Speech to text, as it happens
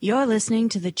You're listening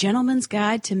to The Gentleman's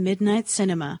Guide to Midnight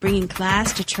Cinema, bringing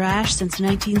class to trash since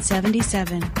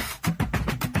 1977.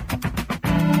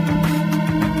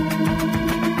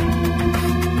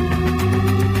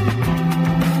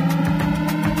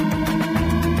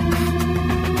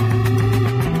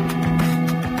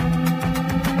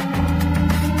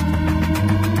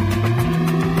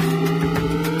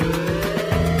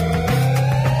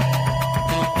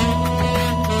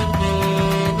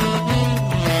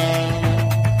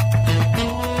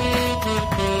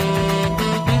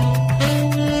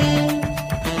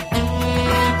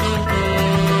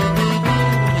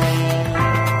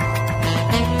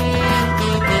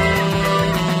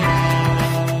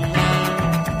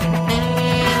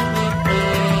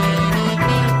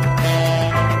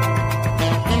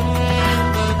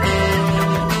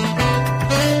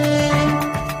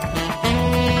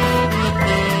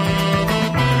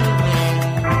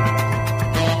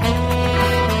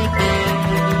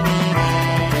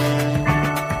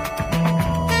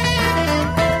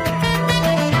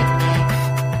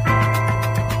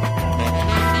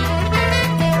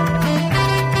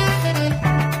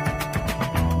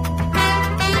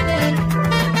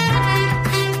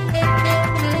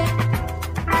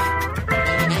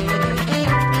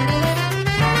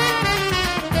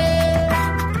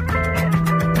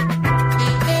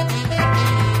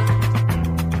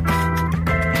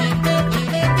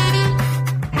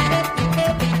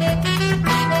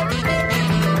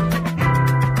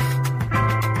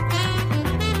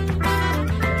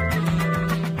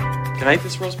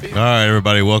 All right,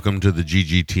 everybody, welcome to the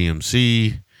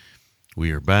GGTMC.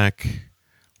 We are back.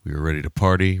 We are ready to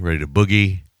party, ready to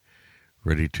boogie,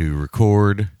 ready to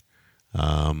record.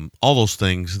 All those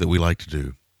things that we like to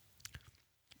do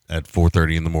at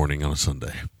 4:30 in the morning on a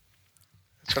Sunday.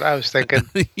 That's what I was thinking.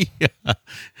 Yeah.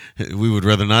 We would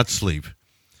rather not sleep.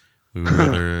 We would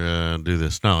rather do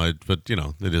this. No, but, you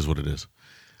know, it is what it is.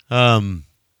 I'm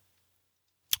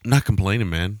not complaining,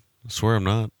 man. I swear I'm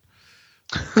not.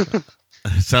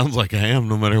 It sounds like I am,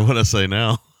 no matter what I say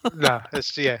now. No,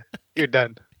 you're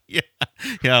done. Yeah,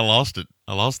 I lost it.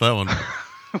 I lost that one.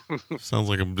 Sounds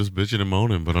like I'm just bitching and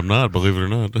moaning, but I'm not, believe it or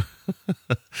not.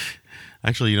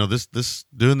 Actually, you know, this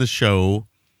doing this show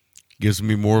gives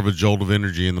me more of a jolt of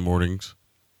energy in the mornings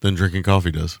than drinking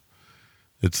coffee does.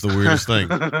 It's the weirdest thing.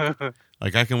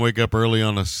 Like, I can wake up early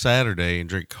on a Saturday and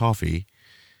drink coffee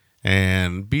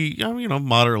and be, you know,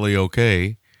 moderately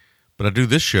okay, but I do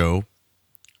this show.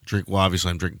 Obviously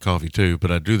I'm drinking coffee too,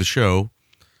 but I do the show,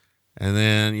 and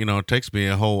then, you know, it takes me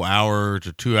a whole hour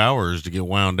to 2 hours to get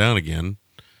wound down again.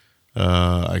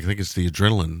 I think it's the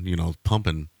adrenaline, you know,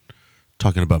 pumping,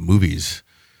 talking about movies,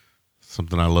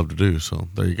 something I love to do. So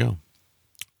there you go.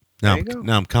 Now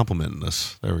I'm complimenting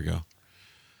this. There we go.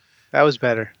 That was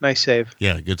better. Nice save.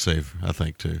 Yeah, good save, I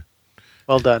think, too.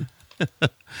 Well done. All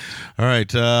right.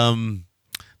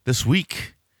 This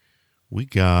week we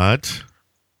got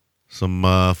some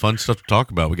fun stuff to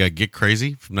talk about. We got Get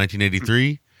Crazy from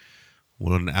 1983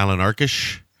 with Alan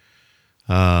Arkish.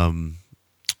 A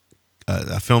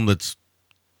film that's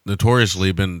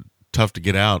notoriously been tough to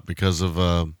get out because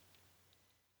of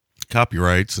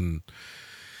copyrights and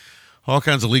all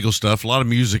kinds of legal stuff. A lot of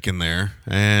music in there.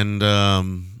 And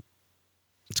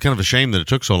it's kind of a shame that it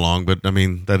took so long, but, I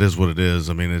mean, that is what it is.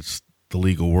 I mean, it's the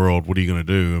legal world. What are you going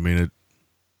to do?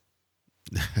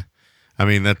 I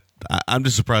mean, I'm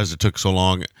just surprised it took so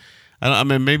long. I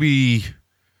mean, maybe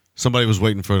somebody was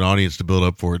waiting for an audience to build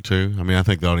up for it, too. I mean, I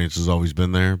think the audience has always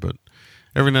been there, but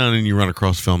every now and then you run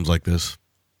across films like this.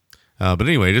 But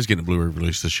anyway, it is getting a Blu-ray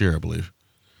release this year, I believe.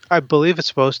 I believe it's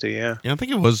supposed to, yeah. Yeah, I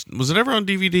think it was. Was it ever on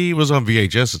DVD? It was on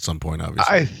VHS at some point,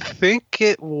 obviously. I think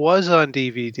it was on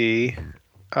DVD.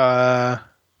 Because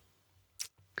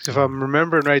if I'm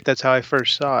remembering right, that's how I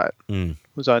first saw it. It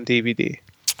was on DVD.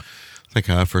 I think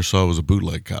how I first saw it was a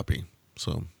bootleg copy.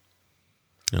 So,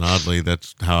 and oddly,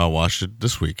 that's how I watched it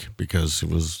this week, because it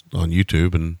was on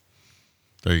YouTube, and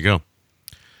there you go.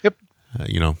 Yep.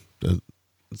 You know, the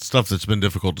stuff that's been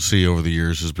difficult to see over the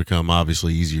years has become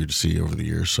obviously easier to see over the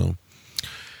years. So,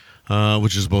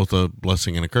 which is both a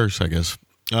blessing and a curse, I guess.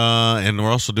 And we're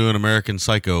also doing American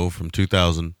Psycho from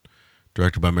 2000,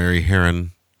 directed by Mary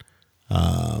Herron,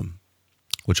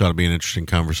 which ought to be an interesting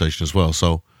conversation as well.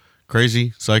 So,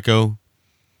 Crazy, Psycho,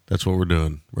 that's what we're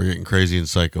doing. We're getting crazy and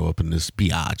psycho up in this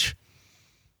biatch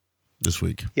this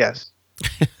week. Yes.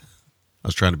 I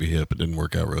was trying to be hip. It didn't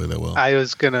work out really that well. I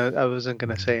wasn't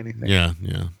gonna say anything. Yeah.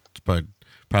 It's probably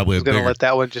I was gonna let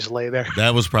that one just lay there.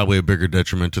 That was probably a bigger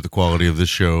detriment to the quality of this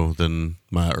show than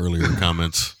my earlier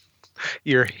comments.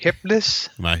 Your hipness?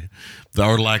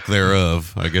 Or lack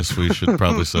thereof, I guess we should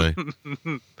probably say.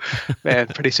 Man,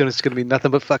 pretty soon it's going to be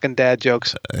nothing but fucking dad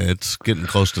jokes. It's getting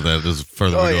close to that as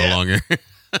further we go along here.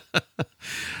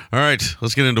 All right,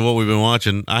 let's get into what we've been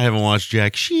watching. I haven't watched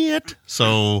jack shit,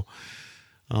 so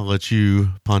I'll let you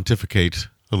pontificate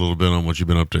a little bit on what you've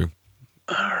been up to.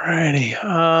 Alrighty.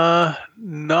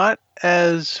 Not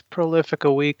as prolific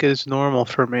a week as normal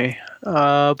for me,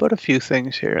 but a few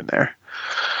things here and there.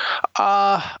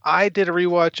 I did a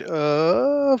rewatch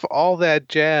of All That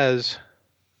Jazz.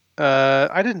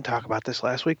 I didn't talk about this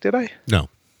last week, did I? No.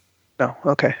 No.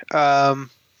 Okay.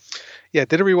 Yeah,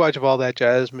 did a rewatch of All That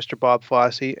Jazz, Mr. Bob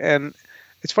Fosse, and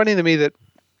it's funny to me that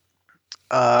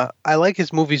I like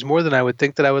his movies more than I would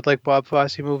think that I would like Bob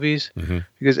Fosse movies,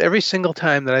 because every single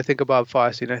time that I think of Bob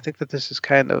Fosse, and I think that this is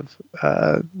kind of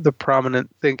the prominent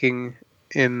thinking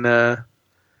in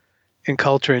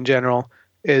culture in general,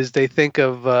 is they think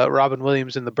of Robin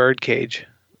Williams in The Birdcage,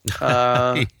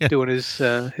 doing his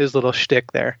little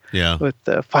shtick there, with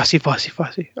Fosse,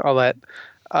 all that,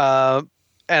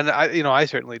 and I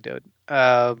certainly did.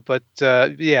 But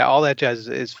All That Jazz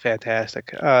is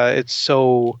fantastic.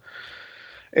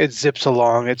 It zips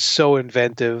along. It's so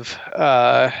inventive.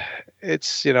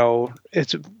 It's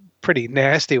pretty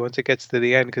nasty once it gets to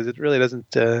the end, because it really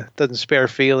doesn't spare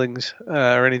feelings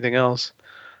or anything else.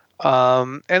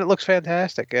 And it looks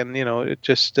fantastic. And it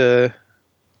just it's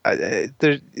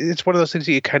one of those things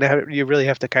that you really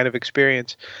have to kind of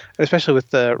experience, especially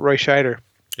with Roy Scheider.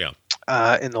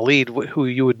 In the lead, who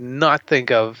you would not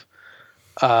think of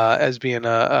as being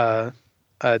a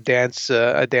dance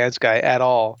guy at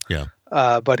all.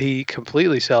 But he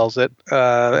completely sells it,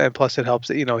 and plus it helps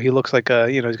that he looks like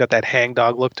he's got that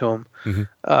hangdog look to him,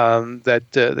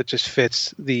 that just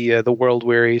fits the world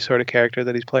weary sort of character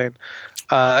that he's playing.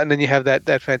 And then you have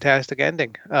that fantastic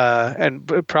ending, and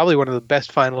probably one of the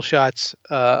best final shots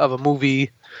of a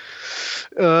movie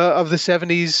of the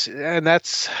 70s, and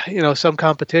that's some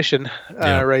competition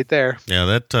right there. Yeah,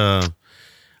 that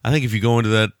I think if you go into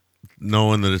that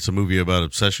knowing that it's a movie about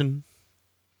obsession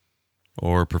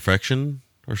or perfection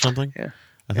or something,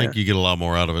 I think you get a lot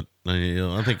more out of it.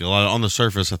 I think on the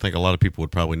surface, I think a lot of people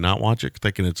would probably not watch it,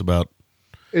 thinking it's about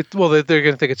it. Well, they're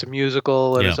going to think it's a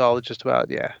musical, and it's all just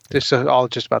about it's all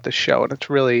just about the show, and it's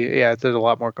really there's a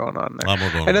lot more going on there.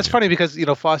 And that's funny because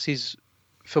Fosse's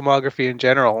filmography in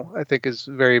general, I think, is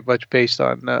very much based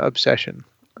on obsession.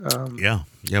 We kind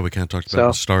of talked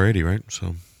about Star 80, right?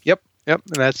 So yep, and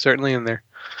that's certainly in there.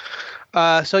 Did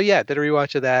a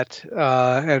rewatch of that,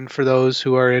 and for those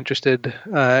who are interested,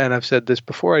 and I've said this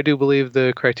before, I do believe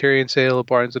the Criterion sale at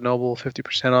Barnes & Noble,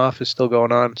 50% off, is still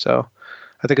going on, so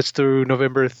I think it's through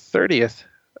November 30th,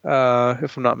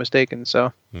 if I'm not mistaken,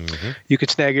 so you could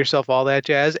snag yourself All That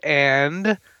Jazz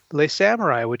and Les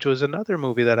Samurai, which was another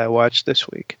movie that I watched this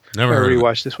week.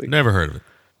 Rewatched this week. Never heard of it.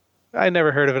 I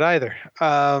never heard of it either.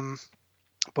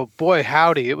 But boy,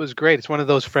 howdy, it was great. It's one of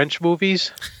those French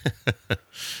movies.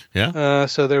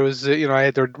 So there was, I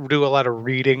had to do a lot of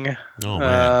reading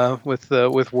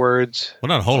with words. Well,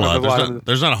 not a whole lot.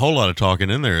 There's not a whole lot of talking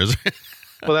in there, is there?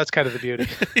 Well, that's kind of the beauty.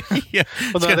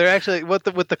 Well, no, they're actually with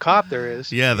the cop there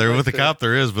is. Yeah, with the cop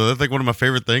there is. But I think one of my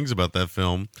favorite things about that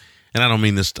film, and I don't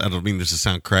mean this to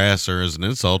sound crass or as an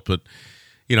insult, but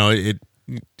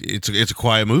it's a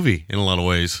quiet movie in a lot of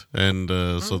ways, and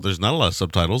so there's not a lot of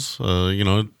subtitles.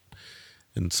 And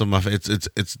some of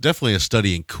it's definitely a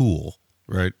study in cool,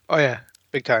 right? Oh yeah,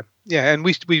 big time. Yeah, and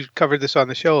we covered this on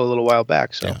the show a little while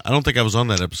back. So I don't think I was on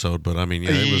that episode, but I mean,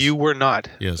 it was, you were not.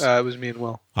 Yes, it was me and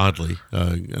Will. Oddly,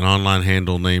 an online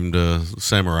handle named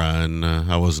Samurai, and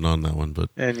I wasn't on that one,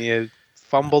 but and you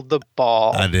fumbled the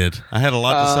ball. I did. I had a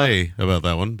lot to say about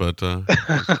that one, but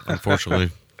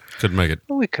unfortunately, couldn't make it.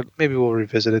 Well, maybe we'll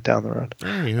revisit it down the road.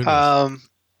 Hey, who knows?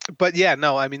 But yeah,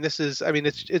 no. I mean,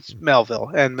 it's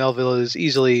Melville, and Melville is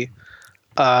easily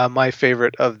my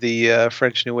favorite of the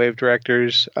French New Wave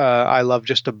directors. I love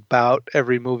just about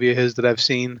every movie of his that I've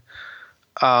seen,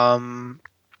 and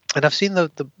I've seen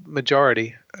the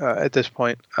majority at this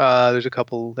point. There's a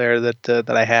couple there that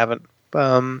I haven't.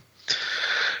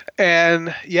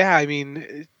 And yeah, I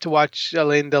mean, to watch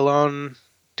Alain Delon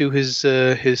do his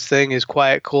thing, his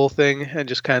quiet, cool thing, and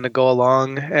just kind of go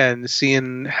along, and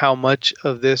seeing how much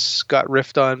of this got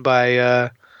riffed on by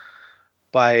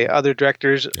other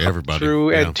directors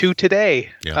and to today,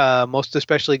 most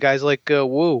especially guys like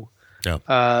Wu,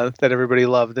 that everybody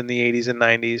loved in the 80s and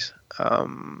 90s. I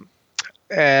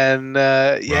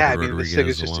mean, this thing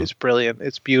is it's brilliant.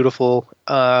 It's beautiful.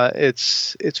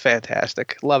 It's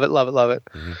fantastic. Love it.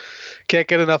 Mm-hmm. Can't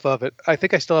get enough of it. I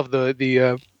think I still have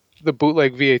the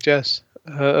bootleg VHS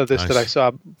of this that I Nice.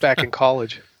 saw back in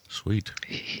college. Sweet.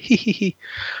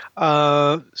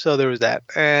 So there was that.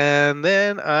 And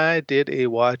then I did a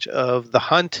watch of The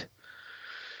Hunt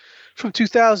from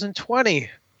 2020.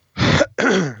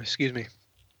 Excuse me.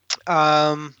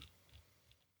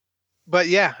 But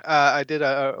yeah, I did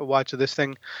a watch of this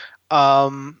thing.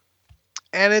 And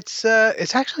it's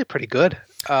actually pretty good.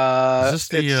 Is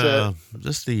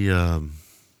this the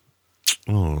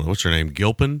oh, what's her name?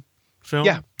 Gilpin film?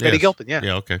 Yeah, Betty Gilpin, yeah.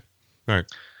 Yeah, okay. All right.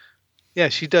 Yeah,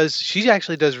 she does. She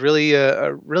actually does really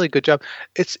a really good job.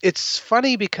 It's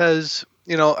funny because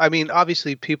I mean,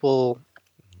 obviously people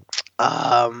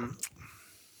are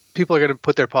going to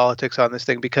put their politics on this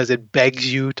thing because it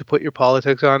begs you to put your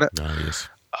politics on it. Nice.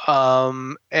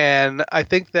 And I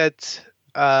think that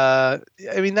I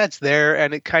mean that's there,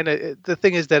 and it kind of the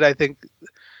thing is that I think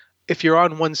if you're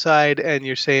on one side and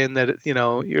you're saying that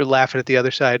you're laughing at the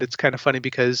other side, it's kind of funny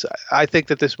because I think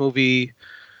that this movie,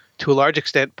 to a large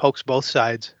extent, pokes both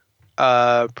sides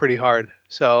pretty hard.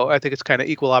 So I think it's kind of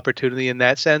equal opportunity in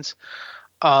that sense.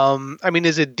 I mean,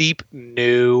 is it deep?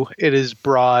 No. It is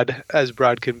broad as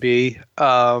broad can be.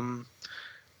 And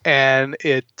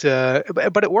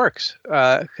but it works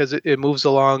because it moves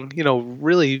along,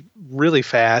 really, really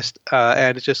fast,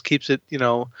 and it just keeps it,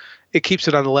 it keeps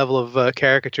it on the level of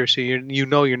caricature. So you're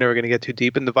never going to get too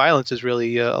deep, and the violence is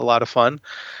really a lot of fun.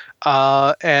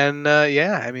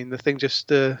 Yeah, I mean the thing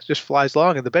just flies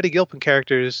along, and the Betty Gilpin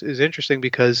character is interesting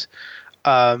because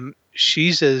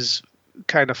she's as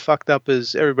kind of fucked up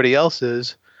as everybody else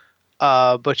is,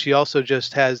 but she also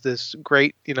just has this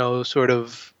great, sort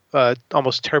of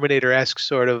almost Terminator-esque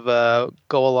sort of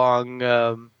go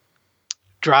along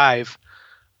drive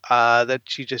that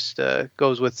she just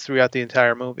goes with throughout the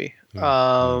entire movie.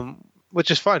 Which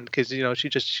is fun because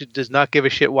she does not give a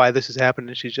shit why this is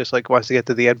happening. She just wants to get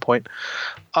to the end point.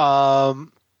 Yeah,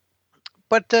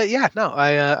 no,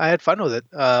 I had fun with it.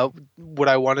 Would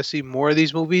I want to see more of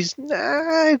these movies?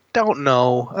 I don't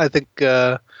know. I think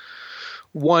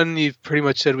one, you've pretty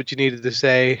much said what you needed to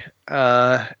say,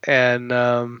 and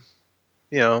I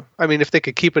mean, if they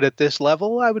could keep it at this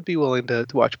level, I would be willing to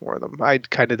watch more of them. I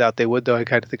kind of doubt they would, though. I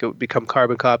kind of think it would become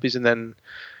carbon copies and then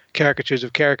caricatures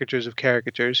of caricatures of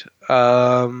caricatures,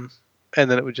 and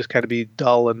then it would just kind of be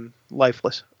dull and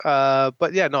lifeless.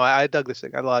 But yeah, no, I dug this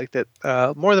thing. I liked it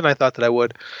more than I thought that I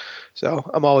would. So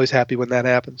I'm always happy when that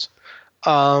happens.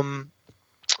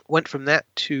 Went from that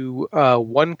to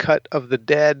One Cut of the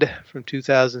Dead from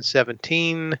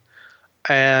 2017.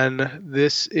 And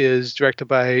this is directed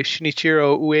by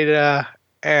Shinichiro Ueda,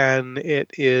 and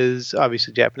it is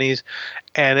obviously Japanese.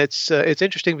 And it's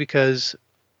interesting because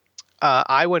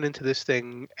I went into this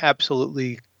thing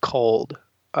absolutely cold.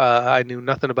 I knew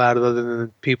nothing about it other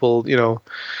than people,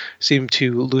 seem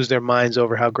to lose their minds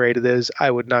over how great it is.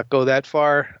 I would not go that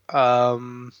far.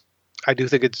 I do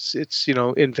think it's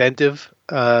inventive.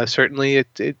 Certainly,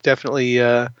 it definitely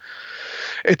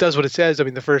it does what it says. I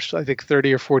mean, the first, I think,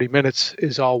 30 or 40 minutes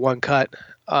is all one cut,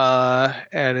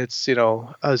 and it's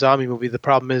a zombie movie. The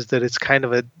problem is that it's kind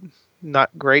of a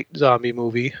not great zombie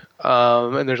movie,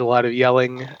 and there's a lot of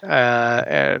yelling,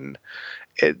 and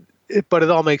but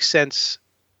it all makes sense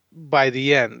by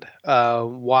the end.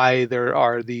 Why there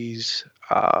are these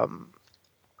what's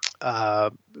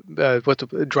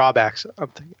the drawbacks?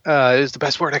 Is the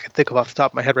best word I can think of off the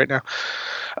top of my head right now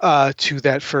to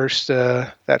that first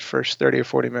 30 or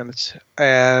 40 minutes,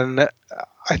 and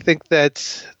I think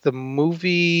that the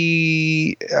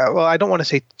movie. Well, I don't want to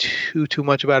say too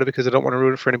much about it because I don't want to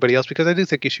ruin it for anybody else. Because I do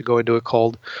think you should go into it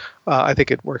cold. I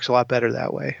think it works a lot better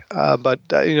that way. But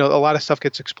a lot of stuff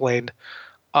gets explained.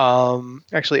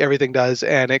 Actually, everything does,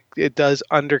 and it does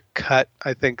undercut,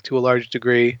 I think, to a large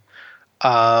degree,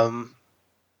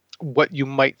 what you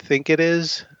might think it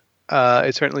is.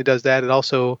 It certainly does that. It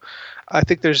also, I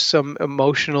think there's some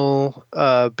emotional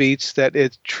beats that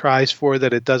it tries for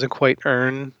that it doesn't quite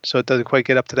earn, so it doesn't quite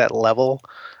get up to that level.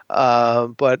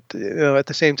 But at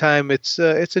the same time, it's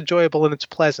enjoyable and it's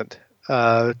pleasant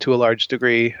to a large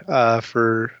degree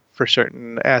for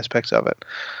certain aspects of it.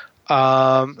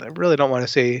 I really don't want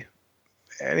to say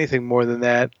anything more than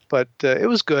that, but it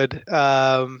was good.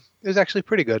 It was actually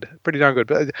pretty good, pretty darn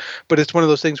good. But it's one of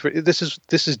those things where this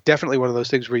is definitely one of those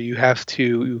things where you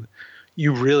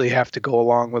really have to go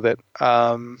along with it.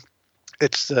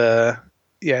 It's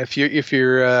if you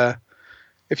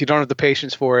don't have the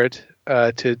patience for it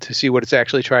to see what it's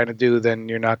actually trying to do, then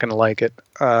you're not going to like it.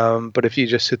 But if you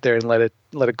just sit there and let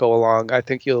it go along, I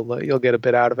think you'll get a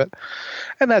bit out of it,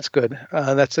 and that's good.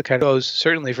 That's the kind of goes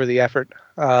certainly for the effort.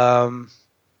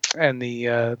 and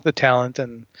the talent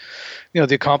and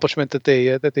the accomplishment that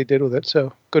they did with it.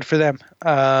 So good for them.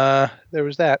 There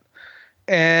was that.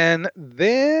 And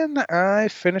then I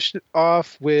finished it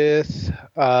off with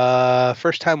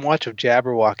first time watch of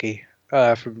Jabberwocky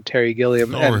from Terry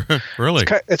Gilliam. Oh, and really?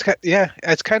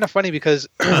 It's kind of funny because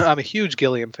I'm a huge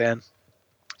Gilliam fan,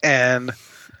 and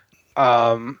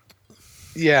I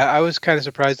was kind of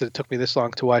surprised that it took me this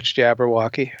long to watch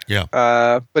Jabberwocky. Yeah.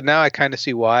 But now I kind of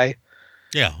see why.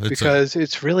 Yeah,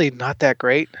 it's really not that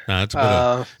great. No,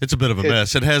 it's a bit of a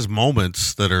mess. It has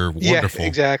moments that are wonderful. Yeah,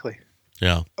 exactly.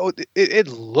 Yeah. Oh, it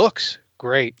looks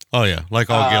great. Oh yeah, like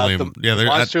all Gilliam. The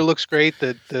monster looks great.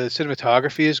 The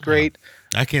cinematography is great.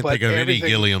 I can't think of any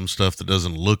Gilliam stuff that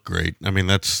doesn't look great. I mean,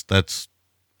 that's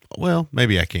well,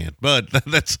 maybe I can, but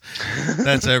that's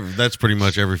pretty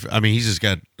much every. I mean, he's just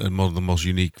got one of the most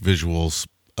unique visuals.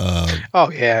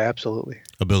 Oh yeah, absolutely.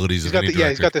 Abilities of any director.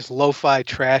 He's got this lo-fi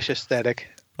trash aesthetic.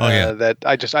 Oh yeah, that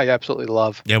I absolutely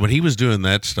love. Yeah, when he was doing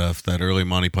that stuff, that early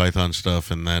Monty Python stuff,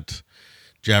 and that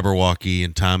Jabberwocky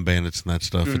and Time Bandits and that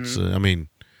stuff. Mm-hmm. It's. I mean,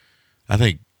 I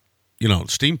think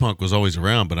steampunk was always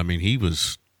around, but I mean, he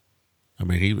was. I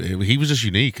mean, he was just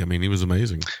unique. I mean, he was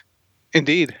amazing.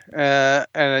 Indeed,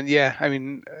 and yeah, I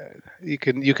mean, you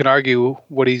can argue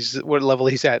what level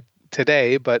he's at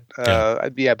today, but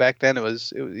back then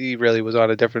he really was on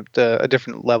a different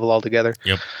level altogether.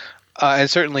 Yep. And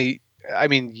certainly, I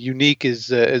mean, unique is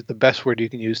the best word you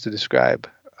can use to describe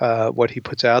what he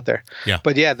puts out there. Yeah.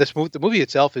 But yeah, the movie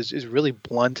itself is really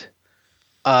blunt.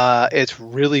 It's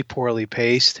really poorly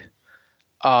paced.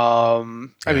 I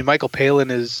mean, Michael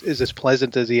Palin is as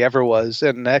pleasant as he ever was,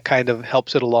 and that kind of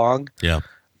helps it along. Yeah.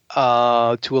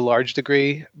 To a large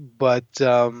degree, but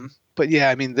yeah,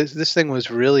 I mean, this thing was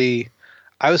really.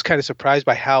 I was kind of surprised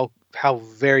by how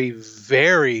very,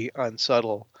 very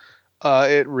unsubtle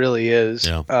it really is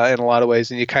in a lot of ways,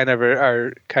 and you kind of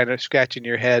are kind of scratching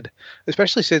your head,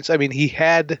 especially since he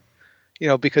had,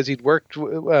 because he'd worked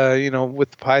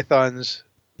with the Pythons.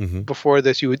 Mm-hmm. Before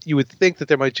this, you would think that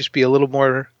there might just be a little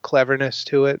more cleverness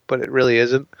to it, but it really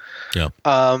isn't. Yeah.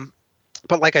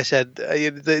 But like I said,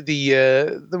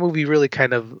 the movie really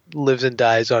kind of lives and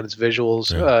dies on its visuals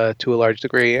to a large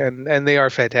degree, and they are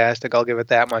fantastic. I'll give it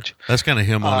that much. That's kind of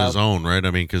him on his own, right?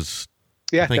 I mean, because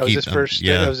that was his first.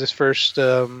 That was his first.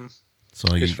 So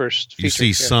his first. You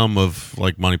see some of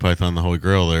like Monty Python and the Holy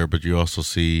Grail there, but you also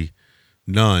see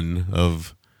none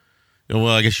of. Well,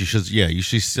 I guess you should. Yeah, you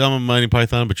see some of Monty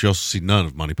Python, but you also see none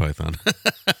of Monty Python.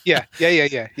 Yeah.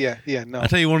 No, I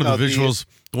tell you, one of the visuals,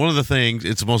 one of the things,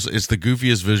 it's the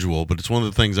goofiest visual, but it's one of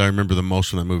the things I remember the most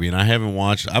from that movie. And I haven't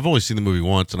watched. I've only seen the movie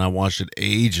once, and I watched it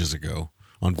ages ago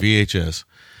on VHS.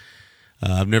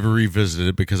 I've never revisited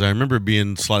it because I remember it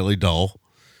being slightly dull,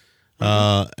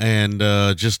 and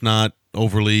just not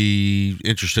overly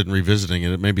interested in revisiting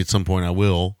it. Maybe at some point I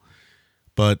will,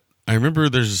 but. I remember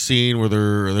there's a scene where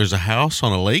there's a house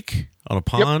on a lake, on a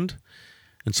pond,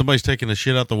 and somebody's taking a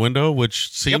shit out the window,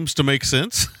 which seems to make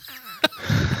sense.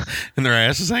 And their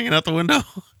ass is hanging out the window.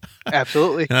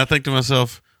 Absolutely. And I think to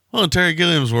myself, well, in Terry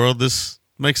Gilliam's world, this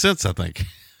makes sense, I think.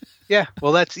 Yeah.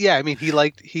 Well, I mean, he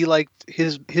liked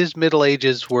his Middle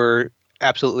Ages were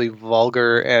absolutely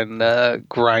vulgar and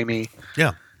grimy.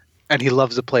 Yeah. And he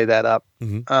loves to play that up.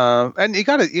 Mm-hmm. And you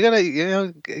gotta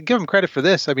give him credit for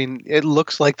this. I mean, it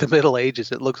looks like the Middle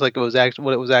Ages. It looks like it was actually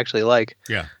what it was actually like.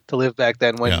 Yeah. To live back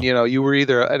then, when you were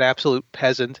either an absolute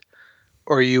peasant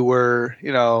or you were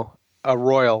a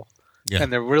royal. Yeah.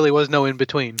 And there really was no in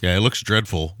between. Yeah, it looks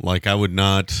dreadful. Like I would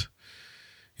not.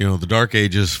 The Dark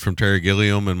Ages from Terry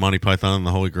Gilliam and Monty Python and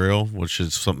the Holy Grail, which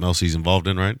is something else he's involved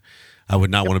in, right? I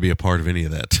would not want to be a part of any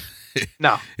of that.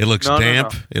 No, it looks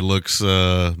damp. No. It looks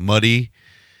muddy.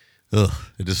 Ugh,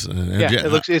 it just it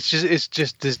looks.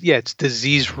 It's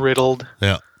disease riddled.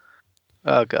 Yeah.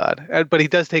 Oh God! But he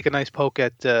does take a nice poke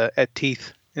at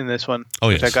teeth in this one,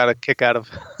 which I got a kick out of.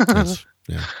 Yes.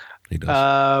 Yeah, he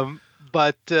does.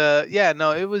 But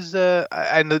it was.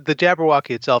 And the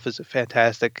Jabberwocky itself is a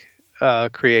fantastic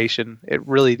creation.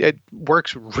 It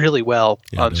works really well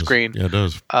on screen. Yeah, it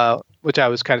does. Which I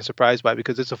was kind of surprised by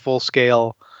because it's a full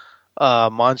scale.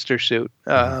 Monster suit,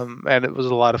 and it was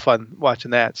a lot of fun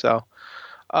watching that. So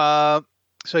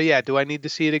yeah, do I need to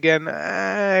see it again?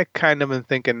 I kind of been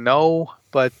thinking no,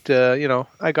 but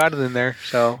I got it in there.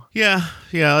 So yeah,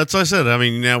 that's what I said. I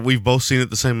mean, now we've both seen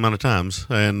it the same amount of times,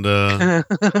 and I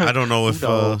don't know if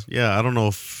I don't know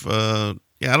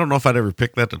if I'd ever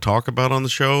pick that to talk about on the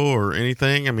show or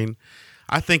anything. I mean,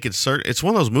 I think it's one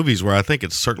of those movies where I think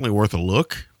it's certainly worth a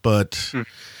look, but.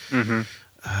 Mm-hmm.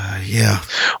 Yeah.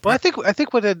 Well, I think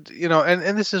what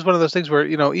and this is one of those things where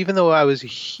even though I was a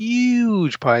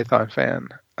huge Python fan,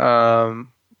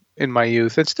 in my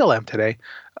youth, and still am today.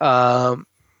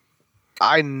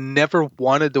 I never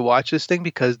wanted to watch this thing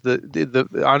because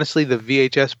the honestly the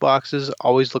VHS boxes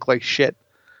always look like shit.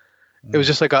 It was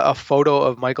just like a photo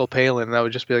of Michael Palin, and I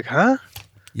would just be like, huh?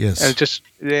 Yes. And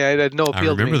it had no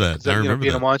appeal to me. I remember that. I remember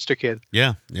being that. a monster kid.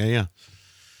 Yeah.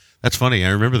 That's funny. I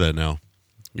remember that now.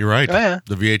 You're right. Oh, yeah.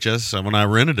 The VHS, when I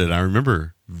rented it, I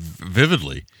remember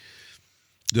vividly.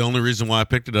 The only reason why I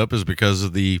picked it up is because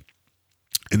of and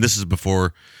this is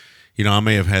before, I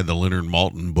may have had the Leonard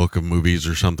Maltin book of movies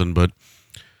or something, but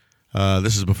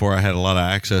this is before I had a lot of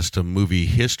access to movie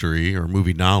history or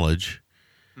movie knowledge.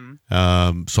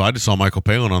 So I just saw Michael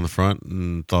Palin on the front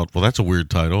and thought, well, that's a weird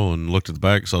title, and looked at the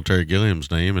back, saw Terry Gilliam's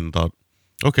name, and thought,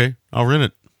 okay, I'll rent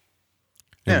it.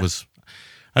 Yeah.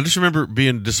 I just remember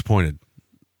being disappointed.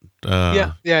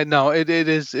 No, it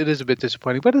is a bit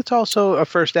disappointing, but it's also a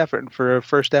first effort. And for a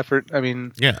first effort, I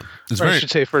mean, yeah, I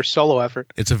should say first solo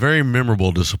effort. It's a very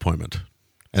memorable disappointment.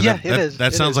 And it is.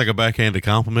 That sounds like a backhanded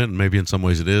compliment, and maybe in some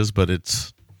ways it is, but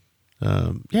it's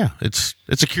a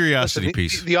curiosity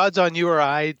piece. The odds on you or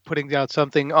I putting out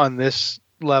something on this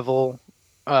level,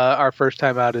 our first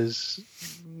time out, is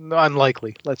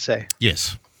unlikely. Let's say.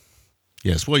 Yes.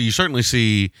 Well, you certainly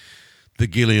see the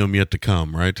Gilliam yet to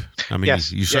come, right? I mean,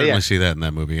 yes. you certainly see that in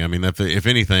that movie. I mean, if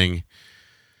anything,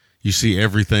 you see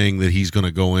everything that he's going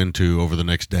to go into over the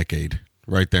next decade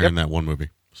right there in that one movie.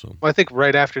 So, well, I think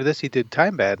right after this, he did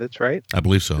Time Bandits, right? I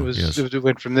believe so. Yes. It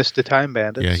went from this to Time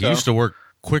Bandits. Yeah, he used to work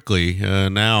quickly.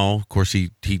 Now, of course, he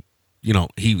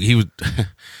would.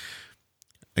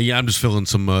 Yeah, I'm just filling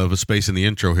some of a space in the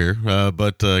intro here,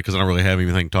 but because I don't really have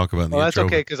anything to talk about in the intro. Well, that's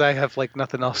okay, because I have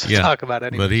nothing else to talk about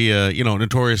anyway. But he,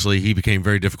 notoriously, he became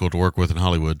very difficult to work with in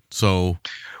Hollywood. So,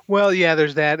 well, yeah,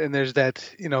 there's that, and there's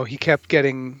that. He kept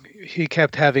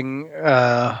having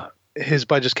his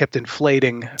budgets kept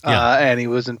inflating, and he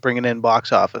wasn't bringing in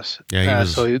box office. Yeah,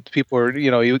 so people were,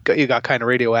 you got kind of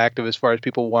radioactive as far as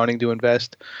people wanting to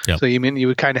invest. Yep. So you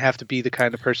would kind of have to be the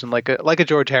kind of person like a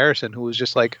George Harrison, who was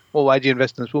just like, well, why'd you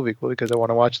invest in this movie? Well, because I want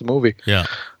to watch the movie. Yeah.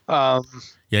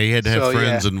 He had to have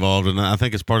friends involved, and I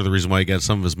think it's part of the reason why he got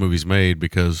some of his movies made,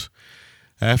 because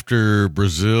after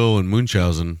Brazil and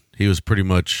Munchausen, he was pretty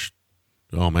much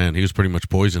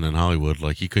poisoned in Hollywood.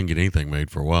 Like, he couldn't get anything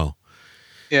made for a while.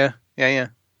 Yeah.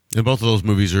 And both of those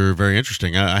movies are very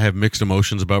interesting. I have mixed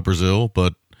emotions about Brazil,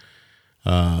 but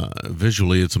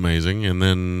visually it's amazing. And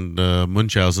then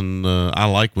Munchausen, I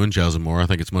like Munchausen more. I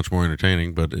think it's much more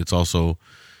entertaining, but it's also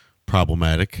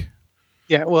problematic.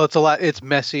 Yeah, well, it's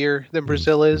messier than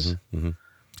Brazil is.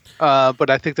 But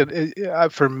I think that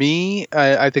for me,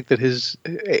 I think that his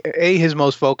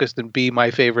most focused, and B, my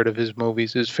favorite of his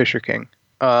movies is Fisher King.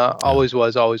 Always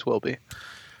was, always will be.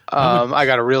 I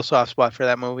got a real soft spot for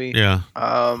that movie. Yeah.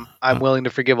 I'm willing to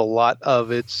forgive a lot of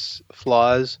its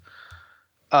flaws.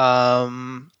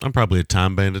 I'm probably a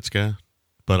Time Bandits guy,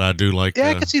 but I do like. Yeah,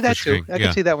 I can see that Fisher too. King. I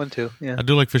can see that one too. Yeah. I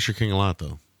do like Fisher King a lot,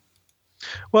 though.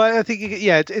 Well, I think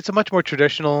it's a much more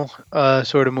traditional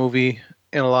sort of movie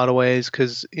in a lot of ways,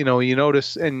 because you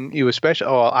notice, and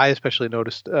I especially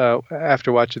noticed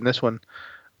after watching this one.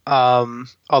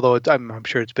 Although I'm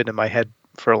sure it's been in my head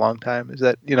for a long time, is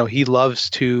that he loves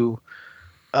to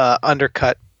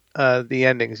undercut the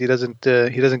endings. He doesn't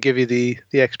give you the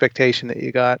expectation that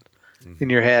you got in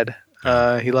your head.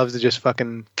 He loves to just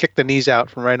fucking kick the knees out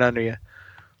from right under you.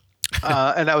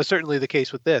 And that was certainly the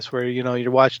case with this, where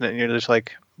you're watching it and you're just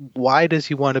like, why does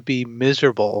he want to be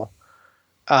miserable?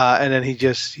 And then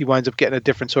he winds up getting a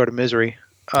different sort of misery.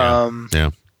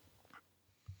 Yeah.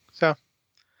 So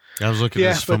I was looking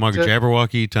at this filmography: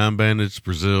 Jabberwocky, Time Bandits,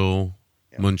 Brazil,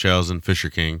 Munchausen, Fisher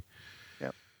King,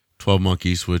 12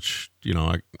 Monkeys, which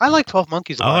I like 12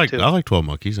 Monkeys a lot too. I like 12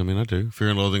 Monkeys. I mean, I do. Fear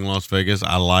and Loathing in Las Vegas,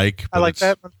 I like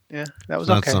that one. Yeah, that was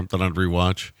not something I'd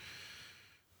rewatch.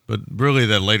 But really,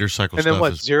 that later cycle stuff. And then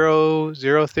what? Zero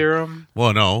Theorem.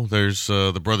 Well, no. There's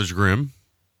the Brothers Grimm.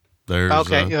 There's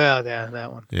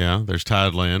that one. Yeah, there's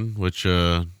Tideland, which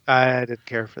I didn't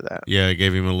care for that. Yeah, it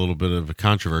gave him a little bit of a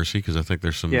controversy, because I think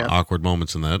there's some awkward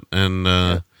moments in that. And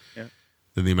then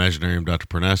the Imaginarium, Dr.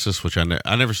 Parnassus, which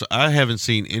I haven't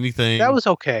seen anything. That was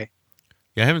okay.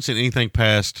 Yeah, I haven't seen anything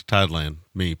past Tideland,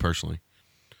 me personally.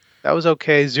 That was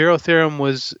okay. Zero Theorem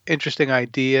was interesting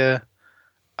idea.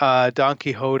 Don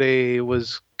Quixote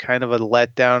was kind of a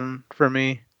letdown for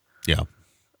me. Yeah.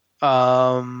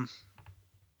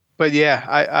 But yeah,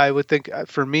 I would think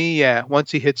for me,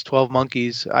 once he hits 12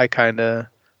 Monkeys, I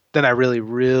really,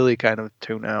 really kind of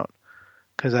tune out,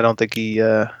 because I don't think he's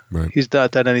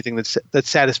not done anything that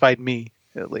satisfied me,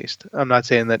 at least. I'm not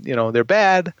saying that they're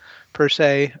bad per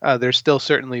se. There's still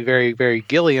certainly very, very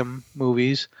Gilliam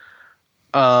movies,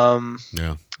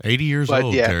 Yeah. 80 years But,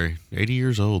 old, yeah. Terry. 80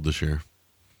 years old this year.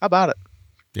 How about it?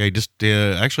 Yeah, he just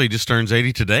actually just turns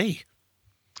 80 today.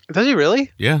 Does he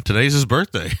really? Yeah, today's his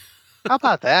birthday. How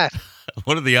about that?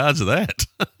 What are the odds of that?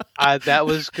 That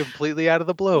was completely out of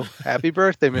the blue. Happy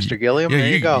birthday, Mr. Gilliam. There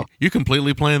you go. You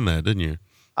completely planned that, didn't you?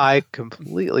 I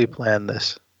completely planned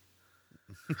this.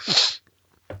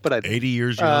 But I 80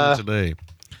 years young today.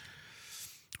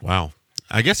 Wow.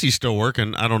 I guess he's still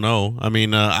working. I don't know. I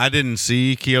mean, I didn't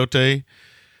see Quixote.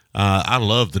 I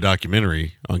love the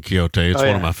documentary on Quixote. It's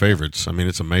one of my favorites. I mean,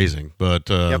 it's amazing. But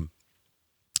I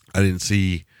didn't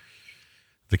see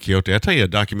the Quixote. I tell you, a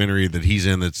documentary that he's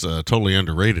in that's totally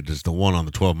underrated is the one on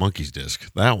the 12 Monkeys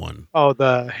disc. That one. Oh,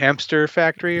 the hamster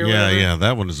factory or whatever? Yeah.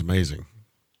 That one is amazing.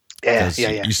 Yeah.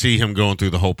 You see him going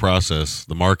through the whole process,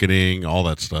 the marketing, all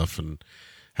that stuff, and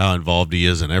how involved he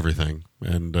is in everything.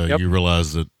 And you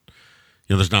realize that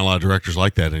there's not a lot of directors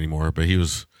like that anymore, but he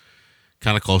was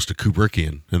kind of close to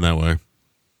Kubrickian in that way,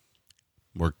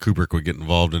 where Kubrick would get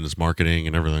involved in his marketing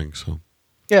and everything. So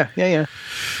Yeah.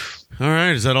 All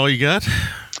right, is that all you got?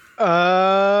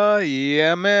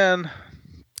 Yeah, man.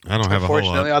 I don't have a whole lot.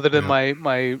 Unfortunately, other than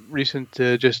my recent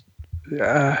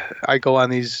I go on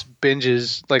these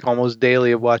binges like almost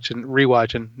daily of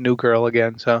rewatching New Girl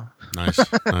again. So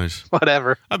Nice.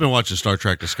 whatever. I've been watching Star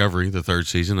Trek Discovery, the third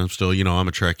season. I'm still, I'm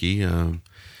a Trekkie.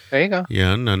 There you go.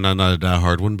 Yeah, not a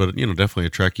diehard one, but definitely a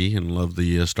Trekkie and love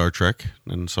the Star Trek.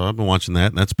 And so I've been watching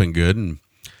that, and that's been good. And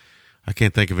I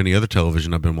can't think of any other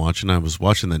television I've been watching. I was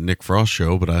watching that Nick Frost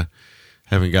show, but I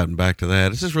haven't gotten back to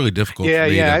that. It's just really difficult for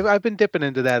me. I've been dipping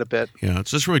into that a bit. Yeah,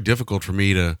 it's just really difficult for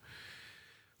me to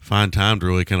find time to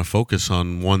really kind of focus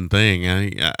on one thing.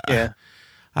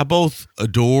 I both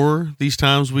adore these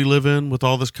times we live in with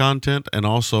all this content and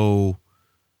also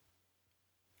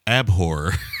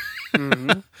abhor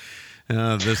Mm-hmm.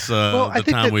 the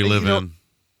time we live in.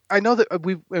 I know that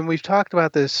we've talked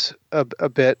about this a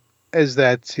bit. Is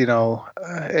that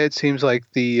it seems like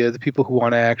the people who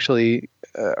want to actually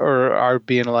or are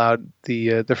being allowed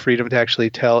the freedom to actually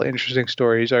tell interesting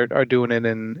stories are doing it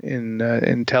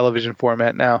in television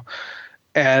format now,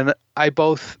 and I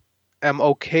both am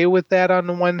okay with that on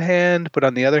the one hand, but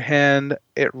on the other hand,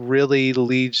 it really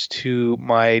leads to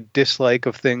my dislike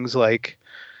of things like,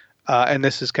 and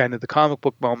this is kind of the comic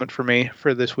book moment for me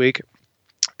for this week,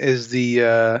 is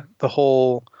the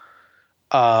whole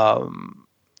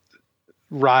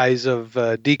rise of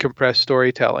decompressed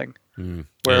storytelling,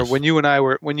 where when you and I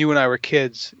were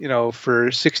kids,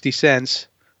 for 60 cents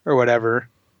or whatever,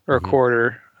 or a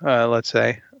quarter, let's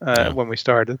say, when we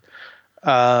started,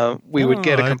 we would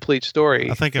get a complete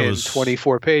story. I think it was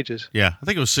 24 pages. Yeah, I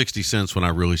think it was 60 cents when I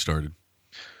really started.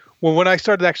 Well, when I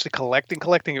started actually collecting,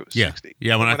 it was 60.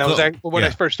 Yeah, when I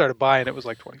first started buying, it was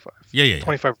like 25. Yeah.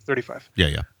 25 or 35.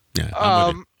 Yeah. I'm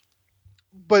with you.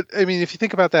 But I mean, if you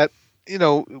think about that,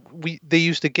 they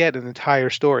used to get an entire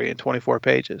story in 24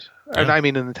 pages. Yeah. And I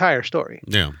mean an entire story.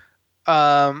 Yeah.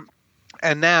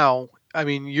 And now, I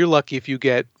mean, you're lucky if you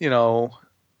get,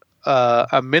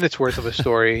 a minute's worth of a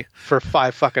story for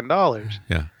 $5.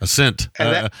 Yeah, a cent.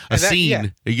 A scene. Yeah.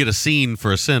 You get a scene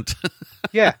for a cent.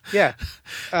 Yeah.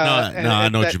 I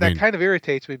know what you mean. That kind of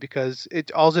irritates me because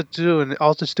all it's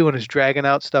doing is dragging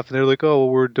out stuff, and they're like, "Oh,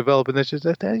 we're developing this."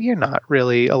 You're not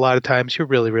really. A lot of times, you're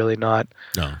really, really not.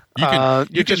 No,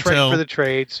 you're just writing for the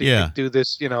trade, so you can do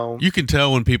this. You can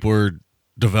tell when people are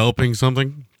developing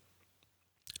something,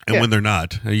 and when they're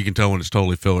not. You can tell when it's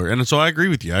totally filler. And so I agree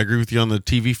with you. I agree with you on the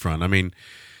TV front. I mean,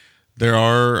 there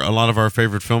are a lot of our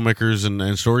favorite filmmakers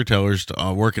and storytellers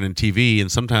working in TV,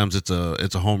 and sometimes it's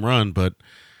a home run, but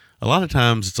a lot of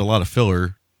times it's a lot of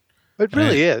filler. It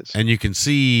really is. And you can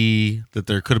see that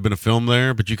there could have been a film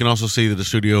there, but you can also see that the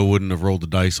studio wouldn't have rolled the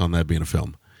dice on that being a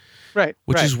film. Right.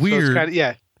 Which is weird.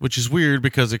 So which is weird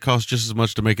because it costs just as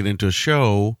much to make it into a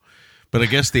show, but I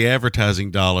guess the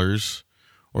advertising dollars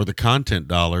or the content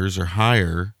dollars are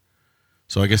higher.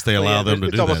 So I guess they allow them to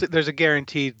do that. There's a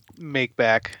guaranteed make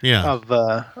back of.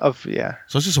 So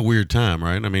it's just a weird time,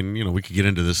 right? I mean, we could get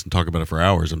into this and talk about it for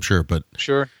hours, I'm sure, but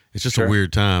it's just a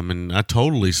weird time. And I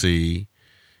totally see,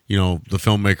 the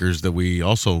filmmakers that we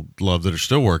also love that are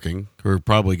still working, who are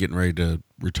probably getting ready to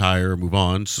retire or move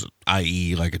on,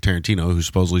 i.e. like a Tarantino, who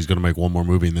supposedly is going to make one more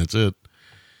movie and that's it.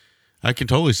 I can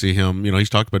totally see him, he's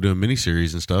talked about doing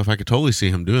miniseries and stuff. I could totally see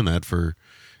him doing that for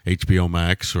HBO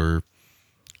Max or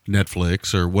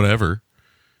Netflix or whatever,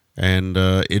 and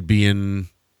it being,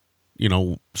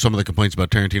 some of the complaints about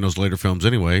Tarantino's later films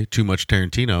anyway, too much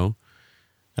Tarantino.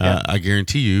 I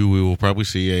guarantee you, we will probably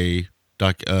see a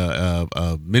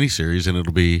miniseries, and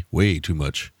it'll be way too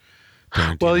much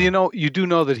Tarantino. Well, you do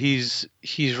know that he's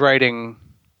writing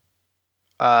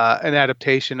an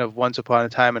adaptation of Once Upon a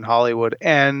Time in Hollywood,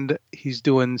 and he's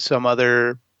doing some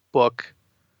other book.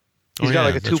 He's got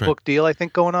like a 2-book deal, I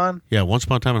think, going on. Yeah, Once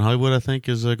Upon a Time in Hollywood, I think,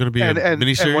 is going to be a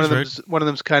miniseries, right? One of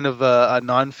them's kind of a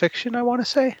nonfiction, I want to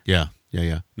say. Yeah.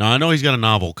 Now, I know he's got a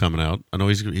novel coming out. I know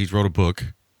he's wrote a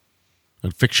book,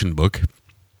 a fiction book.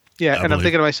 Yeah, and I'm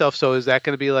thinking to myself, so is that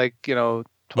going to be like,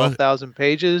 12,000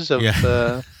 pages of...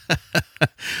 Yeah.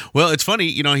 Well, it's funny,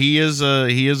 he is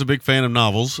a big fan of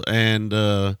novels, and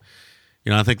I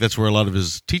think that's where a lot of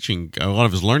his teaching, a lot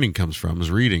of his learning comes from, is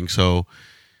reading. So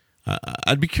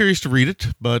I'd be curious to read it,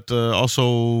 but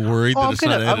also worried that it's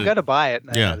not edited. I'm gonna buy it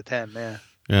 9 out of 10.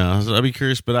 Yeah, I'd be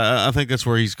curious, but I think that's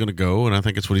where he's going to go, and I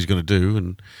think that's what he's going to do.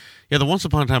 And yeah, the Once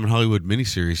Upon a Time in Hollywood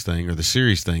miniseries thing, or the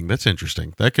series thing, that's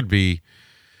interesting. That could be.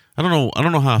 I don't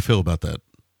know how I feel about that.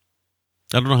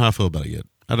 I don't know how I feel about it yet.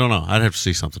 I don't know. I'd have to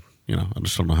see something. I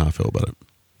just don't know how I feel about it.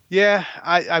 Yeah,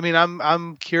 I mean,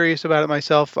 I'm curious about it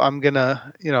myself. I'm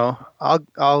gonna,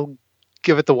 I'll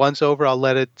give it the once over. I'll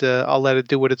let it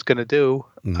do what it's gonna do.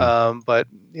 Mm-hmm. But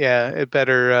yeah, it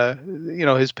better.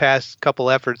 His past couple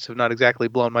efforts have not exactly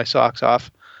blown my socks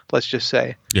off. Let's just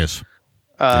say. Yes.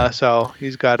 So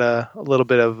he's got a little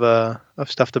bit of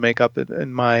stuff to make up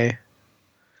in my.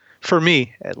 For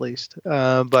me, at least.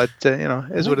 But,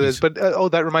 is what it is. But,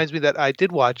 that reminds me that I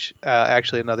did watch,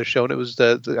 actually, another show, and it was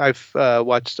I've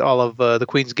watched all of The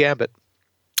Queen's Gambit.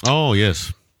 Oh,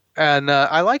 yes. And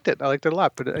I liked it. I liked it a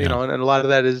lot. But, and a lot of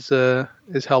that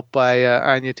is helped by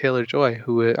Anya Taylor-Joy,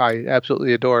 who I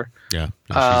absolutely adore. Yeah,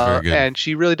 she's very good. And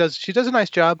she really does a nice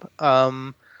job.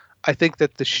 I think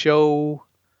that the show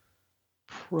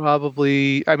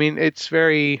probably, it's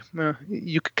very,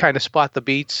 you could kind of spot the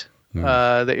beats.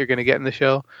 That you're going to get in the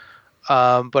show.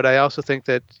 But I also think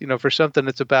that, for something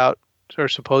that's about, or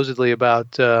supposedly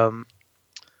about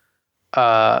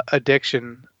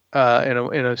addiction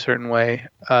in a certain way,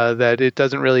 that it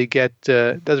doesn't really get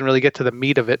to the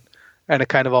meat of it, and it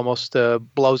kind of almost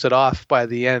blows it off by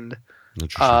the end.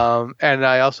 And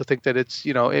I also think that it's,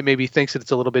 it maybe thinks that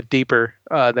it's a little bit deeper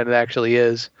than it actually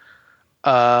is.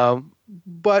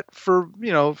 But for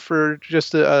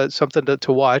just something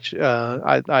to watch,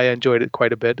 I enjoyed it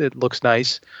quite a bit. It looks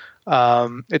nice.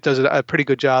 It does a pretty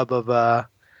good job of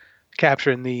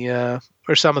capturing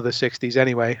or some of the 60s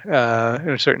anyway, in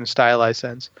a certain stylized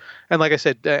sense. And like I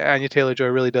said, Anya Taylor-Joy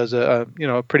really does a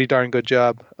pretty darn good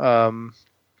job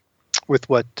with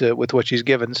what she's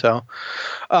given. So,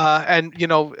 like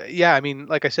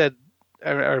I said,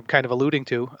 are kind of alluding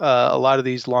to, a lot of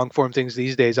these long form things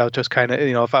these days, I'll just kind of,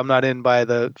 if I'm not in by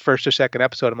the first or second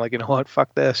episode, I'm like, you know what,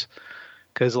 fuck this,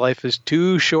 because life is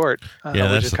too short. Which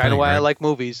is kind of why I like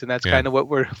movies, and that's kind of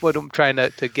what I'm trying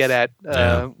to get at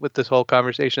with this whole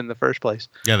conversation in the first place.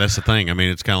 Yeah, that's the thing. I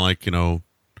mean, it's kind of like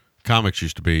comics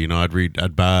used to be.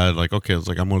 I'd buy like, okay, it's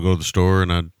like I'm gonna go to the store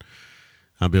and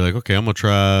I'd be like, okay, I'm gonna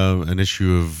try an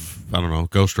issue of, I don't know,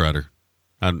 Ghost Rider.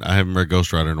 I haven't read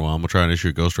Ghost Rider in a while. I'm going to try an issue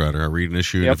of Ghost Rider. I read an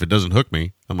issue, and if it doesn't hook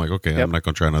me, I'm like, okay, I'm not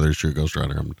going to try another issue of Ghost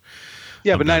Rider. I'm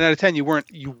 9 out of 10, you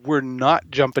were not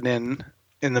jumping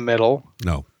in the middle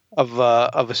of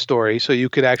a story, so you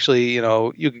could actually,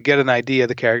 you could get an idea of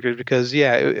the characters, because,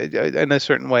 in a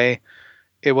certain way,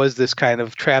 it was this kind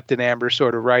of trapped in amber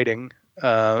sort of writing.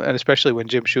 And especially when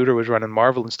Jim Shooter was running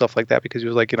Marvel and stuff like that, because he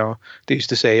was like, they used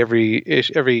to say every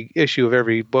issue of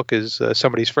every book is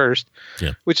somebody's first,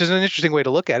 which is an interesting way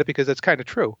to look at it, because that's kind of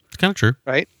true. It's kind of true,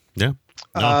 right? Yeah.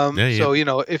 So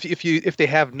if they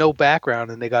have no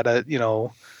background and they gotta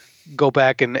go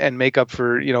back and make up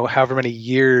for however many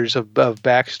years of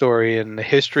backstory and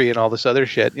history and all this other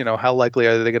shit, how likely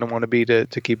are they going to want to be to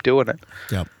keep doing it?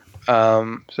 Yeah.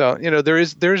 So there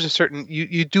is a certain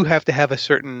you do have to have a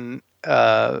certain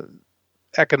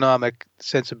economic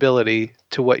sensibility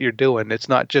to what you're doing. It's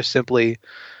not just simply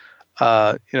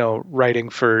writing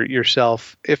for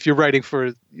yourself. If you're writing for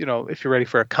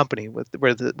a company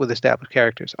with established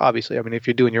characters, obviously, I mean, if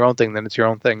you're doing your own thing, then it's your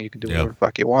own thing. You can do whatever the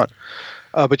fuck you want.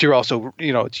 But you're also,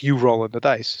 it's you rolling the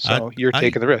dice, so you're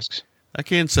taking the risks. I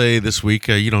can say this week,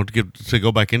 to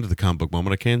go back into the comic book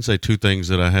moment, I can say two things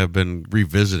that I have been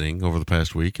revisiting over the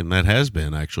past week, and that has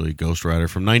been actually Ghost Rider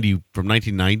from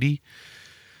 1990.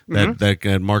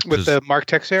 That marked with Mark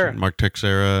Texeira. Mark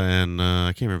Texeira, and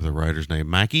I can't remember the writer's name.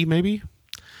 Mackie, maybe.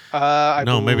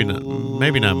 Maybe not.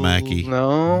 Maybe not Mackie.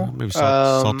 No, maybe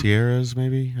Saltieras.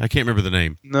 Maybe I can't remember the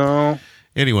name. No.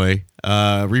 Anyway,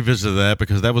 revisited that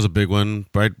because that was a big one.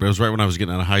 Right, it was right when I was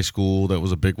getting out of high school. That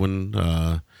was a big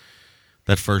one.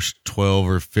 That first 12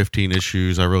 or 15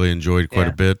 issues, I really enjoyed quite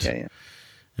a bit. Yeah.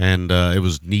 And it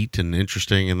was neat and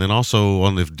interesting. And then also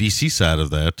on the DC side of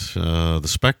that, the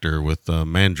Spectre with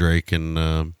Mandrake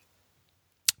and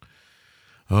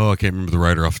Oh, I can't remember the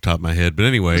writer off the top of my head. But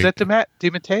anyway. Was that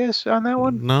DeMatteis on that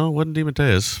one? No, it wasn't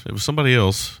DeMatteis. It was somebody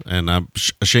else. And I'm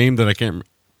ashamed that I can't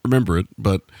remember it.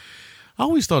 But I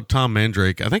always thought Tom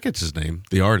Mandrake, I think it's his name,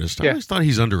 the artist. I always thought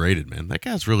he's underrated, man. That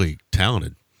guy's really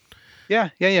talented.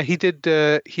 Yeah. He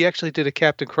did. He actually did a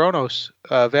Captain Kronos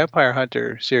Vampire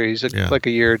Hunter series like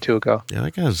a year or two ago. Yeah,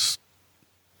 that guy's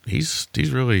he's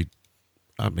really.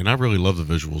 I mean, I really love the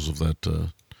visuals of that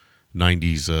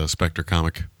 '90s Spectre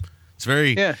comic. It's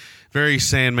very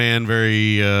Sandman,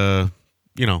 very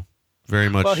very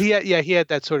much. Well, he had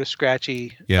that sort of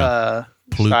scratchy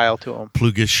style to him,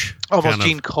 Plugish, almost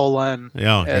Gene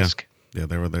Colan-esque. Yeah,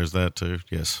 there's that too.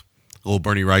 Yes, a little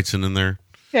Bernie Wrightson in there.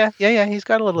 Yeah. He's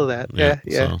got a little of that. Yeah.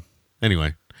 So,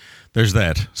 anyway, there's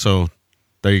that. So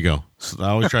there you go. So I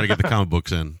always try to get the comic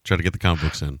books in.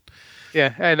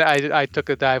 Yeah, and I took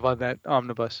a dive on that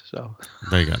omnibus. So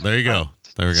there you go.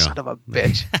 Son of a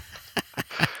bitch.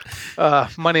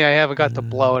 Money I haven't got to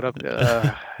blow it up.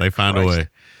 They find a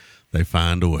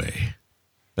way.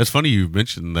 That's funny you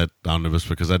mentioned that omnibus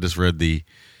because I just read the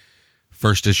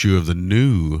first issue of the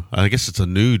new, I guess it's a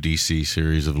new DC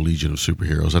series of Legion of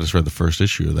Superheroes. I just read the first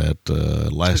issue of that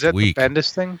last week. The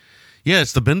Bendis thing? Yeah,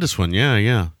 it's the Bendis one. Yeah.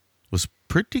 It was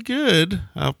pretty good.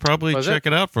 I'll probably check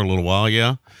it out for a little while.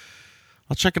 Yeah.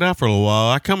 I'll check it out for a little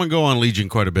while. I come and go on Legion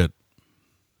quite a bit.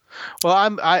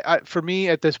 Well, I for me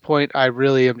at this point, I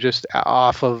really am just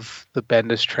off of the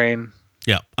Bendis train.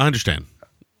 Yeah, I understand.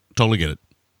 Totally get it.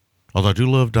 Although I do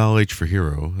love Dial H for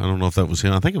Hero. I don't know if that was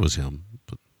him. I think it was him.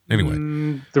 But anyway.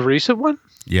 The recent one?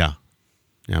 Yeah.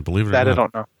 Yeah, believe it or not. I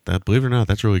don't know. Believe it or not,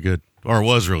 that's really good. Or it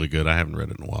was really good. I haven't read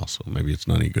it in a while, so maybe it's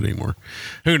not any good anymore.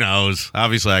 Who knows?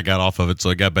 Obviously, I got off of it, so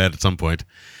it got bad at some point.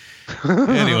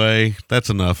 Anyway, that's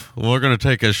enough. We're going to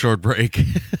take a short break.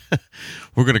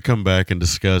 We're going to come back and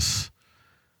discuss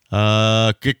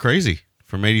Get Crazy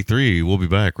from 83. We'll be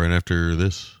back right after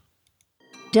this.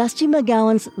 Dusty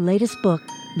McGowan's latest book,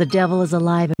 The Devil is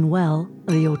Alive and Well,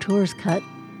 the Auteur's Cut,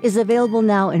 is available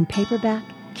now in paperback,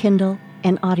 Kindle,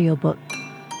 and audiobook.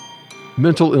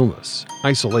 Mental illness,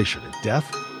 isolation, and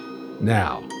death?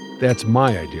 Now, that's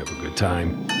my idea of a good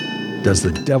time. Does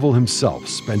the devil himself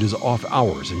spend his off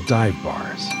hours in dive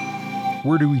bars?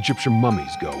 Where do Egyptian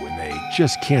mummies go when they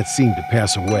just can't seem to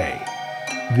pass away?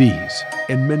 These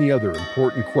and many other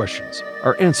important questions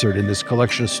are answered in this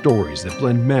collection of stories that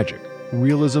blend magic,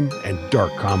 realism, and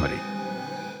dark comedy.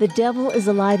 The Devil is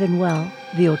Alive and Well,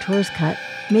 the Auteur's Cut,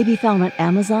 may be found on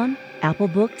Amazon, Apple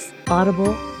Books,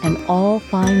 Audible, and all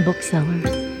fine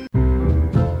booksellers.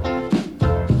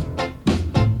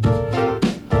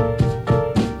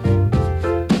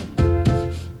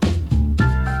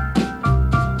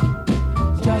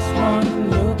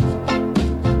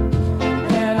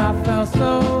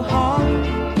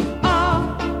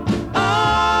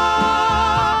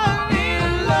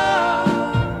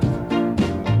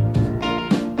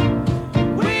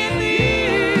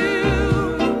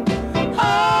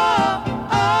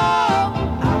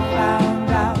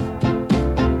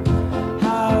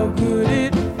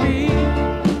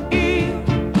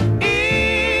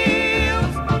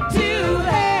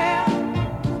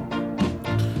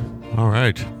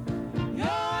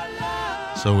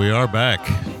 So we are back.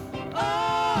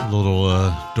 A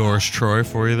little Doris Troy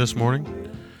for you this morning.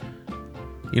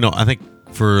 You know, I think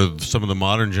for some of the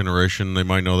modern generation, they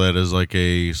might know that as like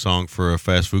a song for a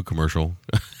fast food commercial.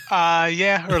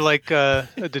 Yeah, or like a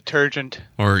detergent.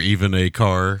 Or even a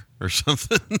car or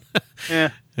something.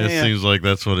 Yeah. It seems like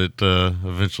that's what it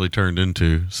eventually turned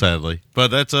into, sadly.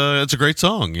 But it's a great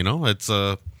song, you know. It's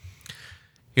not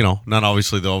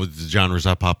obviously the genres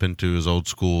I pop into is old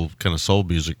school kind of soul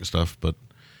music and stuff, but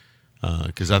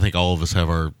because I think all of us have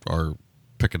our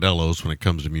picadillos when it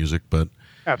comes to music. But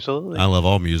absolutely, I love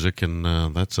all music, and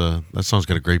that song's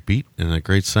got a great beat and a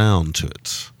great sound to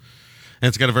it, and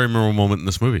it's got a very memorable moment in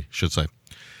this movie, I should say.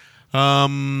 All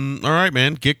right,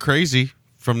 man, Get Crazy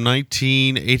from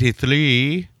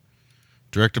 1983,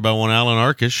 directed by one Alan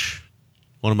Arkish,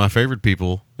 one of my favorite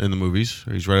people in the movies.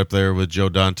 He's right up there with Joe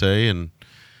Dante and.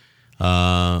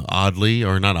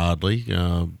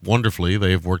 Wonderfully,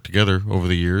 they have worked together over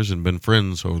the years and been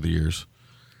friends over the years.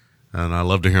 And I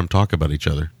love to hear them talk about each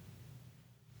other.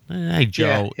 Hey,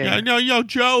 Joe. Yeah.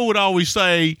 Joe would always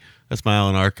say, that's my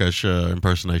Alan Arkish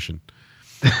impersonation.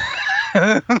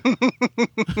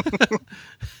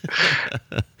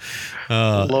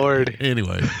 Lord.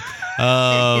 Anyway.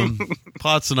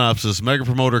 Plot synopsis. Mega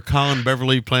promoter Colin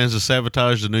Beverly plans to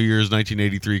sabotage the New Year's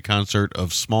 1983 concert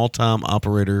of small-time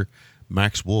operator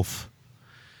Max Wolf.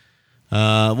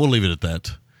 We'll leave it at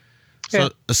that.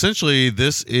 So essentially,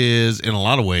 this is, in a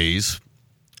lot of ways,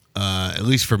 at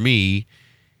least for me,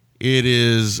 It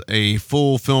is a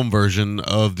full film version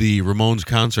of the Ramones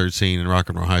concert scene in Rock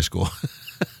and Roll High School.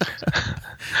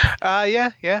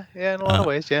 Yeah, in a lot of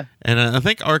ways, yeah. And I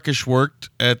think Arkish worked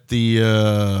at the,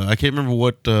 I can't remember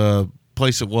what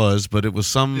place it was, but it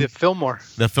was The Fillmore.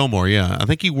 The Fillmore, yeah. I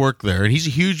think he worked there, and he's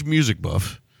a huge music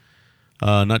buff.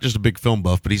 Not just a big film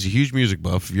buff, but he's a huge music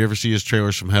buff. If you ever see his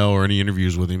Trailers from Hell or any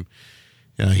interviews with him,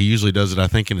 he usually does it, I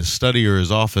think, in his study or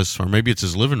his office, or maybe it's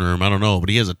his living room. I don't know, but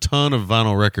he has a ton of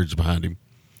vinyl records behind him.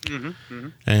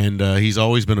 And he's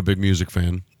always been a big music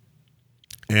fan.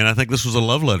 And I think this was a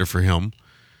love letter for him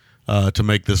to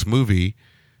make this movie.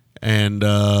 And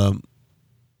I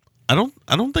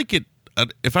don't think it,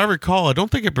 if I recall, I don't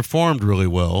think it performed really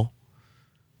well,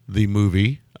 the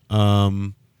movie.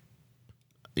 Arkish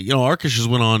has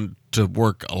went on to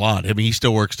work a lot. I mean, he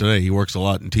still works today. He works a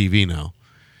lot in TV now.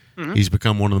 He's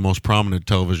become one of the most prominent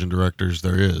television directors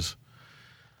there is.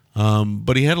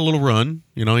 But he had a little run.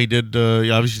 He did. He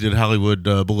obviously did Hollywood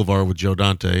Boulevard with Joe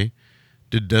Dante.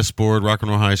 Did Deathboard, Rock and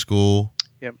Roll High School.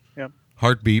 Yep.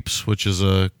 Heart Beeps, which is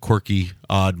a quirky,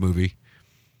 odd movie.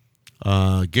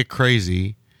 Get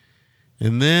Crazy,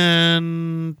 and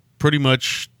then pretty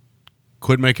much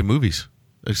quit making movies.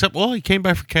 Except, he came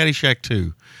back for Caddyshack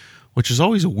 2, which is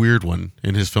always a weird one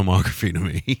in his filmography to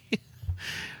me.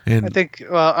 And I think,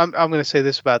 I'm going to say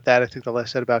this about that. I think the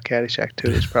less said about Caddyshack 2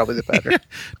 is probably the better.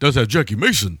 Does have Jackie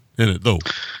Mason in it, though.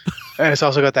 And it's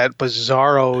also got that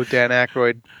bizarro Dan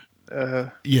Aykroyd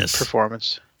yes.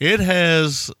 performance. It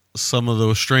has some of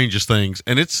those strangest things.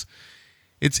 And it's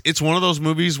one of those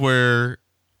movies where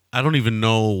I don't even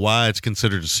know why it's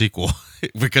considered a sequel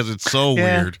because it's so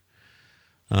weird.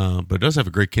 But it does have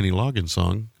a great Kenny Loggins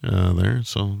song there.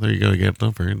 So there you go. You get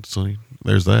it for it. So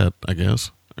there's that, I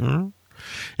guess.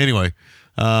 Anyway,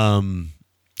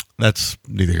 that's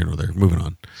neither here nor there. Moving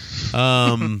on.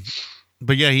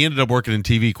 But yeah, he ended up working in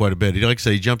TV quite a bit. Like I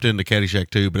say, he jumped into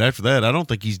Caddyshack 2, but after that, I don't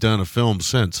think he's done a film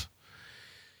since.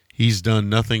 He's done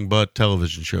nothing but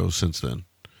television shows since then.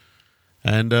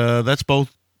 And that's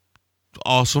both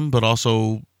awesome, but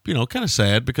also, kind of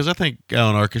sad because I think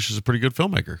Alan Arkish is a pretty good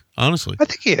filmmaker, honestly. I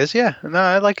think he is, yeah. No,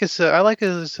 I like his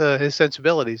his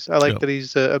sensibilities. I like that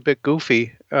he's a bit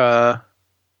goofy, but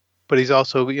he's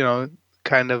also,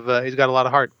 kind of, he's got a lot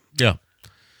of heart. Yeah.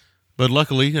 But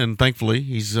luckily and thankfully,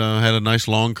 he's had a nice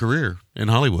long career in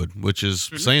Hollywood, which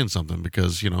is saying something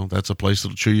because, that's a place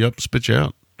that'll chew you up and spit you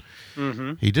out.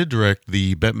 He did direct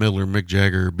the Bette Midler, Mick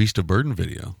Jagger, Beast of Burden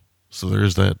video. So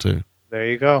there's that, too. There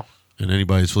you go. And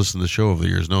anybody who's listened to the show over the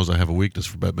years knows I have a weakness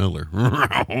for Bette Midler.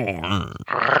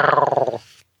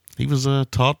 He was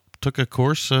took a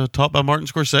course taught by Martin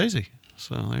Scorsese.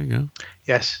 So there you go.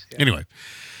 Yes. Yeah. Anyway.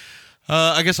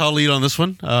 I guess I'll lead on this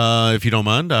one, if you don't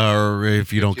mind, or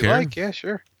if you don't care. Like, yeah,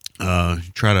 sure.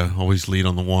 Try to always lead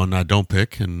on the one I don't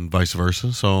pick, and vice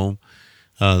versa. So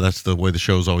that's the way the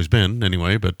show's always been,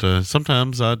 anyway. But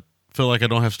sometimes I feel like I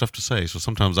don't have stuff to say, so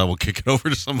sometimes I will kick it over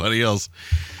to somebody else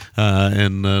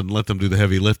and let them do the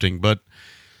heavy lifting. But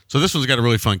so this one's got a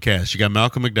really fun cast. You got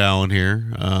Malcolm McDowell in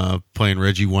here playing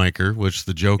Reggie Wanker, which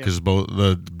the joke is both.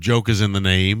 The joke is in the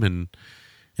name and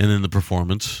in the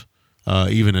performance.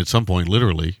 Even at some point,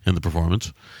 literally, in the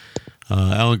performance.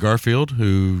 Alan Garfield,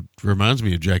 who reminds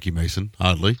me of Jackie Mason,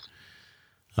 oddly.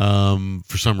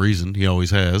 For some reason, he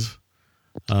always has.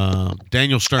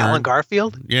 Daniel Stern. Alan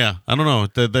Garfield? Yeah, I don't know.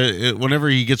 Whenever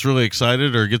he gets really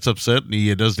excited or gets upset and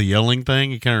he does the yelling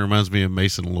thing, he kind of reminds me of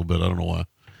Mason a little bit. I don't know why.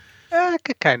 I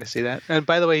could kind of see that. And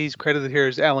by the way, he's credited here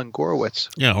as Alan Gorwitz.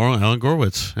 Yeah, or Alan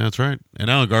Gorwitz. Yeah, that's right. And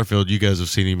Alan Garfield, you guys have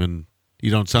seen him in... You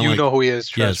don't sound like... You know who he is,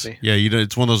 trust me. Yeah,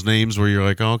 it's one of those names where you're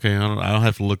like, oh, okay, I don't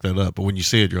have to look that up. But when you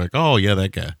see it, you're like, oh, yeah,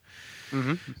 that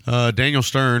guy. Daniel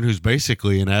Stern, who's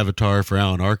basically an avatar for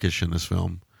Alan Arkish in this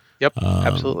film. Yep,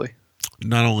 absolutely.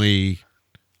 Not only...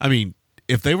 I mean,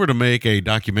 if they were to make a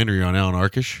documentary on Alan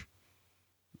Arkish,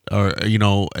 or,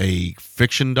 a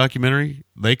fiction documentary,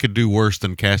 they could do worse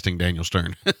than casting Daniel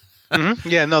Stern.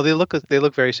 Yeah, no, they look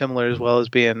very similar as well as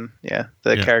being,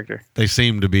 the character. They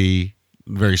seem to be...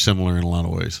 very similar in a lot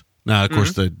of ways. Now, of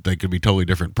course, they could be totally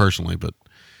different personally, but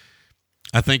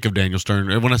I think of Daniel Stern.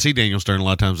 When I see Daniel Stern, a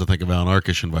lot of times I think of Alan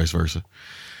Arkish and vice versa.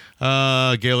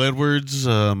 Gail Edwards,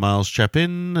 Miles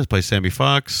Chapin plays Sammy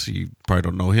Fox. You probably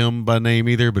don't know him by name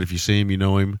either, but if you see him, you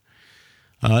know him.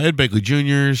 Ed Begley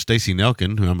Jr., Stacey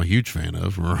Nelkin, who I'm a huge fan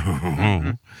of.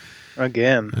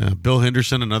 Again. Bill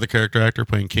Henderson, another character actor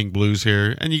playing King Blues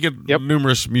here. And you get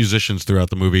numerous musicians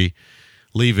throughout the movie.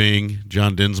 Leaving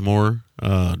John Dinsmore,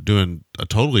 doing a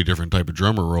totally different type of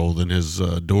drummer role than his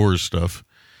Doors stuff.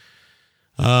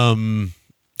 All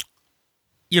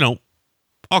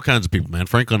kinds of people, man.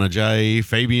 Franklin Ajayi,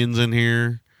 Fabian's in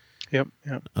here. Yep.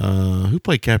 Who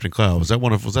played Captain Cloud? Was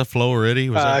that Flo or Eddie?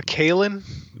 Was that Kalen.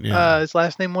 Yeah. His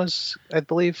last name was, I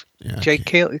believe, Yeah, Jake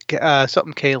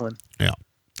something Kalen. Yeah.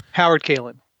 Howard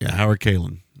Kalen. Yeah, Howard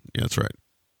Kalen. Yeah, that's right.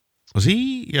 Was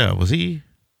he? Yeah, was he?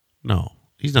 No,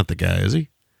 he's not the guy, is he?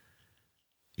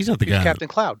 He's not the guy. Captain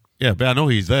Cloud. Yeah, but I know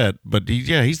he's that. But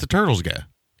he's the Turtles guy.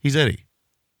 He's Eddie.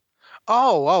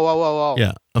 Oh.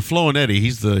 Yeah, Flo and Eddie.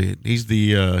 He's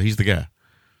the guy.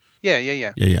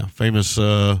 Yeah. Famous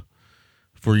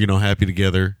for Happy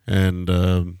Together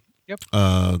and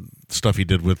stuff he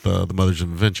did with the Mothers of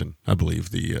Invention, I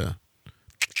believe, the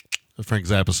Frank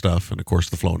Zappa stuff, and of course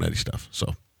the Flo and Eddie stuff.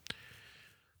 So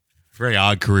very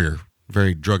odd career,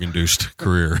 very drug induced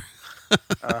career.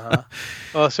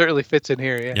 Well, it certainly fits in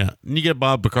here. Yeah. Yeah, and you get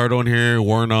Bob Picardo in here,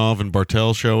 Warrenov and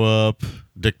Bartel show up.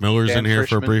 Dick Miller's Dan in here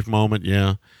for a Frischman. brief moment.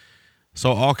 Yeah,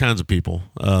 so all kinds of people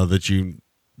that you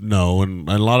know, and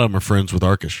a lot of them are friends with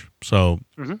Arkish. So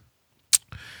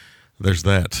there's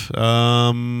that.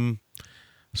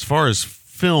 As far as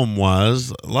film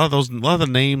wise, a lot of the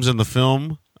names in the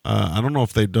film, I don't know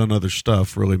if they've done other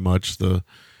stuff really much. The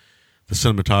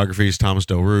cinematography is Thomas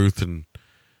Del Ruth, and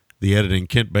the editing,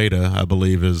 Kent Beta, I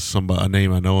believe, is a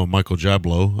name I know, Michael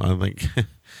Jablo, I think.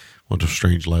 What a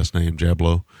strange last name,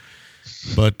 Jablo.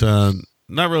 But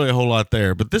not really a whole lot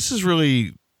there. But this is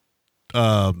really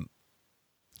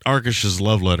Arkish's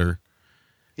love letter,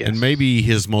 and maybe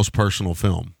his most personal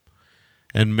film.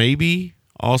 And maybe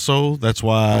also that's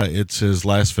why it's his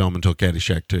last film until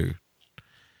Caddyshack 2.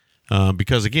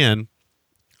 Because, again,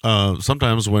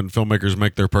 sometimes when filmmakers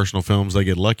make their personal films, they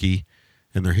get lucky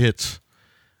in their hits.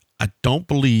 I don't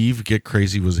believe Get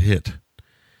Crazy was a hit.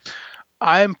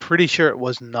 I'm pretty sure it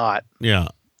was not. Yeah.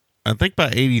 I think by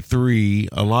 83,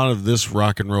 a lot of this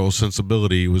rock and roll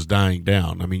sensibility was dying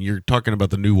down. I mean, you're talking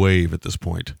about the new wave at this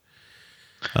point.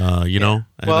 You know?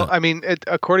 Well, I mean,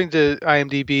 according to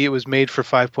IMDb, it was made for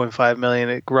 $5.5 million.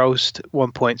 It grossed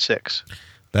 1.6.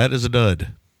 That is a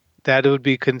dud. That would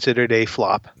be considered a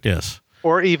flop. Yes.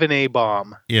 Or even a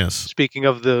bomb. Yes. Speaking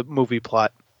of the movie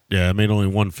plot. Yeah, it made only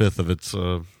 1/5 of its,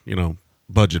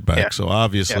 budget back. Yeah. So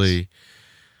obviously,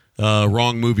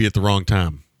 wrong movie at the wrong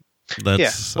time.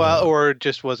 That's, or it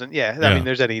just wasn't. I mean,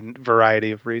 there's any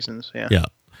variety of reasons. Yeah. Yeah.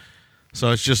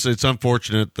 So it's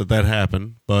unfortunate that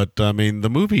happened. But, I mean, the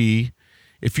movie,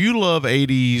 if you love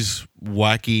 80s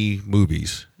wacky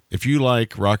movies, if you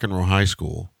like Rock and Roll High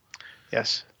School.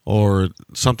 Yes. Or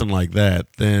something like that,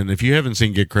 then if you haven't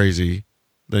seen Get Crazy,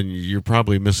 then you're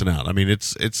probably missing out. I mean,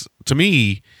 it's to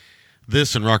me,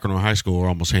 this and Rock and Roll High School are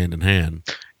almost hand in hand.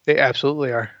 They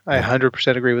absolutely are. I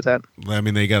 100% agree with that. I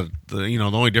mean, they got the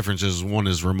only difference is one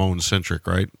is Ramones centric,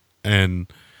 right?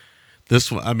 And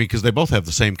this one, I mean, because they both have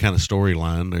the same kind of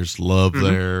storyline. There's love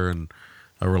there and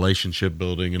a relationship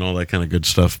building and all that kind of good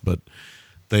stuff. But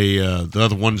they the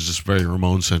other one's just very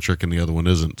Ramones centric, and the other one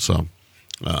isn't. So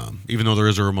even though there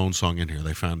is a Ramones song in here,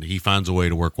 he finds a way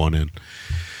to work one in.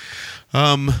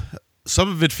 Some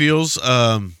of it feels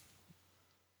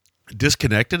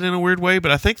disconnected in a weird way,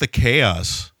 but I think the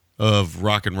chaos of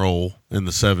rock and roll in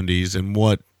the 70s and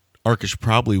what Arkish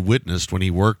probably witnessed when he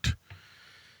worked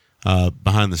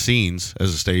behind the scenes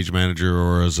as a stage manager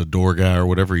or as a door guy or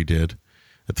whatever he did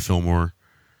at the Fillmore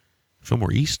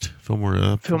East,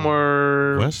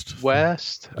 Fillmore West,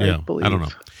 I believe. I don't know.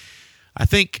 I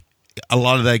think a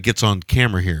lot of that gets on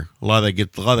camera here. A lot of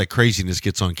that craziness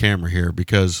gets on camera here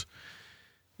because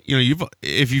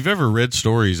if you've ever read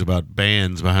stories about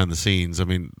bands behind the scenes, I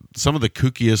mean, some of the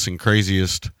kookiest and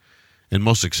craziest and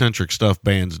most eccentric stuff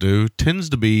bands do tends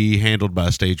to be handled by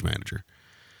a stage manager.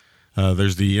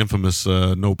 There's the infamous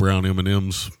No Brown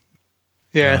M&Ms.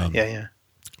 Yeah.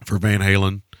 For Van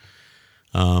Halen.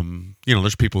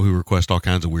 There's people who request all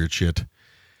kinds of weird shit.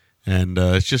 And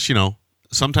it's just,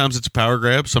 sometimes it's a power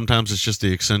grab. Sometimes it's just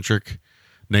the eccentric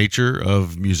nature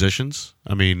of musicians.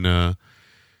 I mean,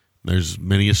 there's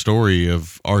many a story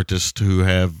of artists who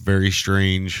have very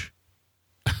strange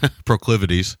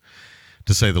proclivities,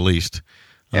 to say the least.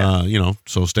 Yeah.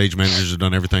 So stage managers have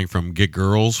done everything from get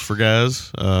girls for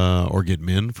guys or get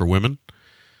men for women.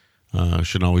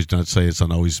 Shouldn't always not say it's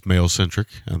not always male centric.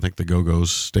 I think the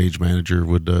Go-Go's stage manager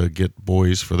would get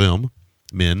boys for them,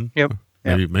 men. Yep.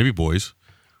 Maybe boys.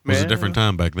 It was a different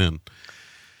time back then.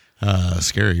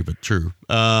 Scary, but true.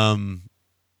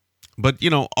 But,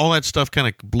 all that stuff kind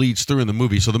of bleeds through in the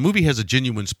movie. So the movie has a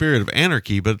genuine spirit of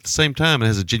anarchy, but at the same time, it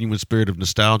has a genuine spirit of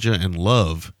nostalgia and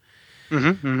love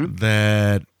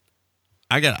that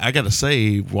I got to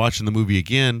say, watching the movie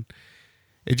again,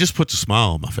 it just puts a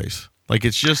smile on my face. Like,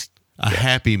 it's just a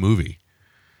happy movie.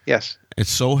 Yes. It's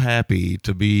so happy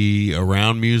to be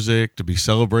around music, to be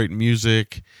celebrating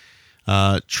music.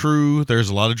 True, there's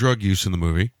a lot of drug use in the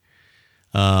movie.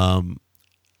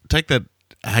 Take that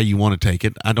how you want to take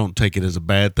it. I don't take it as a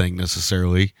bad thing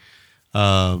necessarily.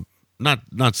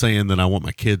 Not saying that I want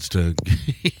my kids to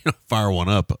fire one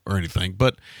up or anything,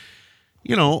 but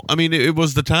I mean, it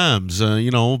was the times.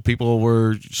 People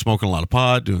were smoking a lot of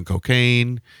pot, doing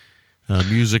cocaine,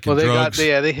 music, and drugs.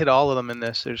 They hit all of them in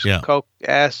this. There's coke,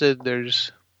 acid.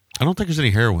 I don't think there's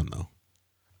any heroin though.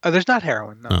 There's not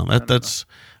heroin. No, that's.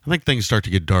 I think things start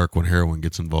to get dark when heroin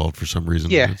gets involved for some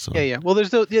reason. Yeah. Well,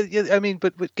 there's no. I mean,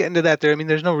 but getting to that,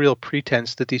 there's no real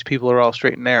pretense that these people are all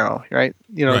straight and narrow, right?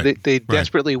 They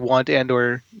desperately want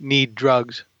and/or need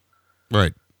drugs.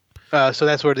 Right. So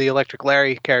that's where the Electric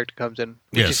Larry character comes in.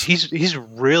 He's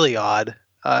really odd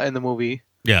in the movie.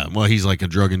 Yeah. Well, he's like a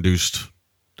drug-induced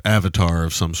avatar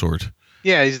of some sort.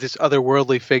 Yeah, he's this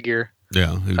otherworldly figure.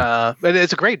 Yeah. But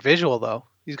it's a great visual, though.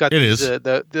 He's got he's got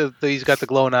the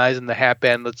glowing eyes and the hat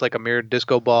band that's like a mirrored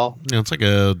disco ball. Yeah, it's like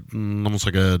almost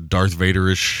like a Darth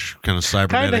Vader-ish kind of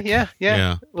cybernetic. Kinda,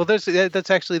 yeah. Well, that's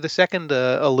actually the second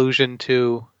allusion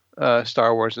to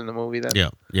Star Wars in the movie. Then.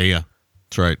 Yeah.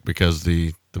 That's right, because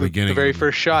the beginning, the very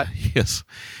first shot. Yes,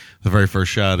 the very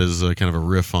first shot is kind of a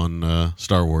riff on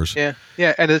Star Wars. Yeah,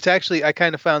 and it's actually I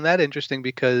kind of found that interesting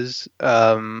because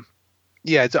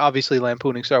it's obviously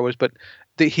lampooning Star Wars, but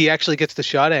he actually gets the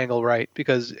shot angle right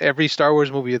because every Star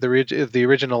Wars movie of the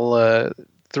original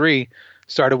 3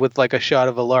 started with like a shot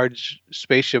of a large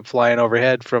spaceship flying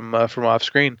overhead from off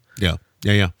screen. Yeah.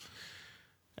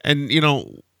 And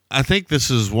I think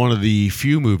this is one of the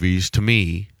few movies to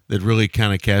me that really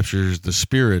kind of captures the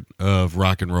spirit of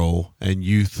rock and roll and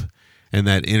youth and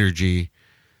that energy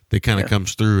that kind of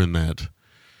comes through in that.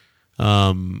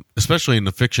 Especially in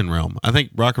the fiction realm. I think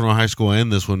Rock and Roll High School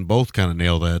and this one both kind of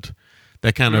nail that.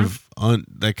 That kind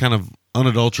of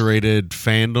unadulterated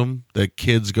fandom that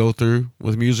kids go through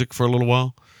with music for a little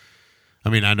while.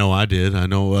 I mean, I know I did. I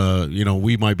know,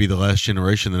 we might be the last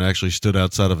generation that actually stood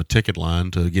outside of a ticket line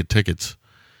to get tickets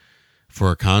for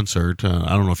a concert. I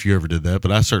don't know if you ever did that,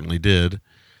 but I certainly did.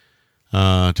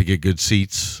 To get good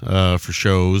seats for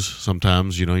shows.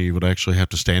 Sometimes, you would actually have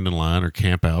to stand in line or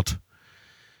camp out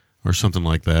or something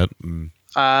like that.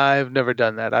 I've never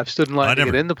done that. I've stood in line to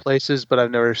get into places, but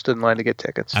I've never stood in line to get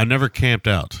tickets. I never camped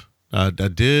out. I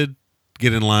did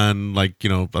get in line, I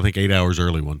think 8 hours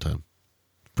early one time.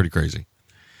 Pretty crazy.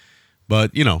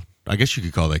 But, I guess you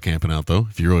could call that camping out, though,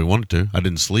 if you really wanted to. I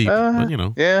didn't sleep, but.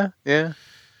 Yeah.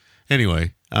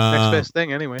 Anyway. Next best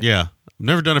thing, anyway. Yeah. I've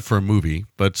never done it for a movie,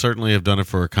 but certainly have done it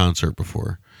for a concert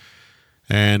before.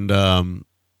 And,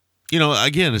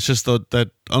 again, it's just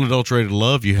that unadulterated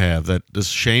love you have, this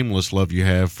shameless love you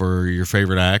have for your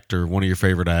favorite act or one of your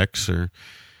favorite acts or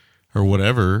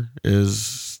whatever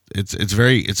it's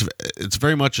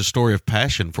very much a story of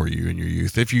passion for you in your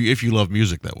youth if you love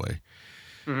music that way.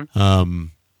 Mm-hmm.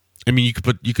 I mean, you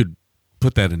could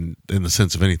put that in the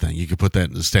sense of anything. You could put that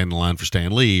in the stand in line for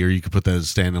Stan Lee, or you could put that as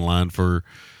stand in line for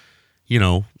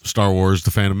Star Wars: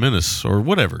 The Phantom Menace or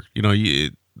whatever.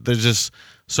 There's just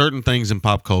certain things in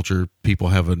pop culture people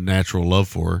have a natural love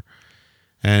for,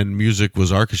 and music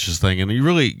was Arkush's thing, and you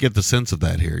really get the sense of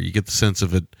that here. You get the sense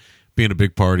of it being a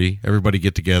big party, everybody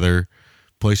get together,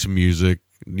 play some music,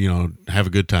 have a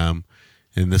good time.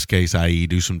 In this case, i.e.,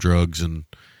 do some drugs and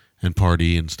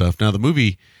party and stuff. Now, the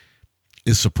movie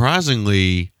is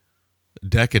surprisingly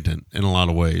decadent in a lot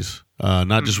of ways,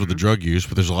 not just with the drug use,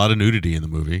 but there's a lot of nudity in the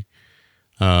movie,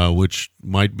 which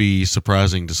might be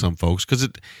surprising to some folks because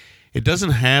it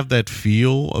doesn't have that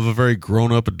feel of a very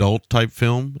grown-up adult type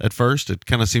film at first. It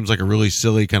kind of seems like a really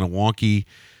silly, kind of wonky,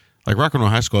 like Rock and Roll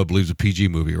High School, I believe, is a PG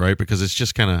movie, right? Because it's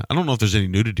just kind of, I don't know if there's any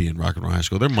nudity in Rock and Roll High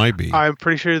School. There might be. I'm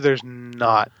pretty sure there's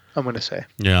not, I'm going to say.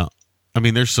 Yeah. I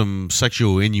mean, there's some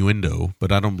sexual innuendo,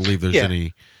 but I don't believe there's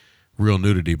any real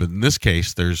nudity. But in this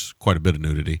case, there's quite a bit of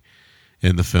nudity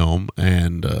in the film,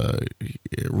 and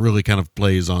it really kind of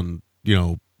plays on,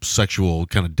 sexual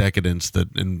kind of decadence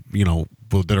that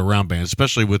that are around bands,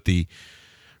 especially with the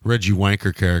Reggie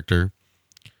Wanker character.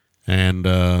 And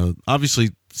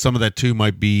obviously some of that too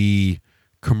might be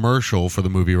commercial for the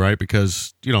movie, right?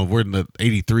 Because, we're in the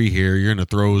 83 here. You're in the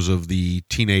throes of the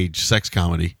teenage sex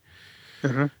comedy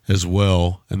as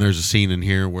well. And there's a scene in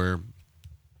here where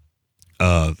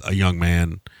a young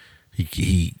man,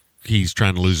 he's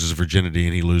trying to lose his virginity,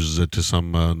 and he loses it to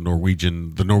some the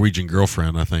Norwegian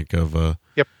girlfriend, I think, of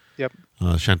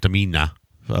Shantamina,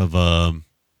 of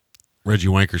Reggie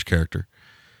Wanker's character.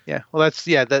 Yeah, well, that's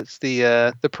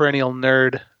the perennial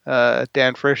nerd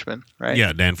Dan Frischman, right?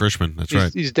 Yeah, Dan Frischman. That's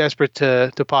right. He's desperate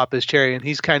to pop his cherry, and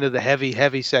he's kind of the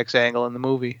heavy sex angle in the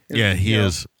movie. Yeah, he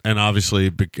is. And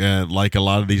obviously, like a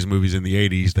lot of these movies in the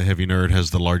 80s, the heavy nerd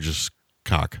has the largest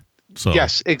cock. So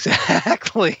yes,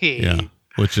 exactly. Yeah,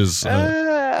 which is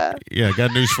yeah.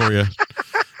 Got news for you.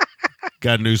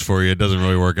 Got news for you. It doesn't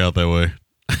really work out that way.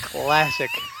 Classic.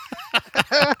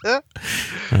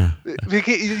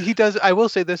 He does. I will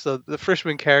say this though: the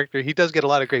Frischman character, he does get a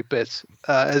lot of great bits.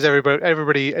 As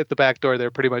everybody at the back door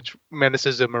there pretty much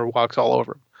menaces him or walks all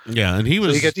over him. Yeah, and he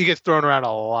gets thrown around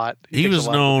a lot. He was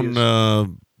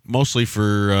known mostly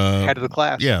for Head of the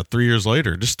Class. Yeah, 3 years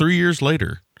later. Just 3 years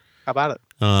later. How about it?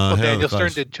 Daniel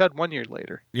Stern did Chud 1 year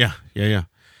later. Yeah.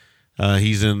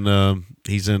 He's in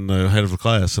Head of the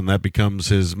Class, and that becomes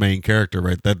his main character,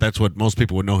 right? That's what most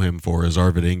people would know him for, is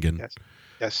Arvid Ingen.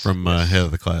 Yes. From Head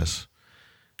of the Class.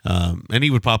 And he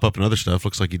would pop up in other stuff.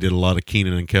 Looks like he did a lot of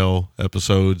Kenan and Kel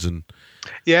episodes, and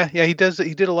yeah, he does.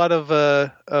 He did a lot of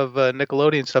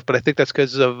Nickelodeon stuff, but I think that's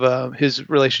because of his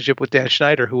relationship with Dan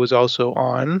Schneider, who was also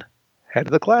on Head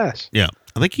of the Class. Yeah,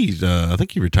 I think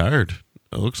he retired.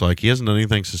 It looks like he hasn't done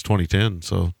anything since 2010.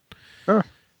 So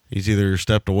he's either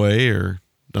stepped away or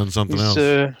done something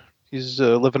else. He's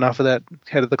living off of that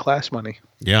Head of the Class money.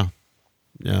 Yeah.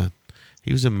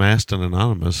 He was in Masked and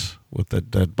Anonymous with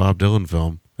that Bob Dylan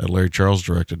film that Larry Charles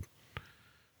directed.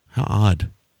 How odd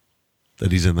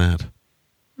that he's in that.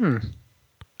 I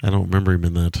don't remember him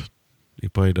in that. He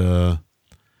played what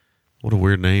a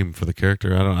weird name for the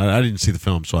character. I didn't see the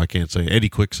film, so I can't say. Eddie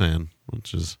Quicksand,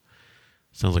 which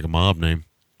sounds like a mob name.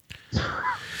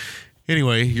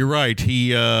 Anyway, you're right.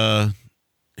 He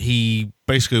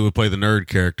basically would play the nerd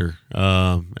character in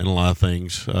a lot of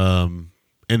things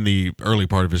in the early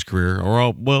part of his career, or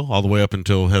all the way up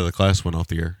until Head of the Class went off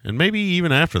the air, and maybe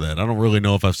even after that. I don't really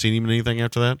know if I've seen him in anything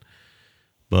after that,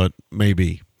 but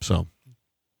maybe so.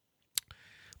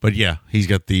 But yeah, he's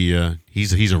got the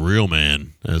he's a real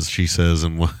man, as she says,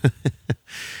 and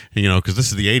because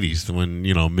this is the 80s when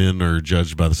men are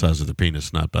judged by the size of their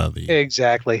penis, not by the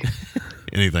exactly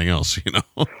anything else,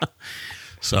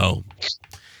 So,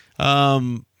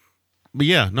 but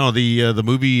yeah, no, the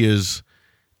movie is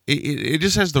it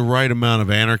just has the right amount of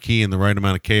anarchy and the right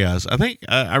amount of chaos. I think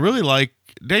I really like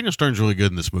Daniel Stern's really good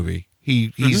in this movie.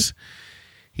 He's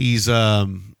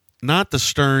not the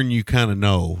Stern you kind of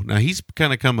know. Now he's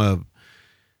kind of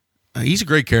he's a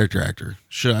great character actor.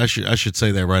 I should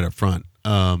say that right up front.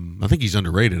 I think he's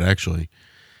underrated, actually.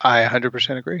 I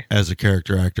 100% agree. As a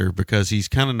character actor, because he's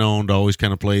kind of known to always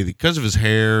kind of play because of his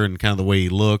hair and kind of the way he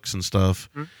looks and stuff.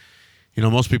 Mm-hmm.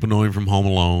 Most people know him from Home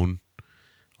Alone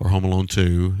or Home Alone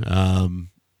 2,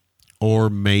 or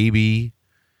maybe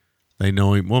they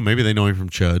know him. Well, maybe they know him from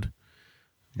Chud.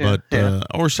 But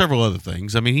or several other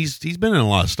things. I mean, he's been in a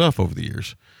lot of stuff over the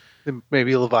years.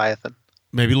 Maybe Leviathan,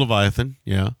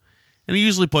 yeah. And he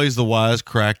usually plays the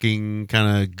wise-cracking,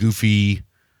 kind of goofy,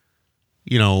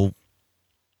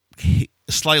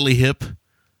 slightly hip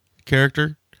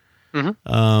character,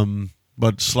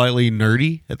 but slightly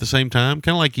nerdy at the same time.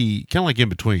 Kind of like in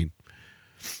between.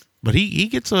 But he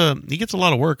gets a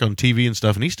lot of work on TV and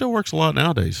stuff, and he still works a lot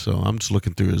nowadays. So I'm just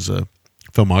looking through his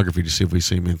filmography to see if we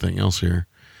see anything else here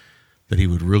that he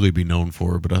would really be known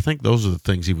for, but I think those are the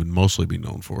things he would mostly be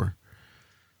known for.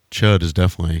 Chud is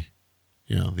definitely,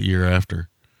 the year after.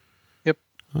 Yep.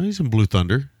 Oh, he's in Blue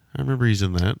Thunder. I remember he's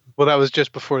in that. Well, that was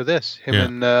just before this. Him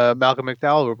and Malcolm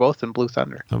McDowell were both in Blue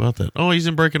Thunder. How about that? Oh, he's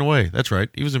in Breaking Away. That's right.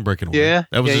 He was in Breaking Away. Yeah.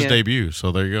 That was his debut,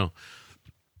 so there you go.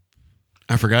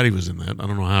 I forgot he was in that. I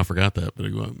don't know how I forgot that, but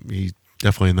he's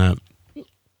definitely in that.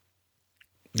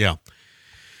 Yeah.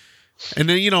 And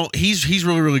then he's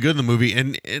really, really good in the movie,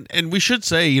 and we should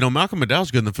say Malcolm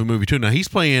McDowell's good in the movie too. Now he's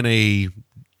playing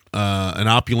an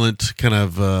opulent kind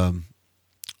of I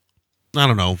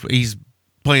don't know. He's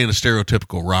playing a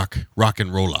stereotypical rock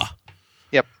and roller.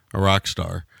 Yep, a rock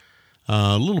star.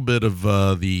 A little bit of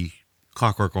the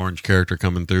Clockwork Orange character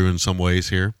coming through in some ways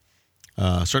here.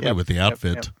 Certainly with the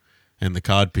outfit and the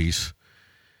codpiece.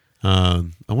 I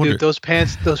wonder, dude, those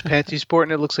pants he's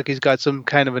sporting. It looks like he's got some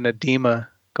kind of an edema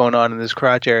going on in his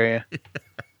crotch area.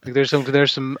 Like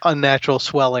there's some unnatural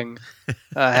swelling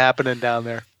happening down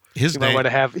there. You might want to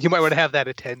have that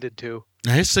attended to.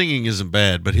 Now his singing isn't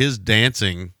bad, but his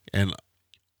dancing and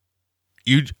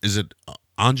is it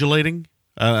undulating?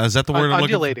 Is that the word?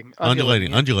 Undulating.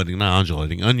 Undulating, not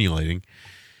undulating. Undulating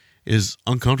is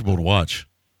uncomfortable to watch.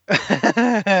 It's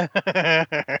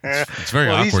very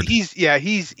awkward. He's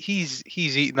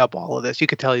eating up all of this. You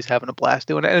could tell he's having a blast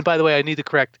doing it. And by the way, I need to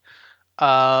correct.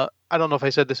 I don't know if I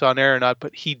said this on air or not,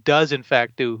 but he does in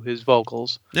fact do his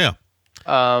vocals. Yeah.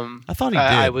 I thought he did.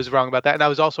 I was wrong about that, and I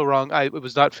was also wrong. It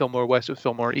was not Fillmore West; it was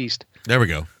Fillmore East. There we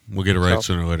go. We'll get it right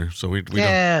sooner or later. So we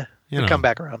yeah, don't, we come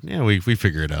back around. Yeah, we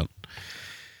figure it out.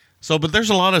 So, but there's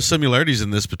a lot of similarities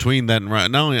in this between that and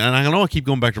not only, and I know I keep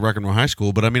going back to Rock and Roll High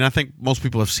School, but I mean, I think most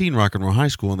people have seen Rock and Roll High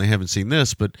School and they haven't seen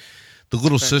this. But the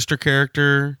little sister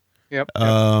character, Yep.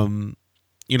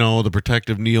 You know, the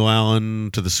protective Neil Allen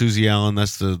to the Susie Allen,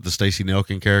 that's the Stacey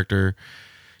Nelkin character.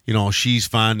 You know, she's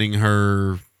finding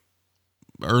her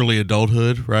early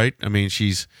adulthood, right? I mean,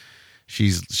 she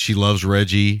loves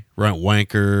Reggie, right?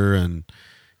 Wanker, and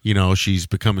you know, she's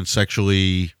becoming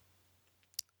sexually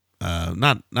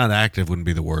not active wouldn't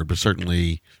be the word, but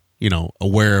certainly, you know,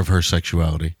 aware of her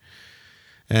sexuality.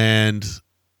 And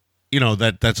you know,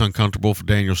 that's uncomfortable for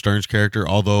Daniel Stern's character,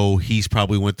 although he's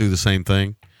probably went through the same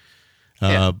thing.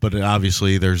 But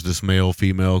obviously there's this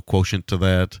male-female quotient to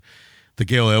that. The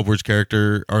Gail Edwards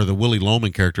character, or the Willie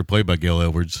Loman character played by Gail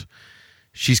Edwards,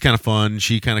 she's kind of fun.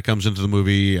 She kind of comes into the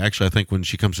movie. Actually, I think when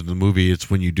she comes into the movie, it's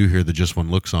when you do hear the Just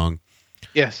One Look song.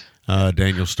 Yes.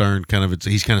 Daniel Stern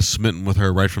he's kind of smitten with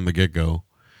her right from the get-go.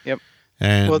 Yep.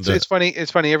 And well, it's funny.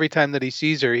 It's funny every time that he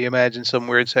sees her, he imagines some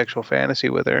weird sexual fantasy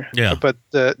with her. Yeah. But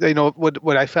you know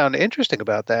what I found interesting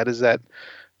about that is that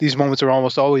these moments are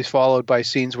almost always followed by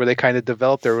scenes where they kind of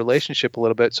develop their relationship a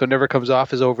little bit, so it never comes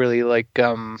off as overly like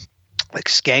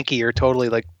skanky or totally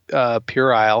like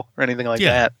puerile or anything like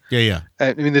that. Yeah.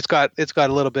 I mean, it's got a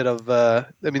little bit of. I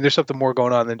mean, there's something more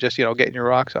going on than just getting your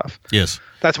rocks off. Yes.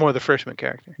 That's more the Frischman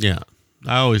character. Yeah.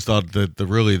 I always thought that the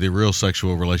real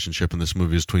sexual relationship in this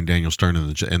movie is between Daniel Stern and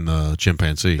the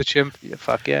chimpanzee. The chimp, yeah,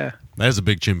 fuck yeah. That is a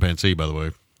big chimpanzee, by the way.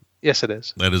 Yes, it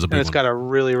is. That is a big one. And it's got a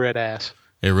really red ass.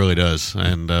 It really does,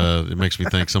 and it makes me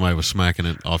think somebody was smacking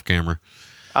it off camera.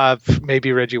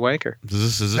 Maybe Reggie Wanker.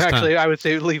 Is this Actually, time? I would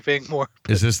say Lee Bingmore.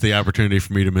 Is this the opportunity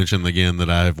for me to mention again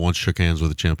that I have once shook hands with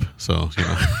a chimp? So, you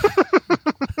know.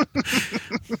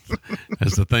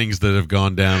 As the things that have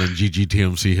gone down in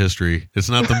GGTMC history, it's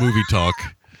not the movie talk.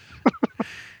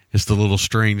 It's the little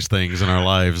strange things in our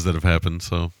lives that have happened.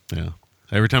 So, yeah.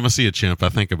 Every time I see a chimp, I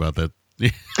think about that.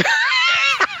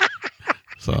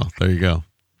 So, there you go.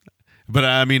 But,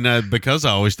 I mean, because I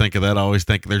always think of that, I always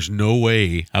think there's no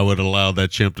way I would allow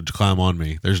that chimp to climb on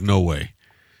me. There's no way.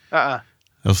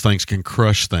 Those things can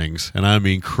crush things, and I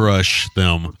mean crush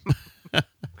them.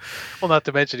 Well, not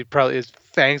to mention his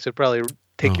fangs would probably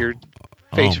take your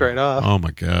face right off. Oh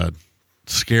my God.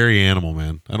 Scary animal,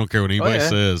 man. I don't care what anybody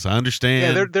says. I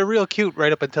understand. Yeah, they're real cute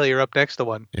right up until you're up next to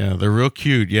one. Yeah, they're real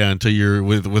cute. Yeah, until you're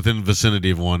within the vicinity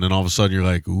of one, and all of a sudden you're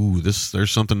like, ooh,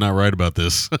 there's something not right about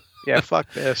this. Yeah,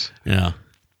 fuck this. Yeah.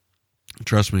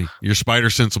 Trust me, your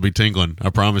spider sense will be tingling. I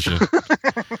promise you.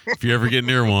 If you ever get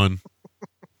near one,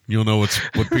 you'll know what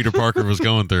Peter Parker was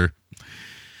going through.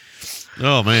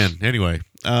 Oh man. Anyway,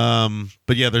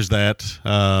 but yeah, there's that.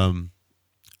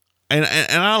 And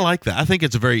I like that. I think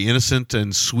it's a very innocent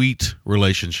and sweet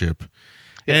relationship.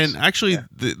 Yes. And actually,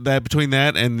 that between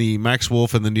that and the Max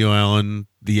Wolf and the Alan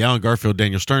Garfield,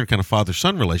 Daniel Stern kind of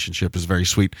father-son relationship is very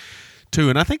sweet too.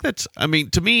 And I think that's, I mean,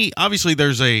 to me, obviously there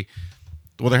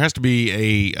has to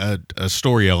be a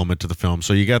story element to the film.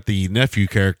 So you got the nephew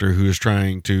character who is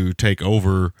trying to take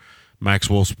over Max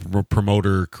Wolf's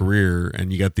promoter career,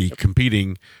 and you got the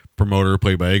competing promoter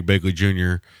played by Ed Begley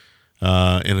Jr.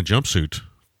 In a jumpsuit.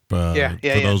 For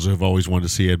those who have always wanted to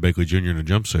see Ed Begley Jr. in a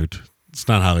jumpsuit, it's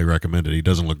not highly recommended. He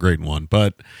doesn't look great in one,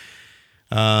 but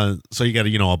so you got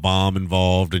a bomb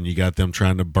involved, and you got them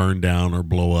trying to burn down or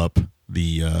blow up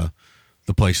the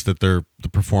place that they're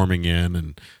performing in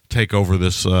and take over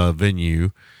this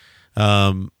venue.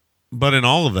 But in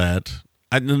all of that,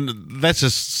 that's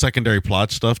just secondary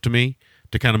plot stuff to me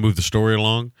to kind of move the story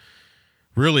along.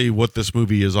 Really, what this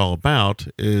movie is all about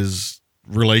is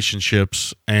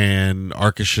relationships and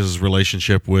Arkish's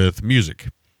relationship with music,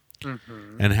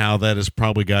 and how that has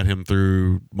probably got him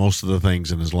through most of the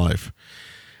things in his life.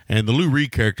 And the Lou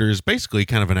Reed character is basically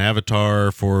kind of an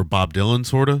avatar for Bob Dylan,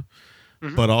 sort of,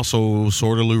 but also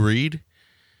sort of Lou Reed.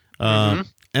 And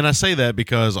I say that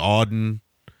because Auden,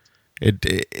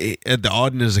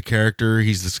 Auden is a character.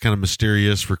 He's this kind of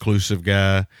mysterious, reclusive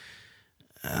guy.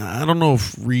 I don't know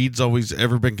if Reed's always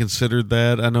ever been considered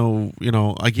that. I know,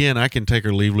 again, I can take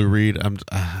or leave Lou Reed.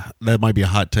 That might be a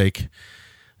hot take.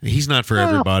 He's not for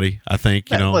everybody, I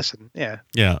think. Listen,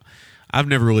 yeah. I've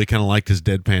never really kind of liked his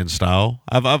deadpan style.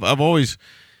 I've always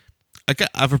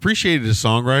appreciated his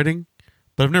songwriting,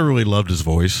 but I've never really loved his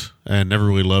voice, and never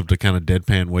really loved the kind of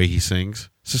deadpan way he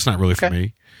sings. It's just not really for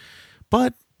me.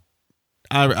 But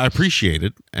I appreciate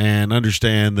it and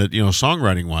understand that,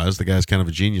 songwriting wise, the guy's kind of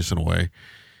a genius in a way.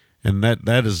 And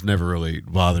that has never really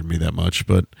bothered me that much.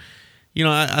 But you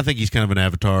know, I think he's kind of an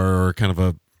avatar or kind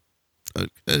of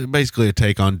basically a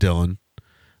take on Dylan.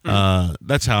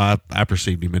 That's how I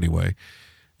perceived him anyway.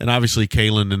 And obviously,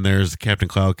 Kalen in there as the Captain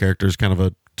Cloud character is kind of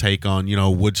a take on, you know,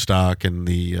 Woodstock and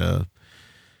the,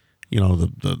 you know, the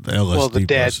LSD. Well, the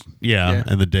Dead. Yeah,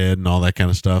 and the Dead and all that kind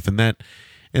of stuff. And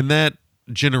that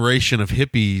generation of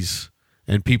hippies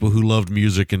and people who loved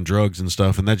music and drugs and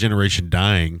stuff, and that generation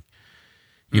dying,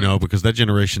 you know, because that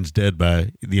generation's dead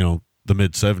by, you know, the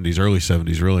mid-'70s, early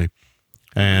 70s, really.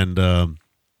 And,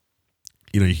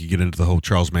 you know, you could get into the whole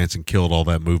Charles Manson killed all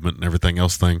that movement and everything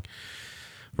else thing.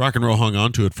 Rock and roll hung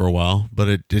on to it for a while, but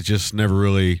it just never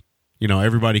really, you know,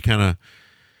 everybody kind of,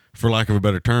 for lack of a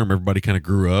better term, everybody kind of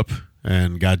grew up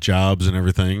and got jobs and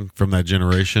everything from that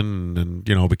generation and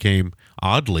you know, became,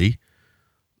 oddly,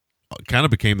 kind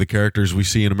of became the characters we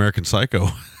see in American Psycho.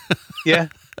 Yeah,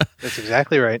 that's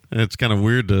exactly right. It's kind of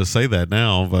weird to say that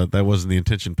now, but that wasn't the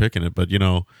intention picking it. But, you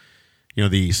know,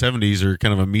 the 70s are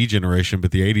kind of a me generation,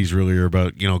 but the 80s really are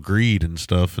about, you know, greed and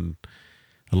stuff. And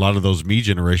a lot of those me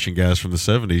generation guys from the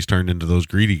 70s turned into those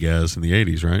greedy guys in the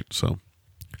 80s, right? So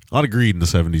a lot of greed in the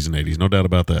 70s and 80s, no doubt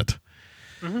about that.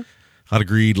 Mm-hmm. A lot of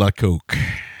greed like Coke.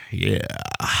 Yeah.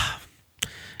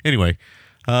 Anyway,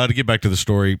 to get back to the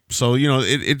story. So, you know,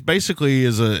 it basically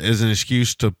is an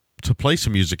excuse to play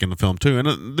some music in the film, too.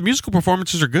 And the musical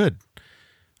performances are good.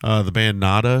 The band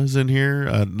Nada is in here.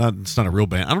 It's not a real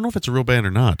band. I don't know if it's a real band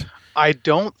or not. I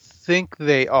don't think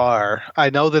they are. I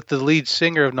know that the lead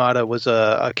singer of Nada was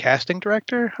a casting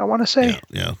director, I want to say.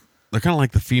 Yeah. They're kind of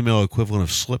like the female equivalent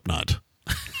of Slipknot.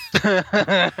 What,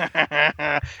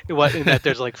 in that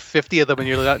there's like 50 of them and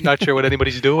you're not sure what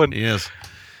anybody's doing? Yes.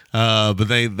 But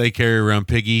they carry around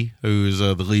Piggy, who's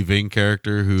the Lee Ving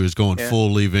character, who is going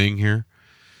full Lee Ving here.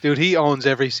 Dude, he owns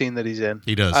every scene that he's in.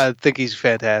 He does. I think he's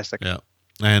fantastic. Yeah.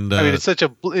 And I mean, it's it's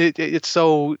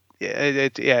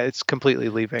completely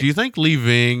Lee Ving. Do you think Lee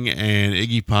Ving and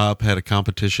Iggy Pop had a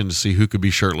competition to see who could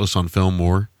be shirtless on film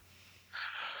more?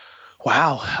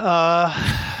 Wow.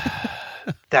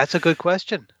 That's a good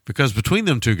question. Because between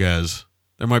them two guys,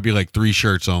 there might be like 3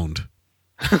 shirts owned.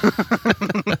 And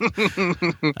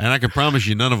I can promise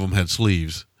you none of them had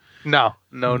sleeves. No.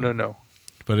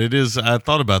 But I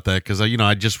thought about that because, you know,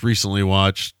 I just recently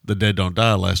watched The Dead Don't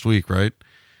Die last week, right?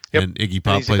 Yep. And Iggy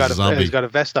Pop plays a zombie. He's got a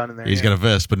vest on in there. He's got a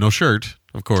vest, but no shirt,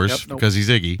 of course, because he's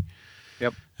Iggy.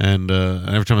 Yep. And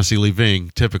every time I see Lee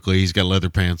Ving, typically he's got leather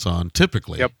pants on,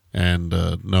 typically. Yep. And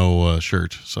no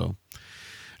shirt. So,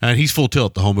 and he's full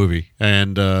tilt the whole movie,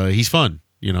 and he's fun.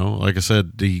 You know, like I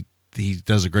said, he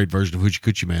does a great version of Hoochie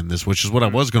Coochie Man. Which is what I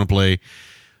was going to play.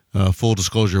 Full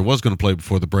disclosure, I was going to play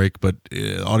before the break, but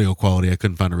audio quality, I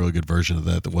couldn't find a really good version of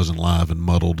that wasn't live and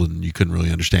muddled, and you couldn't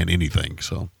really understand anything.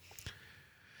 So.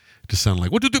 Just sounded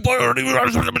like, what did the boy?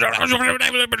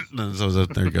 So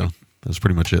there you go. That's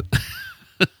pretty much it.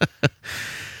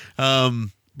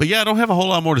 But yeah, I don't have a whole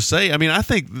lot more to say. I mean, I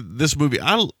think this movie,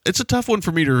 it's a tough one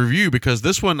for me to review because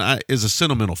this one is a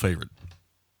sentimental favorite.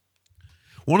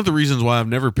 One of the reasons why I've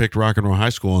never picked Rock and Roll High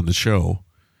School on the show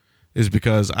is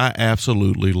because I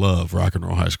absolutely love Rock and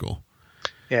Roll High School.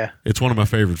 Yeah. It's one of my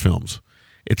favorite films.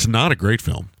 It's not a great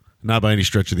film, not by any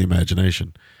stretch of the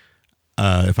imagination.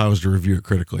 If I was to review it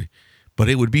critically, but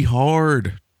it would be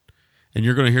hard. And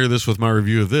you're going to hear this with my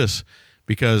review of this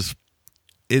because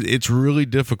it's really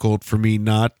difficult for me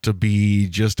not to be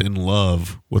just in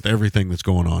love with everything that's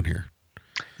going on here.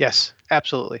 Yes,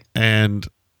 absolutely. And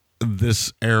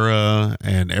this era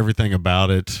and everything about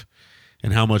it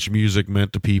and how much music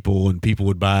meant to people, and people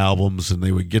would buy albums and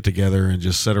they would get together and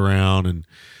just sit around and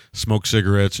smoke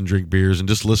cigarettes and drink beers and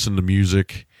just listen to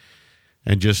music.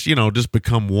 And just, you know, just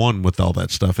become one with all that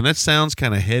stuff. And that sounds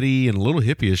kind of heady and a little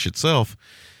hippie-ish itself.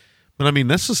 But, I mean,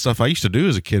 that's the stuff I used to do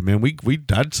as a kid, man.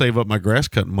 I'd save up my grass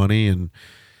cutting money and,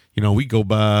 you know, we'd go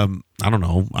buy, I don't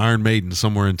know, Iron Maiden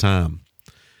somewhere in time.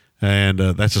 And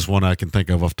that's just one I can think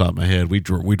of off the top of my head.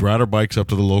 We'd ride our bikes up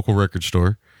to the local record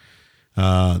store.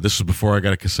 This was before I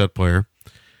got a cassette player.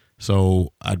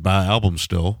 So I'd buy albums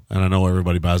still, and I know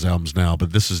everybody buys albums now,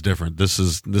 but this is different. This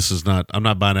is not. I'm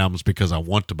not buying albums because I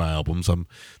want to buy albums.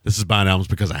 This is buying albums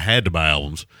because I had to buy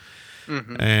albums,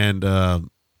 and I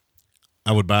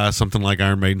would buy something like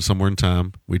Iron Maiden somewhere in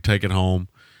time. We'd take it home.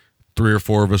 3 or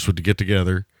 4 of us would get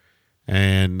together,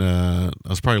 and I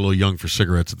was probably a little young for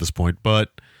cigarettes at this point,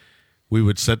 but we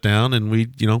would sit down and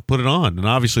we'd put it on. And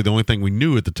obviously, the only thing we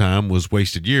knew at the time was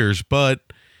Wasted Years, but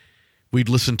we'd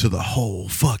listen to the whole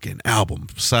fucking album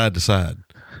side to side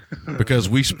because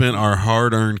we spent our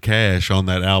hard-earned cash on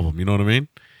that album. You know what I mean?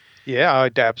 Yeah, I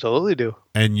absolutely do.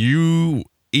 And you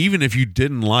even if you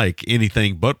didn't like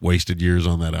anything but Wasted Years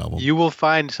on that album, You will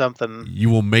find something. you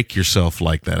will make yourself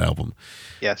like that album.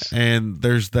 Yes. And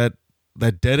there's that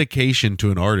dedication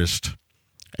to an artist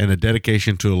and a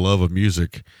dedication to a love of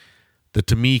music that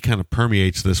to me kind of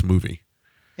permeates this movie.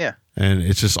 Yeah. And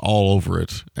it's just all over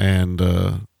it. And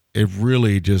it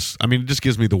really just, I mean, it just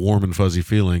gives me the warm and fuzzy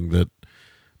feeling that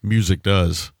music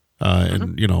does.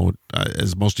 And, you know,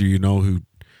 as most of you know who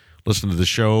listen to the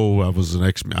show,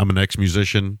 I'm an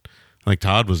ex-musician. I think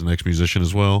Todd was an ex-musician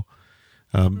as well.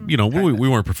 You know, we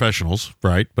weren't professionals,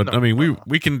 right? But No, I mean, no.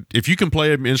 we can, if you can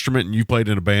play an instrument and you played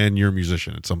in a band, you're a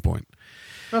musician at some point.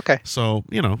 Okay. So,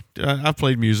 you know, I've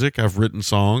played music, I've written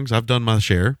songs, I've done my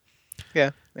share,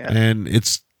 Yeah. Yeah. and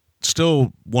it's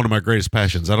still one of my greatest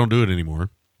passions. I don't do it anymore.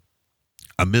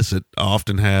 I miss it. I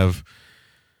often have,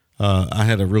 I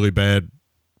had a really bad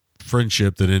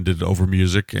friendship that ended over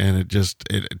music, and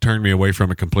it turned me away from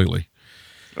it completely.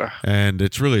 Ugh. And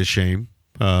it's really a shame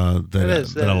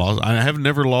that I lost. I have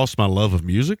never lost my love of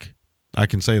music. I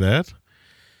can say that,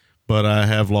 but I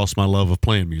have lost my love of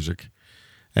playing music.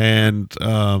 And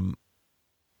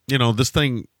you know, this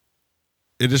thing,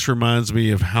 it just reminds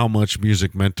me of how much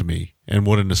music meant to me and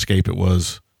what an escape it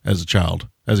was as a child,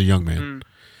 as a young man.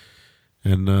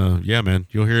 And yeah, man,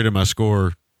 you'll hear it in my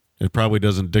score. It probably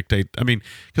doesn't dictate. I mean,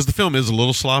 because the film is a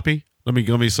little sloppy. Let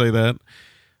me say that.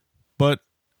 But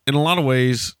in a lot of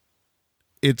ways,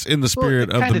 it's in the spirit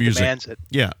it of kinda the music. demands it.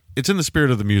 Yeah, it's in the spirit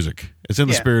of the music. It's in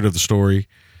the Yeah. spirit of the story.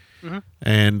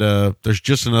 And there's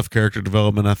just enough character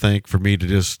development, I think, for me to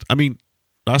just. I mean,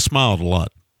 I smiled a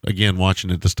lot again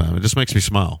watching it this time. It just makes me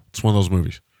smile. It's one of those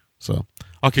movies. So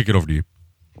I'll kick it over to you.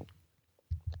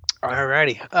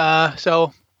 Alrighty.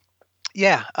 So,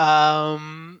 yeah.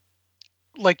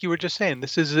 Like you were just saying,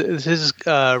 this is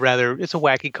rather, it's a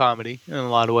wacky comedy in a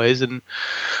lot of ways, and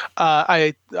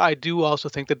I do also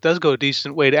think that does go a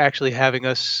decent way to actually having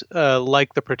us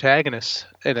like the protagonists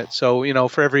in it. So, you know,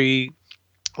 for every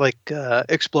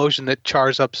explosion that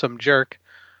chars up some jerk,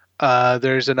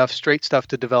 there's enough straight stuff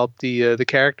to develop the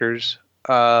characters.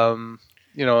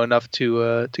 You know, enough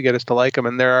to get us to like them,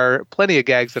 and there are plenty of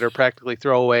gags that are practically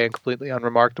throwaway and completely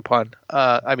unremarked upon.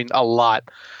 I mean, a lot.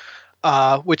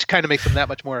 Which kind of makes them that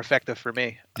much more effective for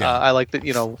me. Yeah. I like that,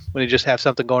 you know, when you just have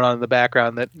something going on in the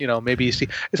background that, you know, maybe you see.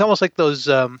 It's almost like those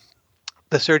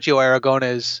the Sergio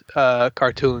Aragonés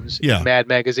cartoons in Mad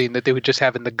Magazine that they would just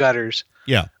have in the gutters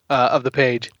of the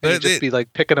page. And you'd just be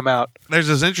like picking them out. There's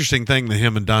this interesting thing that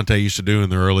him and Dante used to do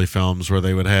in their early films where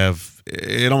they would have,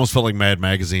 it almost felt like Mad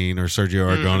Magazine or Sergio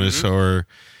Aragonés or,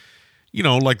 you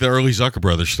know, like the early Zucker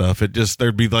Brothers stuff.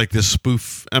 There'd be like this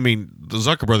spoof. I mean, the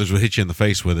Zucker Brothers would hit you in the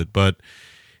face with it, but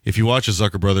if you watch a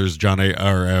Zucker Brothers,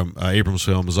 Abrams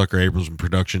film, Zucker Abrams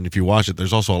production, if you watch it,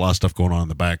 there's also a lot of stuff going on in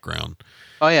the background.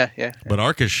 Oh yeah, yeah. But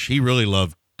Arkish, he really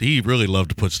loved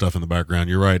to put stuff in the background.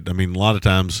 You're right. I mean, a lot of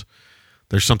times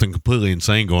there's something completely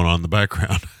insane going on in the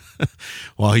background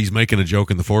while he's making a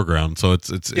joke in the foreground. So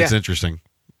it's interesting.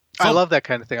 I love that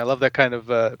kind of thing. I love that kind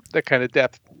of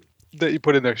depth that you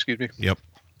put in there. Excuse me. Yep.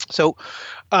 So,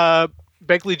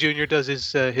 Begley Jr. does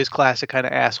his classic kind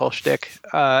of asshole shtick,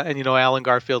 and you know, Alan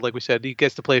Garfield, like we said, he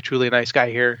gets to play a truly nice guy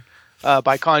here.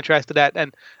 By contrast to that,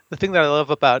 and the thing that I love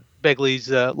about Begley's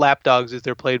lapdogs is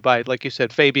they're played by, like you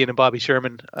said, Fabian and Bobby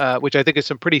Sherman, which I think is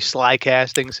some pretty sly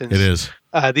casting. Since it is,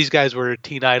 these guys were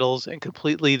teen idols and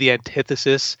completely the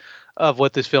antithesis of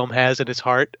what this film has in its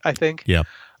heart, I think. Yeah.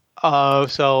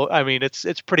 So I mean,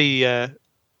 it's pretty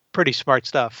smart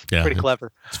stuff. Yeah, pretty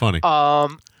clever. It's funny.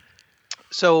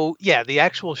 So yeah, the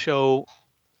actual show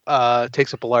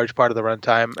takes up a large part of the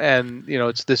runtime, and you know,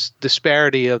 it's this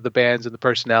disparity of the bands and the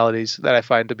personalities that I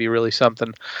find to be really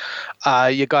something.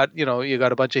 You got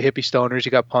a bunch of hippie stoners,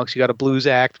 you got punks, you got a blues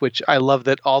act, which I love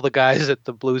that all the guys at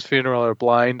the blues funeral are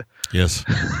blind. Yes,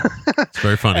 it's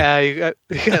very funny. You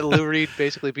got Lou Reed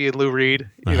basically being Lou Reed.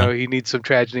 You know, he needs some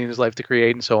tragedy in his life to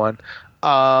create, and so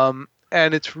on.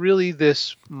 And it's really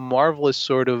this marvelous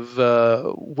sort of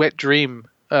wet dream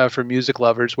for music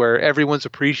lovers, where everyone's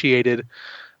appreciated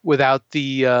without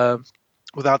the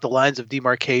lines of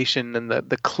demarcation and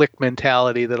the clique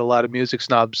mentality that a lot of music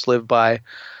snobs live by.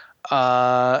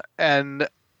 And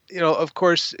you know, of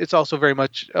course, it's also very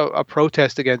much a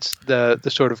protest against the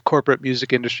sort of corporate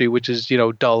music industry, which is, you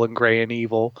know, dull and gray and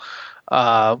evil,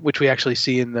 which we actually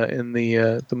see in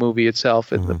the movie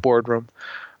itself in the boardroom.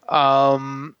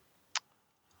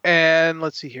 And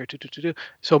let's see here.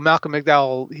 So Malcolm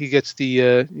McDowell, he gets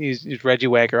he's Reggie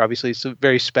Wanker. Obviously, it's a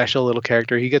very special little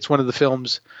character. He gets one of the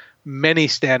film's many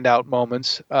standout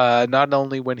moments. Not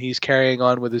only when he's carrying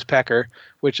on with his pecker,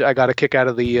 which I got a kick out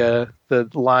of the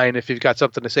line. If you've got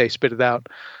something to say, spit it out.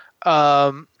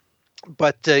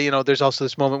 But there's also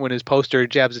this moment when his poster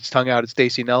jabs its tongue out at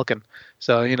Stacey Nelkin.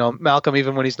 So Malcolm,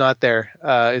 even when he's not there,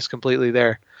 is completely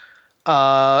there.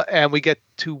 And we get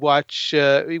to watch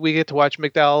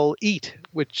McDowell eat,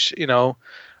 which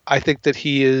I think that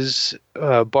he is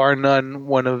bar none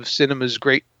one of cinema's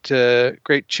great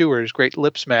chewers, great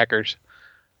lip smackers.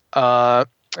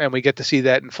 And we get to see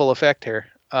that in full effect here.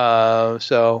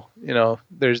 So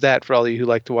there's that for all of you who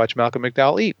like to watch Malcolm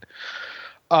McDowell eat.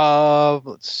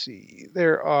 Let's see.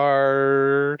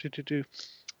 There's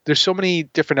so many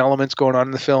different elements going on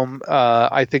in the film.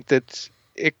 I think that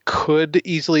it could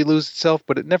easily lose itself,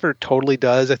 but it never totally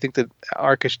does. I think that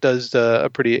Arkush does a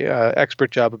pretty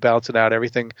expert job of balancing out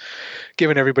everything,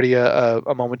 giving everybody a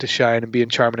moment to shine and being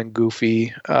charming and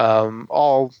goofy,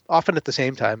 all often at the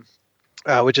same time.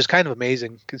 Which is kind of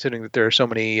amazing considering that there are so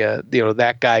many,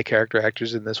 that guy character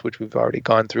actors in this, which we've already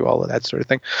gone through all of that sort of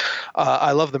thing.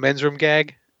 I love the men's room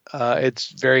gag.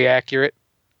 It's very accurate,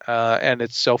 and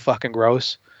it's so fucking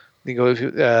gross.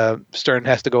 Stern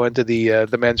has to go into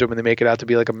the men's room and they make it out to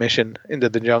be like a mission into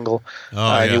the jungle.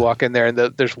 And you walk in there and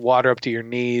there's water up to your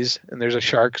knees and there's a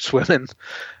shark swimming.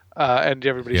 And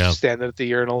everybody's just standing at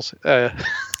the urinals.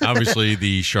 Obviously,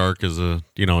 the shark is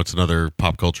it's another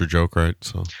pop culture joke, right?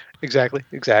 So exactly.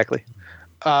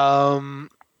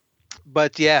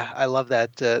 But yeah, I love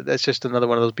that. That's just another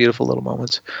one of those beautiful little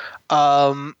moments.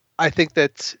 I think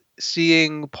that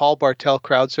seeing Paul Bartel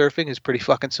crowd surfing is pretty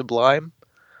fucking sublime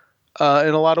in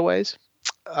a lot of ways.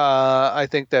 I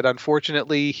think that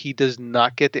unfortunately he does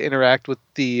not get to interact with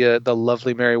the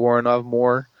lovely Mary Woronov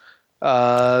more.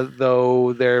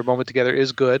 Though their moment together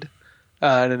is good,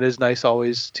 and it is nice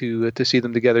always to see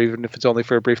them together, even if it's only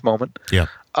for a brief moment. Yeah.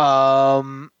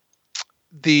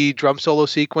 The drum solo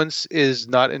sequence is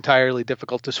not entirely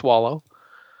difficult to swallow,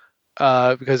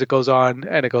 because it goes on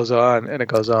and it goes on and it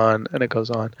goes on and it goes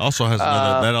on. Also has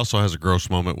that also has a gross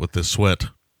moment with this sweat.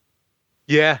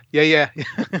 Yeah. Yeah.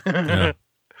 I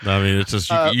mean, it's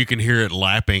just you can hear it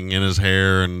lapping in his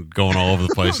hair and going all over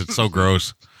the place. It's so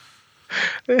gross.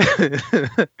 But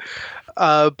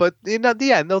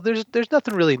there's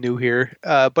nothing really new here.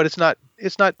 But it's not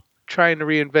trying to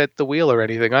reinvent the wheel or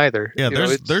anything either. Yeah,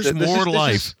 there's more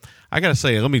life. I gotta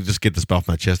say, let me just get this off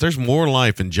my chest. There's more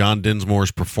life in John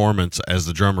Dinsmore's performance as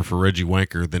the drummer for Reggie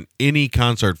Wanker than any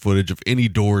concert footage of any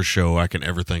Doors show I can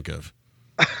ever think of.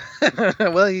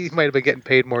 Well, he might have been getting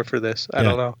paid more for this. I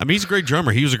don't know. I mean, he's a great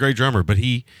drummer. He was a great drummer, but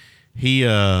he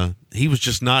was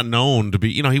just not known to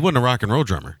be. He wasn't a rock and roll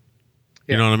drummer.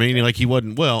 You know what I mean? Like he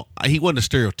wasn't a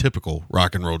stereotypical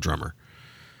rock and roll drummer.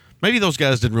 Maybe those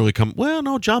guys didn't really come. Well,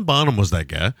 no, John Bonham was that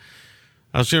guy.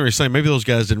 I was going to say maybe those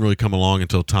guys didn't really come along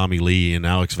until Tommy Lee and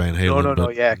Alex Van Halen. No.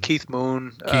 Yeah, Keith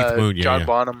Moon, John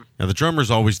Bonham. Now the drummer's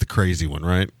always the crazy one,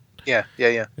 right? Yeah.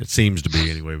 It seems to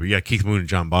be anyway. But yeah, Keith Moon and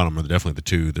John Bonham are definitely the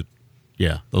two that.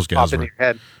 Yeah, those guys were. In your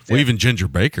head. Well, even Ginger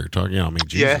Baker.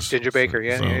 Jesus. Yeah, Ginger Baker.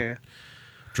 Yeah.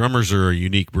 Drummers are a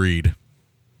unique breed.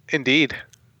 Indeed.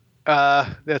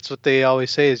 That's what they always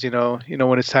say is,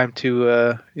 when it's time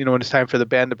to, when it's time for the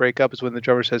band to break up is when the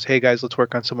drummer says, "Hey guys, let's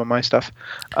work on some of my stuff."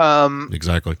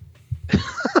 Exactly.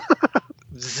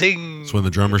 Zing. It's when the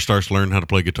drummer starts learning how to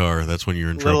play guitar. That's when you're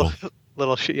in trouble.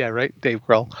 Little shit. Yeah, right. Dave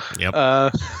Grohl. Yep.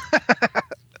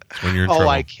 That's when you're in trouble.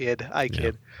 I kid.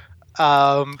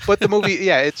 But the movie,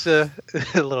 it's a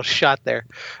little shot there.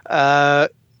 The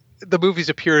movie's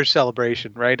a pure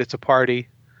celebration, right? It's a party.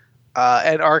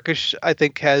 And Arkush, I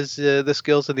think, has the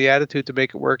skills and the attitude to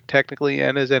make it work technically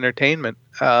and as entertainment.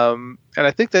 And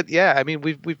I think that,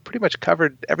 we've pretty much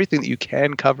covered everything that you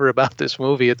can cover about this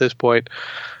movie at this point,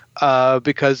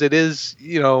 because it is,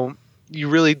 you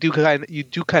really do kind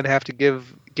of have to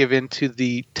give into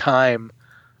the time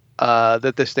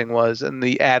that this thing was and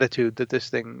the attitude that this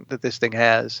thing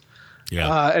has.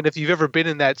 Yeah. And if you've ever been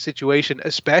in that situation,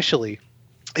 especially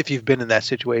if you've been in that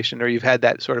situation or you've had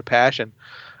that sort of passion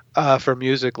for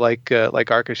music like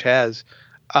Arkush has,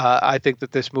 I think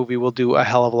that this movie will do a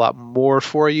hell of a lot more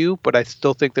for you, but I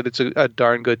still think that it's a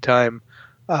darn good time,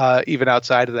 even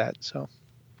outside of that. So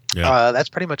that's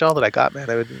pretty much all that I got, man.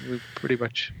 We pretty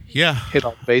much hit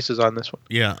all the bases on this one.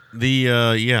 Yeah.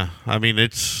 I mean,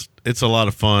 it's a lot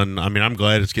of fun. I mean, I'm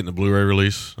glad it's getting a Blu-ray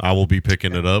release. I will be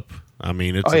picking it up. I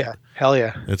mean, hell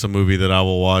yeah. It's a movie that I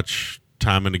will watch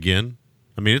time and again.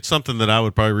 I mean, it's something that I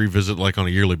would probably revisit like on a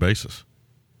yearly basis.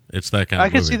 It's that kind of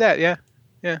movie. I can see that, yeah.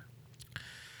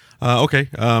 Okay.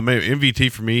 Maybe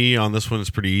MVT for me on this one is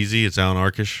pretty easy. It's Alan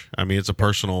Arkush. I mean, it's a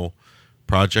personal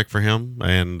project for him,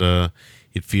 and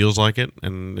it feels like it,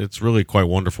 and it's really quite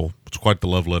wonderful. It's quite the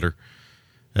love letter,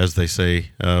 as they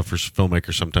say, for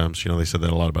filmmakers sometimes. They said that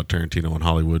a lot about Tarantino and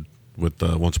Hollywood with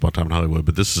Once Upon a Time in Hollywood,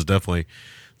 but this is definitely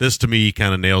This to me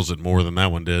kind of nails it more than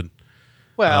that one did.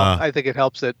 Well, I think it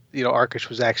helps that Arkush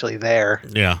was actually there.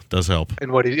 Yeah, does help.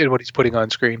 And what he's putting on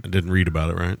screen. I didn't read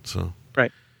about it, right? So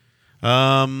right.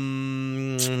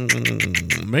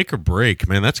 Make or break,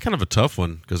 man. That's kind of a tough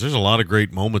one because there's a lot of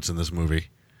great moments in this movie.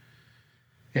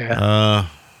 Yeah.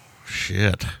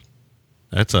 Shit.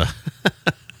 That's a.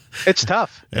 It's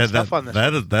tough. It's tough on this.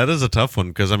 That is a tough one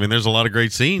because there's a lot of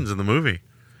great scenes in the movie.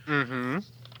 Mm-hmm.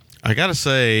 I gotta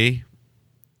say,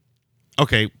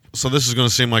 okay, so this is going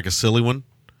to seem like a silly one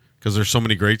because there's so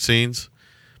many great scenes,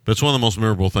 but it's one of the most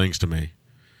memorable things to me.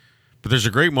 But there's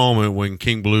a great moment when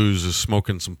King Blues is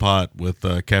smoking some pot with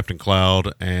Captain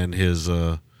Cloud and his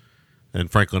and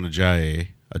Franklin Ajayi.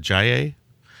 Ajayi.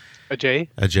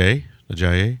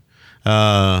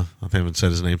 I haven't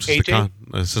said his name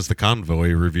since the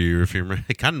Convoy review. If you remember,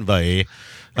 Convoy.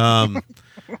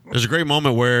 There's a great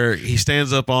moment where he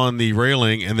stands up on the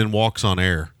railing and then walks on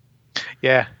air.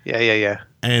 Yeah.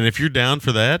 And if you're down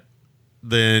for that,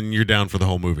 then you're down for the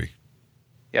whole movie.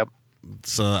 Yep.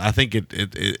 So I think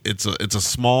it's a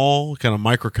small kind of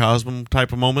microcosm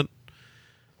type of moment,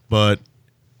 but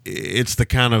it's the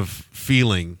kind of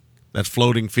feeling, that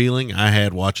floating feeling I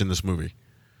had watching this movie.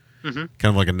 Mm-hmm. Kind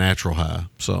of like a natural high.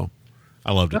 So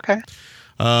I loved it. Okay.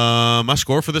 My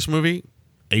score for this movie,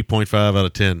 8.5 out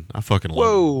of 10. I fucking love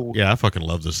Whoa. it. Yeah, I fucking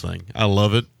love this thing. I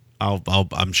love it.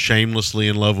 I'm shamelessly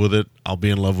in love with it. I'll be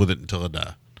in love with it until I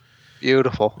die.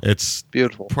 Beautiful. It's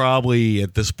beautiful. Probably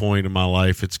at this point in my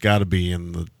life, it's got to be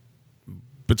one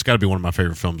of my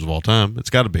favorite films of all time.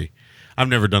 It's got to be. I've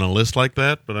never done a list like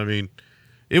that, but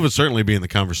it would certainly be in the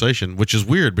conversation, which is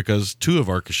weird because two of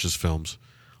Arkush's films,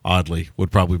 oddly,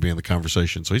 would probably be in the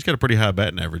conversation. So he's got a pretty high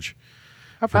batting average.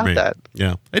 How about that?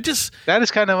 Yeah. That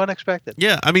is kind of unexpected.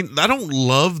 Yeah. I don't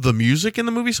love the music in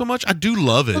the movie so much. I do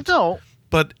love it. Well, no.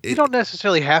 But you don't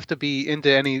necessarily have to be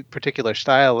into any particular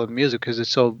style of music because it's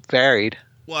so varied.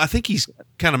 Well, I think he's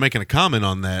kind of making a comment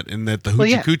on that, in that the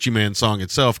Hoochie Coochie Man song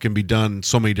itself can be done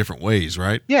so many different ways,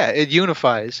 right? Yeah, it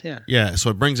unifies. Yeah. Yeah, so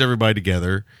it brings everybody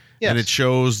together, yes. And it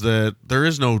shows that there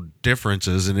is no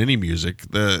differences in any music.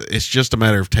 It's just a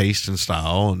matter of taste and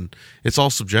style, and it's all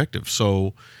subjective.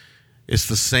 So it's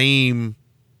the same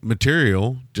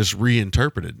material, just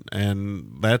reinterpreted,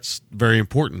 and that's very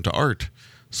important to art.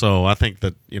 So I think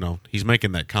that, he's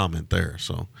making that comment there.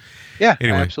 So yeah,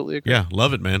 anyway, I absolutely agree. Yeah,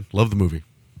 love it, man. Love the movie.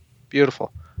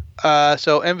 Beautiful.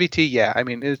 So MVT, yeah,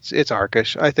 it's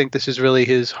Arkush. I think this is really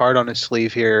his heart on his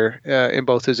sleeve here, in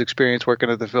both his experience working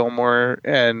at the Fillmore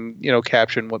and,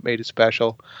 capturing what made it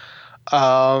special.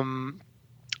 And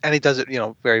he does it,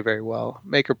 very, very well.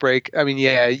 Make or break.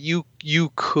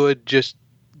 You could just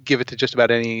give it to just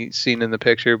about any scene in the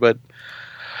picture, but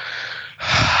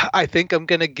I think I'm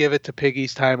going to give it to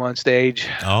Piggy's time on stage.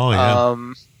 Oh, yeah.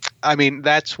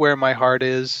 That's where my heart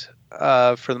is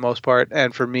for the most part.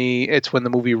 And for me, it's when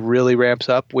the movie really ramps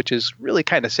up, which is really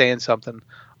kind of saying something,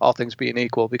 all things being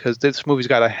equal, because this movie's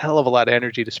got a hell of a lot of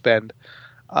energy to spend.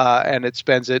 And it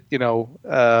spends it,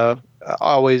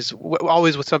 always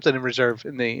with something in reserve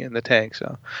in the tank.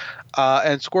 So,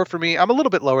 and score for me, I'm a little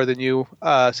bit lower than you,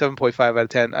 7.5 out of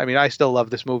 10. I still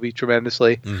love this movie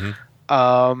tremendously.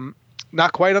 Mm-hmm.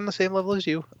 Not quite on the same level as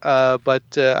you,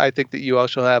 but I think that you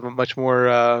also have a much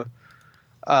more,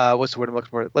 what's the word I'm looking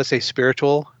for? Let's say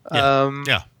spiritual.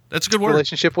 Yeah, that's a good word.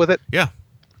 Relationship with it. Yeah.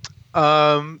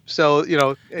 So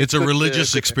it's a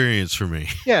religious experience for me.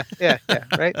 Yeah,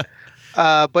 right.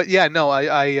 But yeah, no,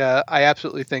 I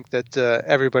absolutely think that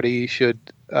everybody should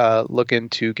look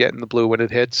into Getting the Blue when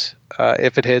it hits.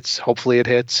 If it hits, hopefully it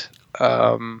hits,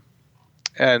 and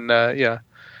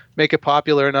make it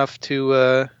popular enough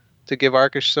to give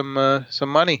Arkush some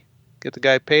money, get the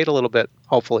guy paid a little bit,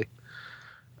 hopefully.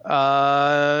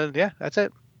 That's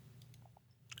it.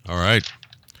 All right.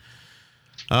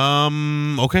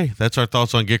 Okay, that's our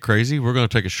thoughts on Get Crazy. We're going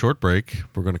to take a short break.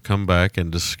 We're going to come back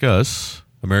and discuss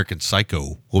American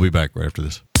Psycho. We'll be back right after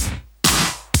this.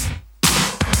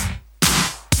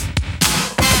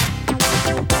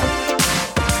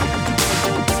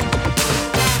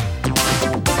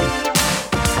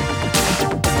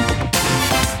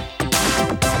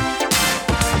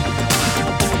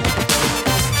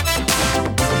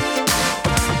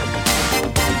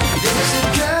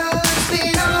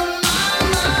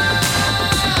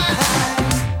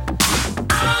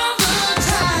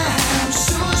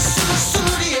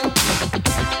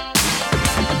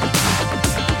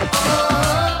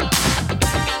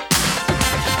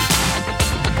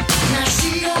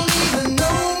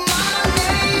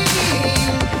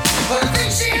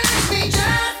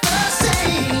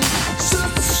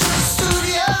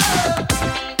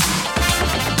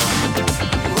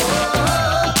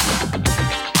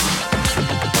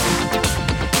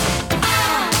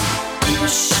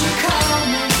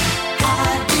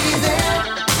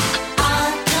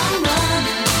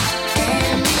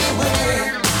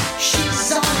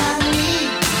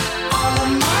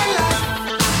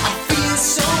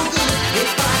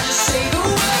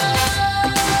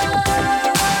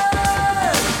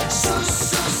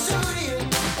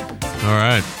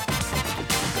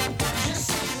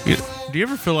 Do you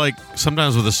ever feel like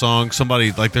sometimes with a song,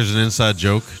 somebody, like there's an inside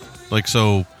joke? Like,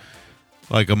 so,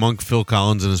 like among Phil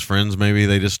Collins and his friends, maybe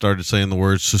they just started saying the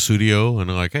word Susudio, and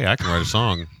they're like, hey, I can write a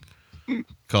song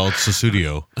called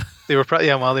Susudio. They were probably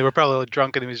they were probably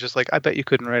drunk, and he was just like, I bet you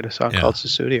couldn't write a song called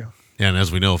Susudio. Yeah, and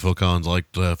as we know, Phil Collins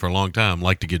liked for a long time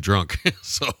liked to get drunk.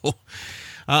 So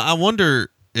I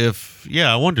wonder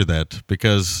I wonder that,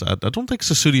 because I don't think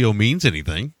Susudio means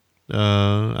anything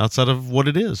outside of what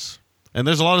it is. And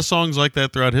there's a lot of songs like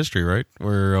that throughout history, right?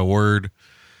 Where a word,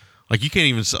 like you can't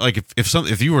even, like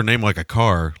if you were named like a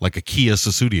car, like a Kia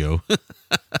Susudio,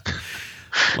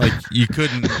 like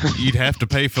you'd have to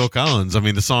pay Phil Collins. I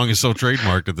mean, the song is so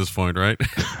trademarked at this point, right?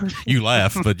 You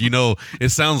laugh, but you know, it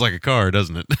sounds like a car,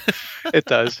 doesn't it? It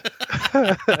does.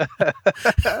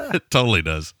 It totally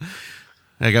does.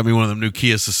 I got me one of them new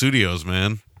Kia Susudios,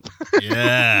 man.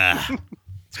 Yeah.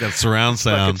 It's got surround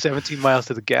sound. Fucking 17 miles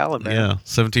to the gallon, man. Yeah,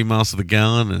 17 miles to the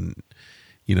gallon, and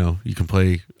you know you can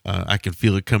play. I can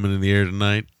feel it coming in the air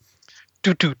tonight.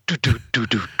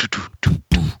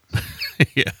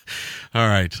 Yeah. All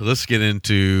right, so let's get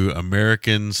into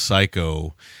American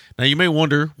Psycho. Now you may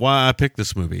wonder why I picked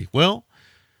this movie. Well,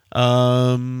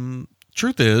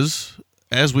 truth is,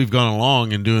 as we've gone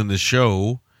along and doing this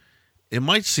show, it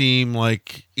might seem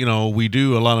like, you know, we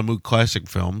do a lot of classic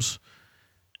films.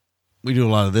 We do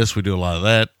a lot of this, we do a lot of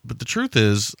that. But the truth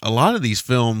is, a lot of these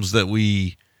films that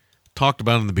we talked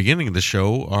about in the beginning of the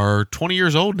show are 20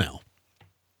 years old now.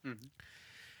 Mm-hmm.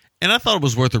 And I thought it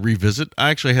was worth a revisit. I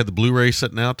actually had the Blu-ray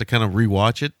sitting out to kind of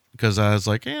rewatch it, because I was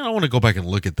like, I want to go back and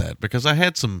look at that, because I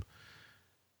had some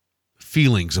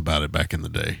feelings about it back in the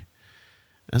day.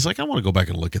 I was like, I want to go back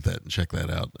and look at that and check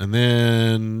that out. And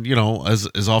then, you know, as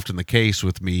is often the case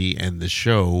with me and this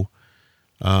show,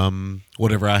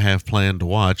 whatever I have planned to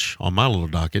watch on my little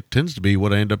docket tends to be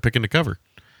what I end up picking to cover.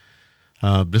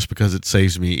 Just because it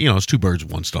saves me, you know, it's two birds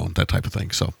with one stone, that type of thing.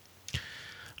 So,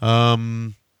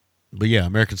 but yeah,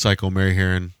 American Psycho, Mary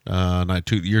Herron,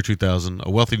 year 2000. A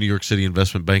wealthy New York City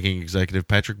investment banking executive,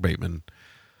 Patrick Bateman,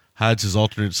 hides his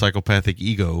alternate psychopathic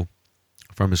ego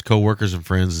from his coworkers and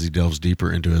friends as he delves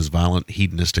deeper into his violent,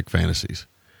 hedonistic fantasies.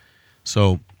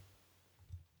 So,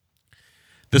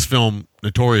 this film,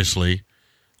 notoriously,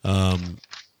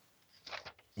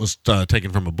 was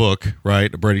taken from a book,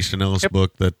 right? A Brady Easton Ellis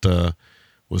book that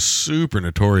was super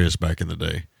notorious back in the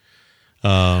day.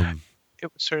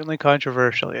 It was certainly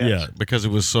controversial, yes. Yeah, because it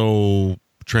was so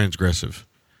transgressive.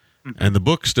 Mm-hmm. And the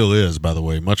book still is, by the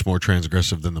way, much more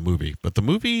transgressive than the movie. But the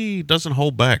movie doesn't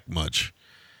hold back much.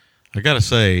 I got to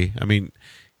say, I mean,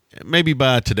 maybe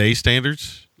by today's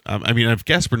standards, I mean, if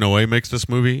Gaspar Noé makes this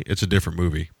movie, it's a different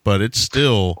movie. But it's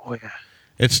still... Oh, yeah.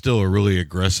 It's still a really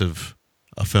aggressive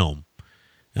film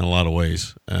in a lot of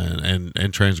ways, and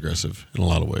transgressive in a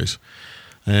lot of ways.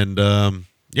 And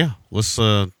yeah, let's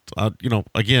you know,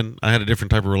 again, I had a different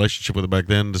type of relationship with it back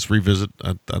then. Just revisit.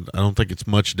 I don't think it's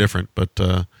much different, but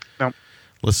no.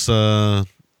 Let's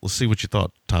see what you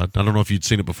thought, Todd. I don't know if you'd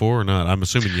seen it before or not. I'm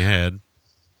assuming you had.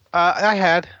 I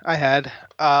had.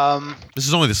 This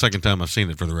is only the second time I've seen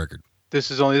it, for the record.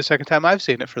 This is only the second time I've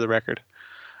seen it, for the record.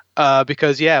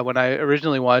 Because when I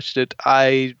originally watched it,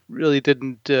 I really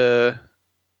didn't get.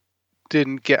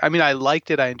 I mean, I liked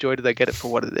it, I enjoyed it, I get it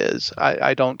for what it is.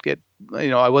 I don't get, you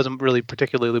know, I wasn't really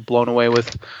particularly blown away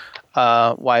with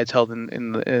why it's held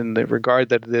in the regard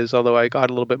that it is. Although I got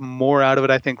a little bit more out of it,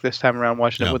 I think, this time around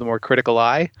watching it with a more critical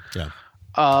eye. Yeah.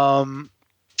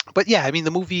 But yeah, I mean,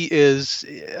 the movie is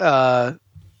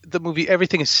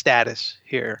everything is status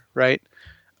here, right?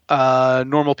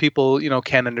 Normal people, you know,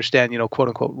 can't understand, you know, quote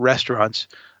unquote restaurants,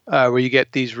 where you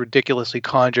get these ridiculously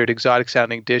conjured, exotic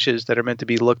sounding dishes that are meant to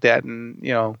be looked at and,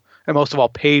 you know, and most of all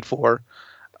paid for.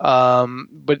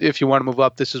 But if you want to move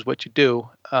up, this is what you do.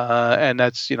 And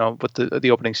that's, you know, what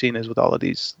the opening scene is, with all of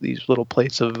these little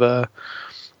plates of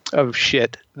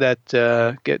shit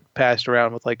that, get passed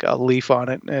around with like a leaf on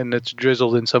it, and it's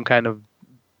drizzled in some kind of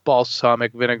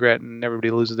balsamic vinaigrette, and everybody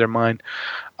loses their mind.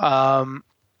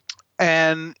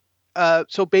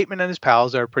 So Bateman and his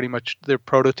pals are pretty much their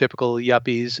prototypical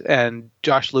yuppies, and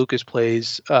Josh Lucas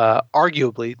plays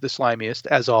arguably the slimiest,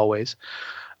 as always.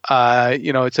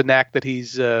 You know, it's a knack that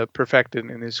he's perfected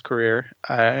in his career,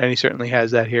 and he certainly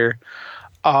has that here.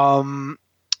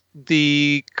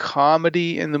 The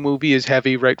comedy in the movie is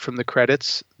heavy right from the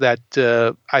credits. That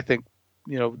I think,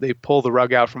 you know, they pull the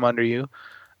rug out from under you,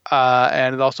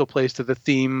 and it also plays to the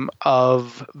theme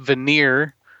of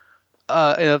veneer.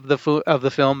 Of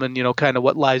the film, and, you know, kind of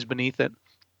what lies beneath it.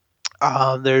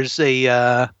 There's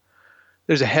a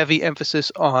heavy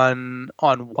emphasis on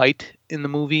white in the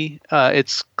movie.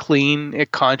 It's clean.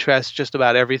 It contrasts just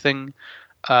about everything.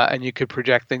 and you could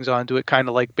project things onto it, kind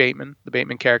of like Bateman, the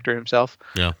Bateman character himself.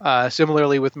 Yeah.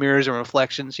 Similarly with mirrors and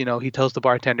reflections, he tells the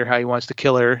bartender how he wants to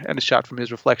kill her, and it's shot from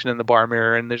his reflection in the bar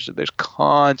mirror. And there's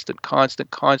constant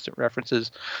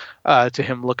references to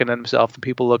him looking at himself and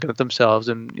people looking at themselves,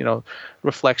 and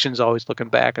reflections always looking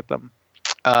back at them.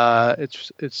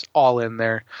 It's all in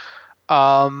there.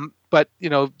 But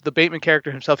the Bateman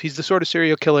character himself, he's the sort of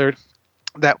serial killer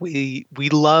that we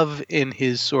love in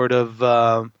his sort of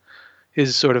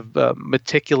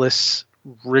meticulous,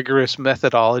 rigorous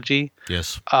methodology.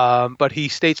 Yes. But he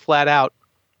states flat out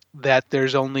that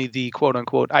there's only the quote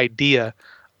unquote idea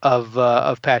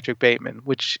of Patrick Bateman,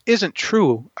 which isn't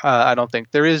true. I don't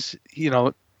think there is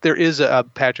a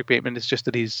Patrick Bateman. It's just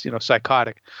that he's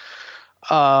psychotic.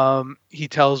 He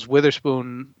tells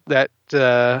Witherspoon that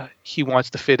he wants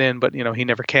to fit in, but he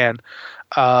never can.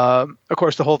 Of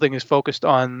course, the whole thing is focused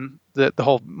on the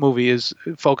whole movie is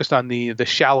focused on the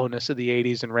shallowness of the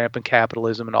 80s and rampant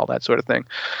capitalism and all that sort of thing.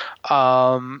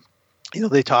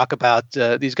 They talk about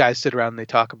these guys sit around and they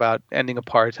talk about ending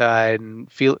apartheid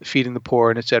and feeding the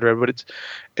poor and etc. But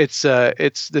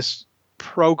it's this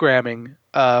programming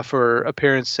for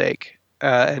appearance sake.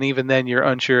 And even then, you're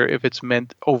unsure if it's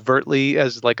meant overtly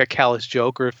as like a callous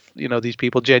joke, or if these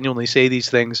people genuinely say these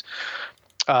things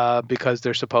because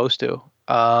they're supposed to.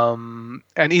 And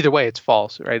either way, it's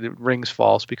false, right? It rings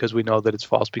false because we know that it's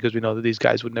false, because we know that these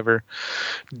guys would never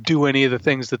do any of the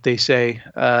things that they say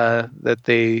that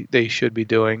they should be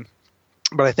doing.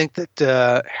 But I think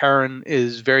that Herron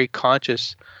is very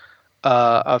conscious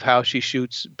of how she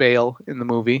shoots Bale in the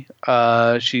movie.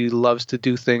 She loves to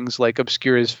do things like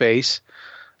obscure his face,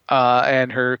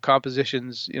 and her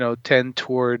compositions, tend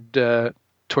toward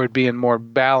being more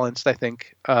balanced, I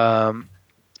think,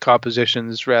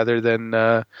 compositions rather than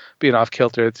being off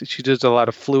kilter. She does a lot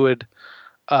of fluid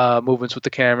movements with the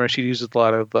camera. She uses a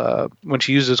lot of when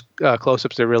she uses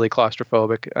close-ups, they're really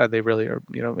claustrophobic. They really are,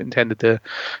 intended to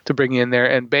bring you in there.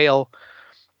 And Bale,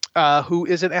 who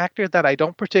is an actor that I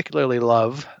don't particularly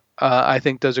love, I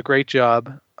think does a great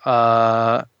job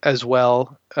as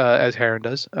well as Herron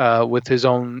does with his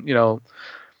own.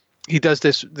 He does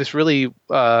this really.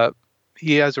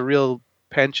 He has a real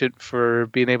penchant for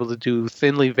being able to do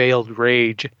thinly veiled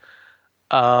rage,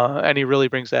 and he really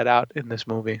brings that out in this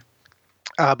movie.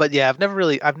 But yeah, I've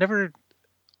never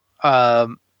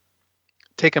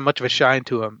taken much of a shine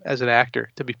to him as an actor,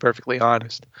 to be perfectly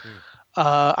honest.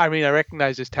 I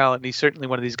recognize his talent, and he's certainly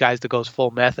one of these guys that goes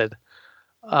full method.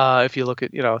 If you look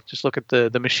at, just look at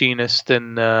the Machinist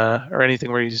and or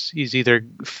anything where he's either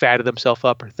fatted himself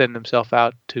up or thinned himself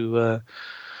out to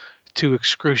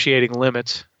excruciating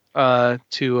limits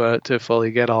to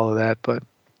fully get all of that. But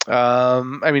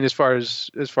as far as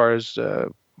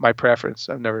my preference,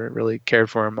 I've never really cared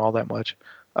for him all that much.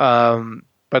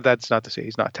 But that's not to say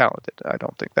he's not talented. I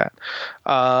don't think that.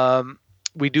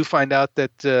 We do find out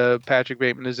that Patrick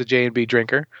Bateman is a J&B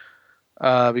drinker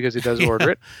because he does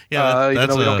order it. Yeah, even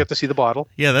though we don't get to see the bottle.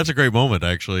 Yeah, that's a great moment,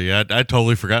 actually. I'd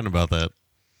totally forgotten about that.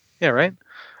 Yeah, right.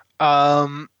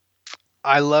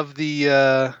 I love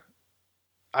the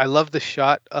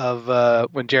shot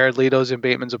of when Jared Leto's in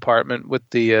Bateman's apartment with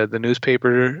the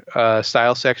newspaper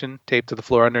style section taped to the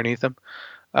floor underneath him.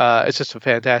 It's just a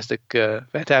fantastic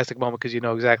moment because you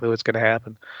know exactly what's going to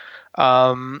happen.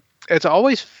 It's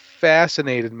always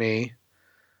fascinated me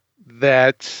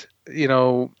that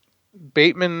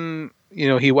Bateman,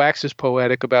 he waxes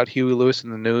poetic about Huey Lewis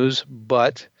and the News,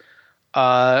 but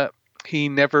he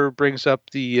never brings up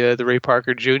the Ray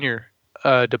Parker Jr.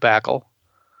 Debacle.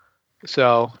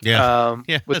 So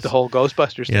with the whole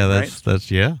Ghostbusters thing, right?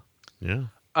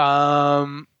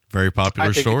 Very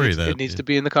popular story. It needs to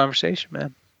be in the conversation,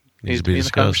 man. Needs to be in the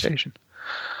conversation.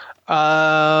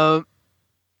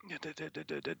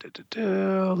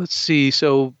 Let's see.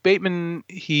 So Bateman,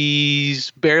 he's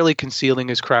barely concealing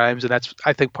his crimes, and that's,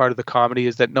 I think, part of the comedy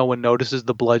is that no one notices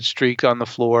the blood streak on the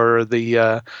floor or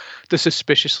the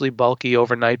suspiciously bulky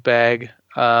overnight bag.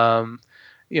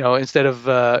 Instead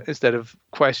of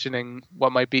questioning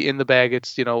what might be in the bag,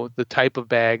 it's the type of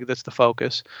bag that's the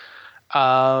focus.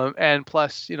 And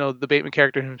plus, the Bateman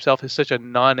character himself is such a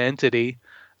non-entity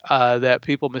that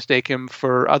people mistake him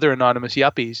for other anonymous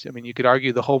yuppies. I mean, you could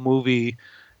argue the whole movie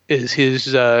is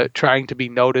his trying to be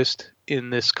noticed in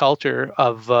this culture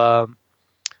of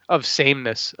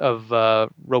sameness, of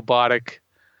robotic.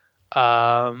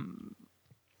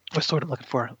 What's the word I'm looking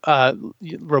for?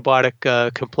 Robotic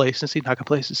complacency, not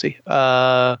complacency.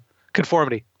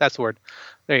 Conformity. That's the word.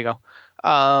 There you go.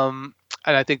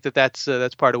 And I think that's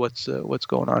part of what's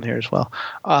going on here as well.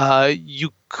 You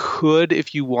could,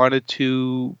 if you wanted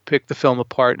to, pick the film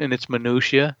apart in its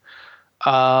minutia,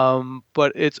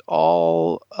 But it's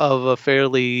all of a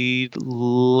fairly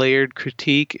layered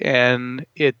critique, and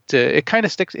it kind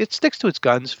of sticks to its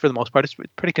guns for the most part. It's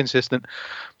pretty consistent,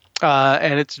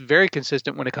 and it's very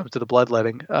consistent when it comes to the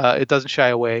bloodletting. It doesn't shy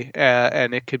away,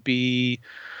 and it could be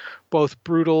both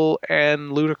brutal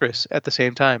and ludicrous at the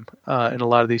same time in a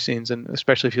lot of these scenes, and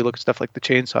especially if you look at stuff like the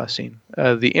chainsaw scene,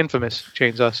 the infamous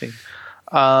chainsaw scene.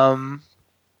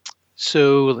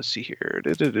 So let's see here.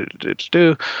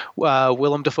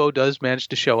 Willem Dafoe does manage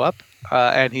to show up,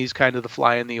 and he's kind of the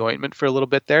fly in the ointment for a little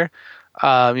bit there,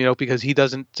 because he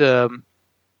doesn't.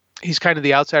 He's kind of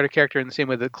the outsider character in the same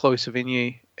way that Chloe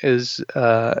Sevigny is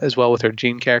as well with her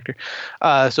Jean character.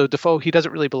 So Dafoe, he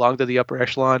doesn't really belong to the upper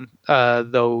echelon,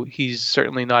 though he's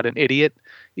certainly not an idiot,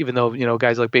 even though,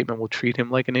 guys like Bateman will treat him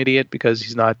like an idiot because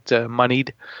he's not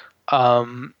moneyed.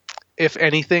 If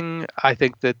anything, I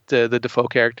think that the Dafoe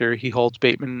character, he holds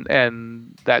Bateman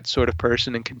and that sort of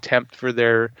person in contempt for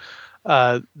their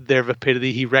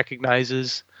vapidity. He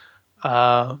recognizes,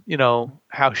 how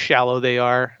shallow they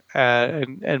are,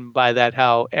 and by that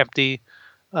how empty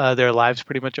their lives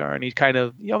pretty much are. And he kind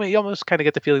of, you almost kind of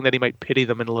get the feeling that he might pity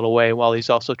them in a little way, while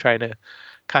he's also trying to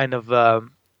kind of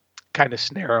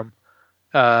snare them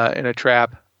in a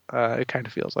trap. It kind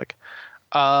of feels like.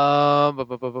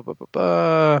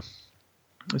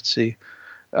 Let's see.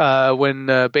 When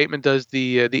Bateman does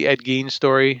the Ed Gein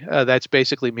story, that's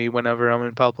basically me whenever I'm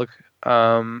in public.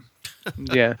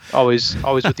 Yeah, always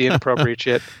with the inappropriate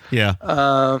shit. Yeah.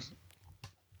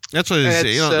 That's what it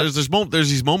is. There's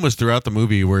these moments throughout the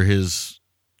movie where his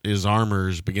armor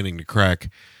is beginning to crack.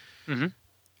 Mm-hmm.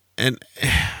 And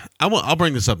I'll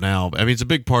bring this up now. I mean, it's a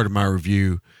big part of my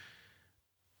review.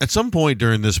 At some point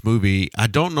during this movie, I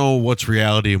don't know what's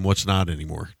reality and what's not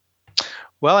anymore.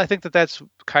 Well, I think that's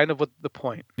kind of what the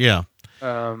point. Yeah.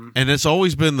 And it's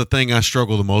always been the thing I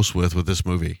struggle the most with this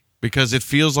movie, because it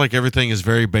feels like everything is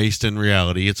very based in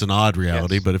reality. It's an odd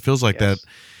reality, but it feels like that.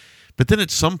 But then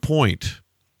at some point,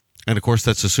 and of course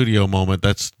that's a studio moment,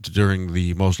 that's during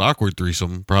the most awkward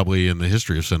threesome probably in the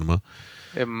history of cinema.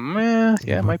 It might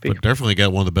be. But definitely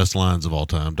got one of the best lines of all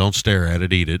time. Don't stare at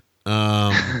it, eat it.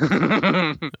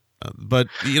 But,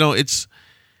 it's...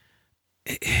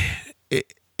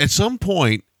 At some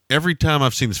point, every time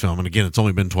I've seen this film, and again, it's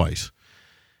only been twice,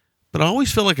 but I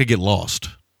always feel like I get lost.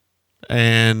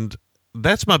 And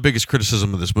that's my biggest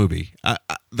criticism of this movie.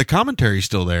 The commentary's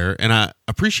still there, and I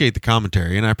appreciate the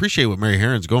commentary, and I appreciate what Mary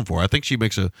Herron's going for. I think she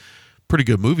makes a pretty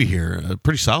good movie here, a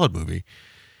pretty solid movie.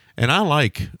 And I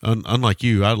like, unlike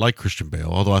you, I like Christian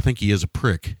Bale, although I think he is a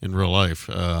prick in real life.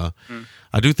 I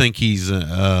do think he's,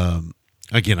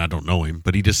 again, I don't know him,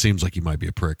 but he just seems like he might be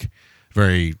a prick.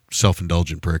 Very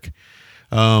self-indulgent prick.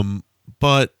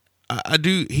 But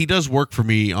he does work for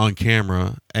me on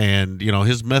camera, and,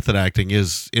 his method acting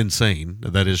is insane.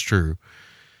 That is true.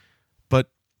 But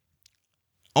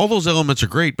all those elements are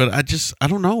great, but I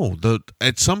don't know.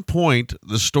 At some point,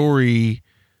 the story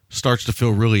starts to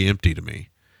feel really empty to me.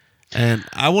 And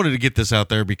I wanted to get this out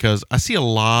there because I see a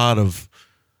lot of,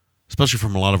 especially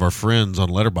from a lot of our friends on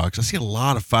Letterboxd, I see a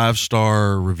lot of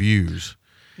 5-star reviews.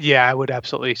 Yeah, I would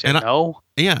absolutely say no.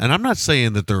 And I'm not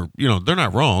saying that they're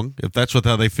not wrong. If that's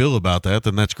how they feel about that,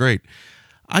 then that's great.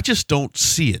 I just don't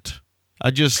see it.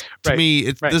 To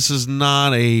me, this is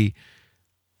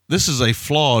a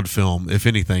flawed film, if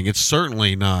anything. It's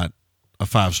certainly not a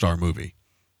 5-star movie.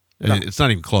 No. It's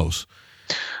not even close.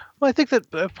 Well, I think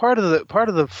that part of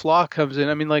the flaw comes in.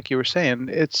 I mean, like you were saying,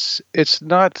 it's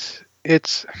that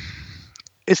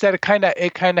it kind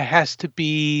of has to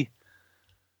be.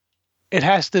 It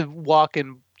has to walk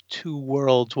in two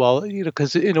worlds. Well,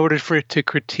 because in order for it to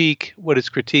critique what it's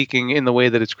critiquing in the way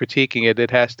that it's critiquing it,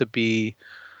 it has to be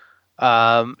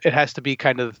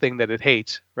kind of the thing that it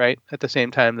hates, right? At the same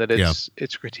time that it's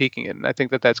critiquing it, and I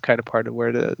think that that's kind of part of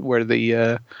where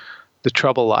the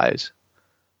trouble lies.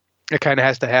 It kind of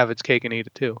has to have its cake and eat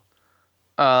it too.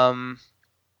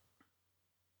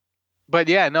 But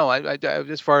yeah, no. I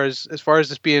as far as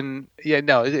this being,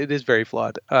 it is very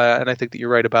flawed, and I think that you're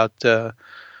right about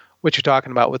what you're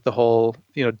talking about with the whole,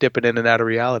 dipping in and out of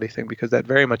reality thing, because that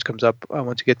very much comes up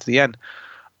once you get to the end.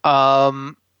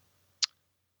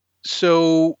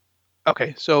 So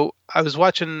I was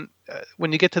watching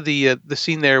when you get to the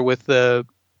scene there with the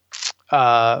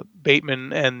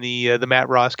Bateman and the Matt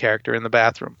Ross character in the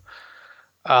bathroom.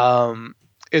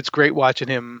 It's great watching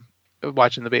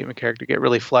the Bateman character get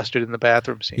really flustered in the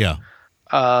bathroom scene. Yeah.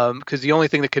 Because the only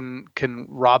thing that can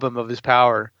rob him of his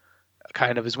power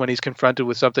kind of is when he's confronted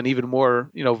with something even more,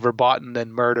 verboten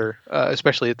than murder,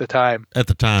 especially at the time. At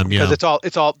the time, yeah,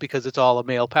 because it's all a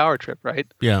male power trip, right?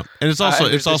 Yeah, and it's also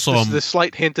the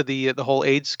slight hint of the whole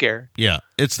AIDS scare. Yeah,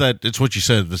 it's what you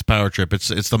said. This power trip.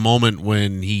 It's the moment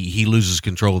when he loses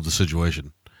control of the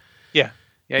situation. Yeah.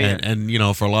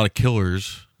 And for a lot of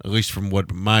killers, at least from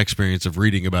what my experience of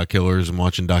reading about killers and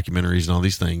watching documentaries and all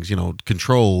these things,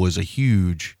 control is a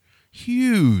huge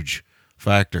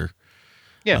factor.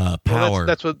 Yeah, power. Well,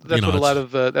 that's what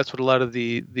a lot of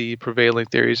the prevailing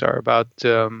theories are about.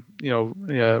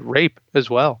 Rape as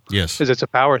well. Yes, because it's a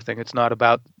power thing. It's not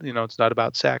about it's not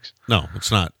about sex. No, it's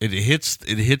not. It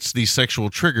hits these sexual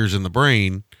triggers in the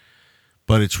brain,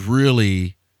 but it's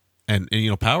really and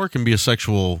power can be a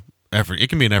sexual effort. It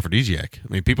can be an aphrodisiac.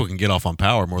 I mean, people can get off on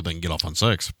power more than get off on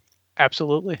sex.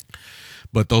 Absolutely.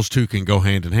 But those two can go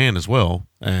hand in hand as well.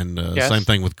 And yes. Same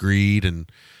thing with greed and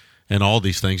all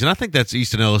these things. And I think that's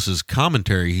Easton Ellis's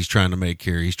commentary he's trying to make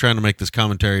here. He's trying to make this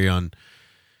commentary on,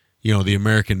 the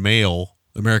American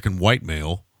white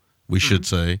male, we should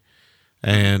say,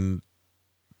 and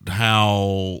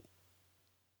how,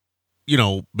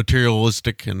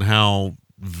 materialistic and how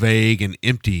vague and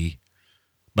empty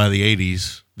by the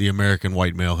 80s the American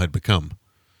white male had become.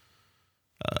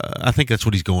 I think that's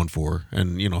what he's going for,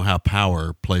 and how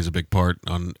power plays a big part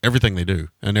on everything they do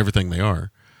and everything they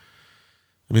are.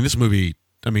 I mean, this movie.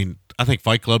 I think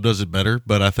Fight Club does it better,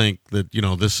 but I think that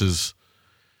this is,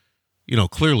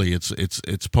 clearly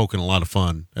it's poking a lot of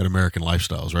fun at American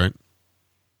lifestyles, right?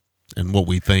 And what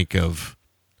we think of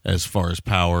as far as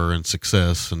power and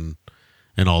success and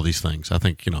all these things. I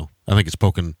think it's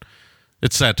poking.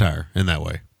 It's satire in that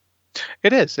way.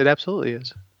 It is. It absolutely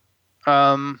is.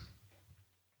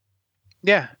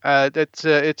 Yeah,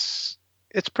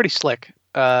 it's pretty slick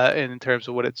in terms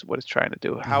of what it's trying to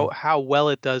do. How well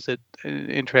it does it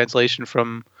in translation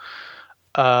from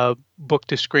book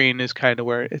to screen is kind of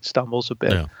where it stumbles a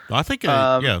bit. Yeah, I think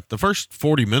the first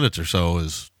 40 minutes or so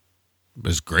is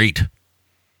great.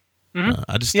 Mm-hmm.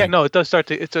 I just it does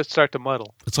start to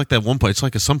muddle. It's like that one point. It's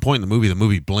like at some point in the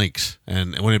movie blinks,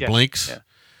 and when it blinks,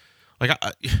 like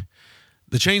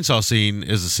the chainsaw scene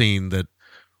is a scene that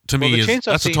to me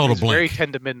that's a total blink. Very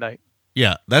 10 to midnight.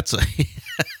 Yeah, that's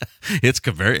it's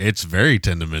very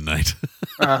 10 to midnight.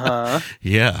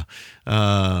 Yeah.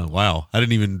 Wow. I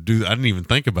didn't even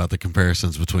think about the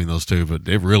comparisons between those two, but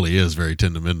it really is very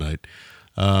 10 to midnight.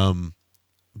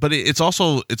 But it's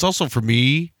also for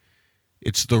me,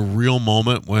 it's the real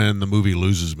moment when the movie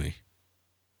loses me.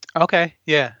 Okay.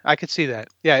 Yeah, I could see that.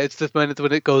 Yeah, it's the moment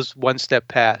when it goes one step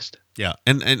past. Yeah,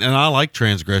 and I like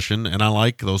transgression, and I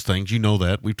like those things. You know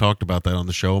that. We've talked about that on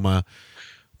the show, my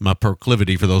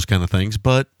proclivity for those kind of things.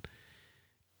 But,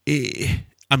 visually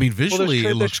it looks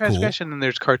cool. There's transgression and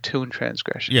there's cartoon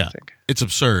transgression, yeah, I think. It's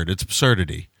absurd. It's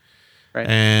absurdity. Right.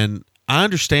 And I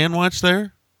understand why it's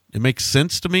there. It makes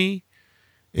sense to me.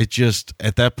 It just,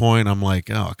 at that point, I'm like,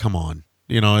 oh, come on.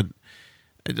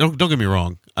 Don't get me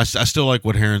wrong. I still like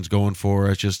what Heron's going for.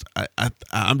 It's just,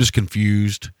 I'm just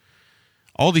confused.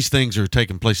 All these things are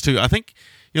taking place too. I think,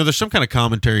 there's some kind of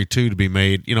commentary too to be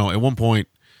made. At one point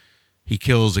he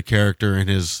kills a character in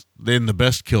the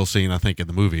best kill scene, I think, in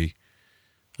the movie,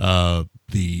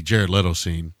 the Jared Leto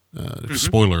scene.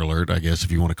 Spoiler alert, I guess,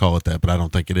 if you want to call it that, but I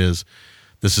don't think it is.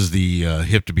 This is the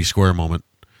hip to be square moment.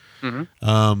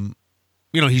 Mm-hmm.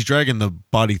 He's dragging the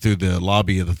body through the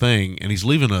lobby of the thing, and he's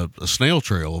leaving a snail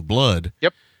trail of blood.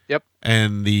 Yep.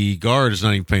 And the guard is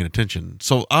not even paying attention.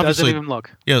 So obviously, doesn't even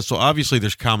look. Yeah. So obviously,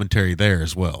 there's commentary there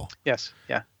as well. Yes.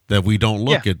 Yeah. That we don't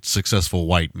look at successful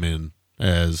white men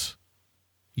as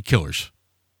killers.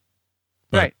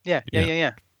 But, right.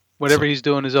 Yeah. Whatever he's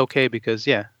doing is okay because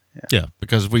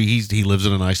because he lives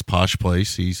in a nice posh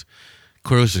place. He's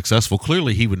clearly successful.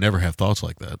 Clearly, he would never have thoughts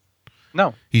like that.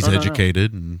 No. He's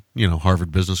educated and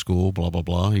Harvard Business School. Blah blah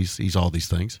blah. He's all these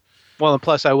things. Well, and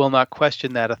plus, I will not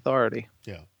question that authority.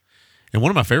 Yeah. And one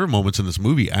of my favorite moments in this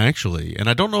movie, actually, and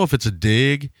I don't know if it's a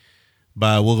dig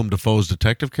by Willem Dafoe's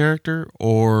detective character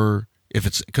or if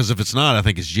it's not, I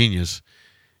think it's genius.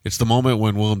 It's the moment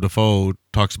when Willem Dafoe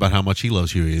talks about how much he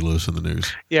loves Huey Lewis in the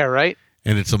News. Yeah, right.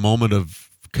 And it's a moment of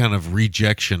kind of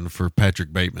rejection for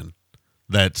Patrick Bateman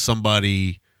that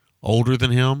somebody older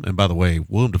than him, and by the way,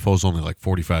 Willem Dafoe's only like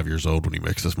 45 years old when he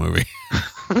makes this movie.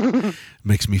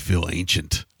 Makes me feel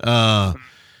ancient.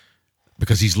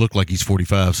 Because he's looked like he's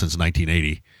 45 since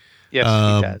 1980. Yes,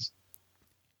 he does.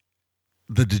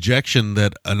 The dejection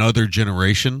that another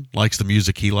generation likes the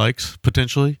music he likes,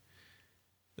 potentially.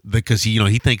 Because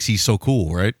he thinks he's so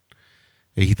cool, right?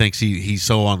 He thinks he's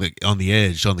so on the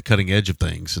edge, on the cutting edge of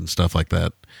things and stuff like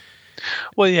that.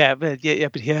 Well, yeah, but he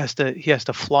has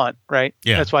to flaunt, right?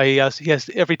 Yeah. That's why he has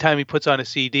every time he puts on a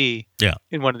CD. Yeah.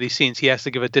 In one of these scenes, he has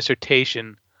to give a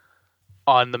dissertation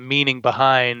on the meaning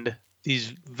behind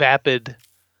these vapid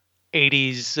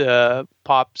 '80s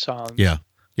pop songs. Yeah,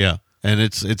 yeah, and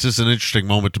it's just an interesting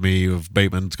moment to me of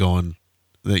Bateman's going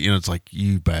that it's like,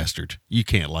 you bastard, you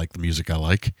can't like the music I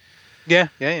like. Yeah.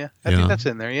 I think that's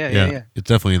in there. Yeah. It's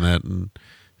definitely in that, and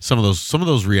some of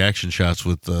those reaction shots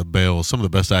with Bale, some of the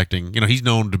best acting. He's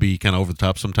known to be kind of over the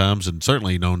top sometimes, and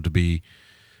certainly known to be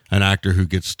an actor who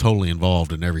gets totally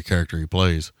involved in every character he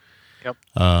plays. Yep.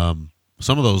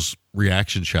 Some of those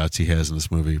reaction shots he has in this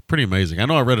movie, pretty amazing. I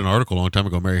know I read an article a long time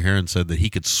ago. Mary Herron said that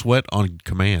he could sweat on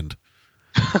command.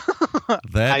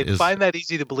 I find that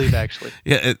easy to believe, actually.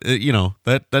 Yeah,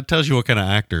 that tells you what kind of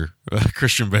actor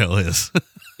Christian Bale is.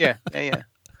 Yeah.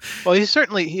 Well, he's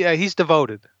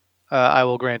devoted. I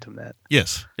will grant him that.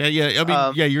 Yes. Yeah.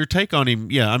 I mean, your take on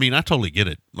him. Yeah. I mean, I totally get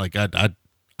it. Like,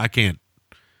 I can't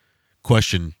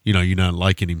question, you not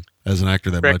liking him as an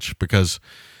actor that much, because,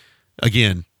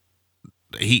 again,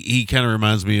 he kind of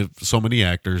reminds me of so many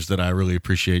actors that I really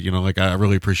appreciate. Like, I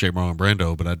really appreciate Marlon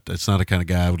Brando, but it's not the kind of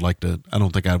guy I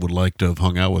don't think I would like to have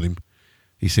hung out with him.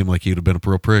 He seemed like he would have been a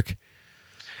real prick.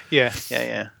 Yeah.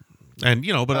 And,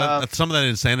 but some of that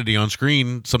insanity on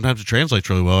screen, sometimes it translates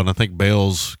really well. And I think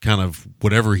Bale's kind of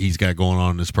whatever he's got going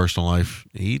on in his personal life,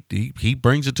 he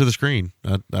brings it to the screen.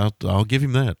 I'll give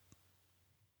him that.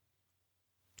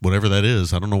 Whatever that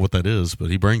is. I don't know what that is, but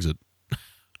he brings it.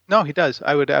 No, he does.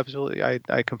 I would absolutely.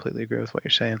 I completely agree with what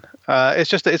you're saying.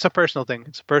 It's a personal thing.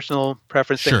 It's a personal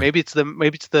preference thing. Maybe it's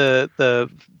the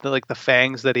like the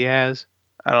fangs that he has.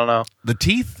 I don't know. The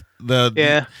teeth.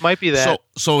 Might be that.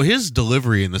 So his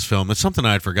delivery in this film, it's something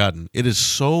I had forgotten. It is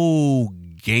so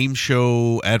game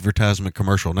show advertisement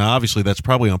commercial. Now, obviously, that's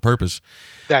probably on purpose.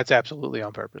 That's absolutely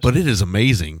on purpose. But it is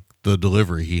amazing, the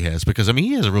delivery he has, because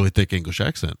he has a really thick English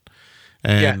accent,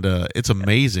 and it's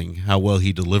amazing how well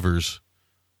he delivers.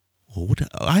 Well,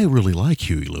 I really like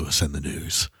Huey Lewis and the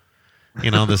News.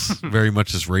 This very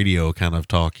much this radio kind of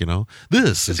talk,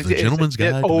 This is the Gentleman's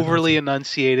Guide. Overly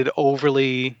enunciated,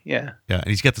 overly, Yeah, and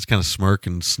he's got this kind of smirk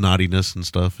and snottiness and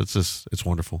stuff. It's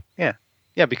wonderful.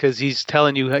 Yeah, because he's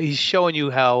showing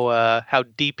you how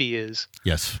deep he is.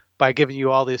 Yes. By giving you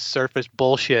all this surface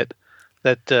bullshit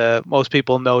that most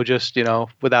people know just,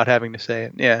 without having to say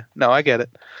it. Yeah, no, I get it.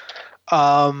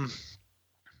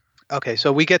 Okay,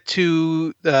 so we get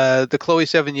to the Chloe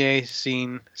Sevigny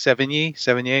scene,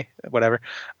 Sevigny, whatever,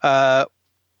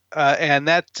 and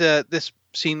that this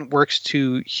scene works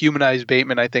to humanize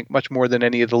Bateman, I think, much more than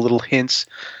any of the little hints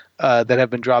that have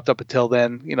been dropped up until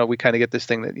then. We kind of get this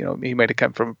thing that he might have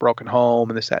come from a broken home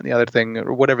and this, that, and the other thing,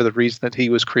 or whatever the reason that he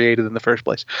was created in the first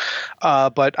place.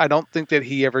 But I don't think that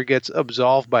he ever gets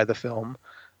absolved by the film,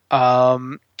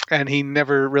 and he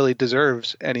never really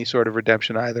deserves any sort of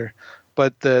redemption either.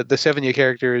 But the Sevigny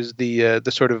character is the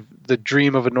sort of the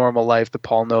dream of a normal life that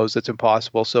Paul knows that's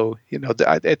impossible. So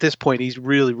at this point he's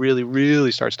really, really,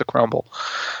 really starts to crumble.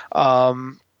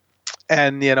 And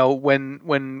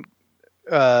when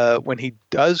he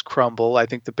does crumble, I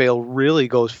think the Bale really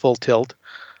goes full tilt,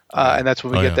 and that's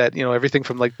when we get that everything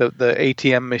from like the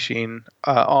ATM machine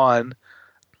on.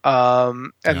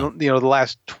 The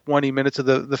last 20 minutes of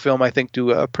the film I think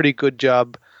do a pretty good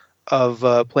job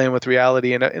of playing with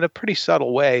reality in a pretty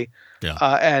subtle way. Yeah.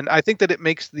 And I think that it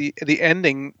makes the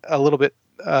ending a little bit,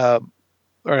 or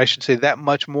I should say that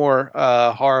much more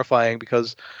horrifying,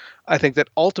 because I think that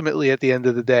ultimately at the end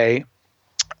of the day,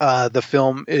 the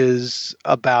film is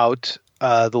about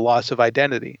the loss of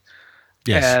identity.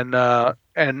 Yes.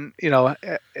 And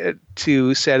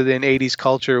to set it in 80s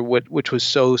culture, which was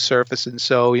so surface and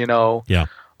so,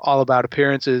 all about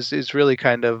appearances, is really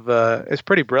kind of it's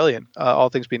pretty brilliant, all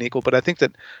things being equal. But I think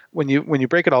that when you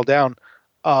break it all down,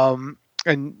 and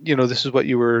this is what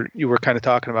you were kind of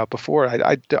talking about before.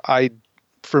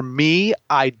 For me,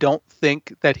 I don't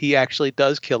think that he actually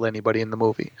does kill anybody in the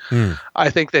movie. I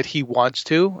think that he wants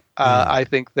to. I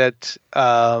think that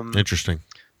interesting.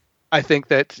 I think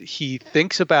that he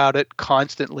thinks about it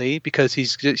constantly because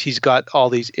he's got all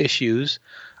these issues.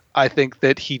 I think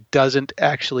that he doesn't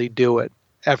actually do it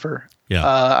ever. Yeah.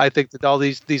 I think that all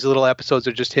these little episodes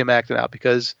are just him acting out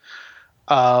because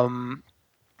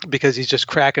he's just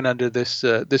cracking under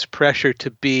this pressure to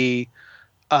be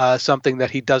something that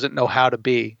he doesn't know how to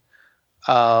be,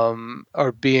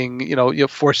 or being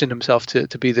forcing himself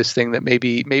to be this thing that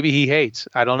maybe he hates.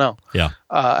 I don't know. Yeah.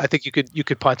 I think you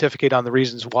could pontificate on the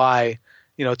reasons why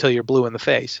till you're blue in the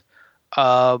face.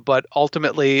 But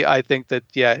ultimately, I think that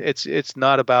it's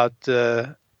not about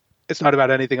It's not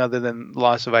about anything other than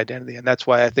loss of identity, and that's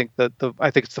why I think I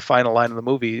think it's the final line of the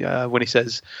movie when he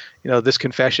says, this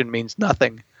confession means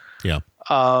nothing. Yeah.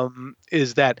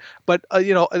 Is that? But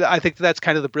I think that's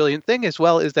kind of the brilliant thing as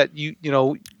well. Is that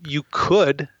you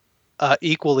could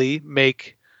equally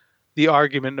make the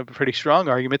argument, a pretty strong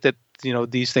argument, that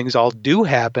these things all do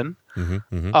happen.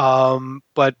 Mm-hmm, mm-hmm.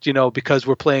 But because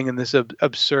we're playing in this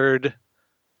absurd.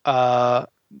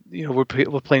 We're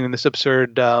playing in this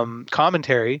absurd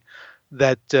commentary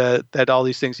that all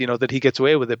these things, that he gets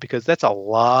away with it, because that's a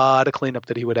lot of cleanup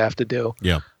that he would have to do.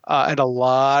 Yeah. And a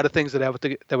lot of things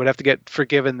that would have to get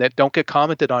forgiven that don't get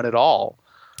commented on at all.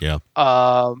 Yeah.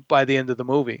 By the end of the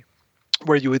movie,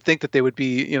 where you would think that they would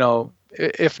be,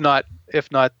 if not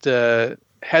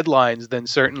headlines, then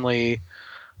certainly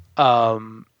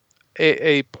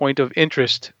a point of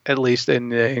interest, at least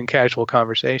in casual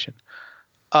conversation.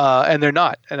 And they're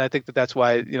not. And I think that's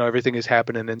why, everything is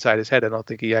happening inside his head. I don't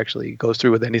think he actually goes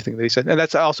through with anything that he said. And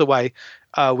that's also why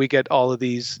we get all of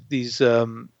these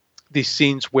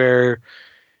scenes where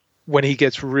when he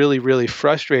gets really, really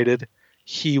frustrated,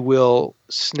 he will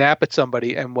snap at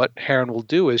somebody. And what Heron will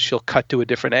do is she'll cut to a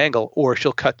different angle, or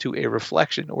she'll cut to a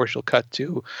reflection, or she'll cut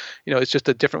to, it's just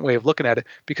a different way of looking at it,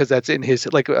 because that's in his,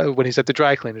 like when he's at the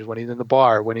dry cleaners, when he's in the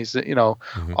bar, when he's,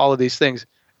 Mm-hmm. all of these things.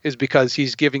 Is because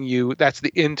he's giving you, that's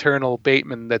the internal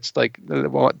Bateman that's like,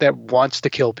 that wants to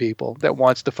kill people, that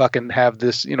wants to fucking have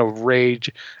this,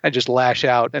 rage and just lash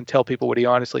out and tell people what he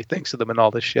honestly thinks of them and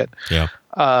all this shit. Yeah.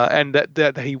 And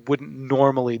that he wouldn't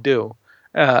normally do.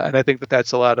 And I think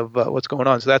that's a lot of what's going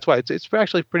on. So that's why it's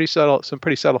actually some pretty subtle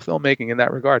filmmaking in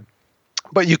that regard.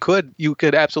 But you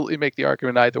could absolutely make the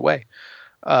argument either way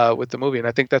with the movie. And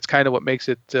I think that's kind of what makes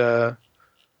it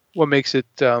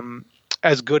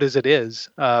as good as it is.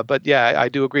 But yeah, I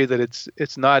do agree that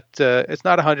it's not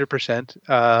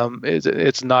 100%.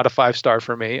 It's not a 5-star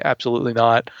for me. Absolutely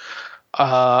not.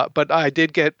 But I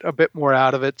did get a bit more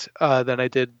out of it than I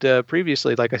did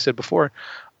previously, like I said before.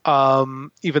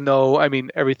 Even though, I mean,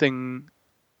 everything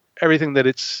that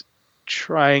it's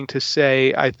trying to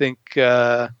say, I think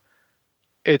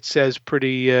it says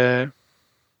pretty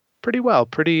well,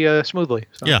 pretty smoothly.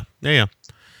 So. Yeah.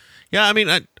 I mean,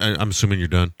 I'm assuming you're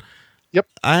done. Yep.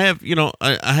 I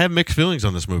have mixed feelings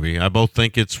on this movie. I both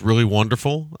think it's really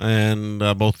wonderful, and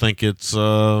I both think it's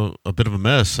a bit of a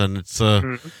mess. And it's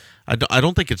Mm-hmm. I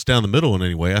don't think it's down the middle in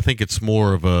any way. I think it's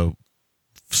more of a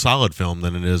solid film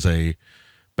than it is a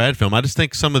bad film. I just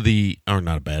think some of or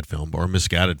not a bad film or a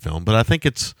misguided film, but I think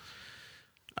it's.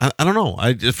 I don't know.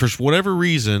 For whatever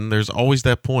reason, there's always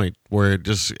that point where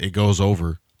it goes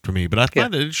over for me. But I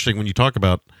find it interesting when you talk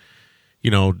about.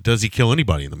 Does he kill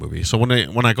anybody in the movie? So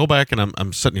when I go back and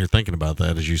I'm sitting here thinking about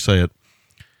that as you say it,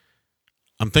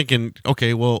 I'm thinking,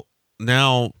 okay, well,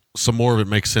 now some more of it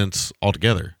makes sense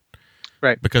altogether.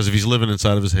 Right. Because if he's living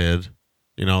inside of his head,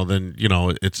 then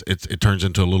it turns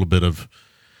into a little bit of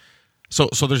so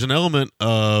there's an element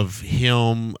of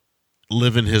him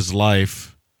living his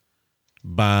life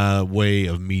by way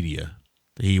of media.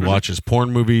 He watches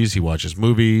porn movies, he watches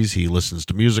movies, he listens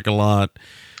to music a lot.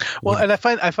 Well, and I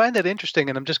find that interesting,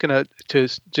 and I'm just going to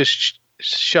just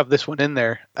shove this one in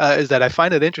there, is that I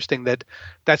find it interesting that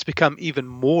that's become even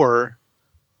more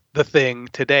the thing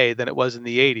today than it was in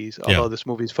the 80s, although this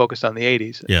movie's focused on the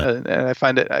 80s. Yeah. And I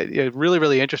find it really,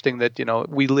 really interesting that,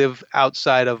 we live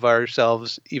outside of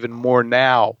ourselves even more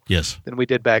now than we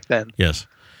did back then. Yes.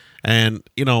 And,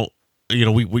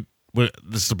 we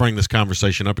this is to bring this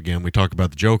conversation up again. We talked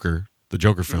about the Joker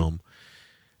film.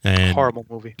 And horrible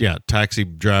movie. Yeah, Taxi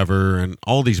Driver and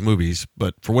all these movies.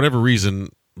 But for whatever reason,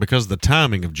 because of the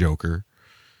timing of Joker,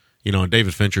 and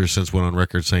David Fincher has since went on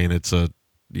record saying it's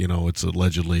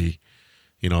allegedly,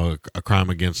 a crime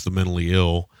against the mentally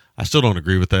ill. I still don't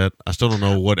agree with that. I still don't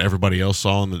know what everybody else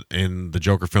saw in the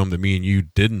Joker film that me and you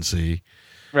didn't see.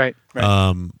 Right.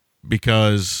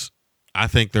 Because I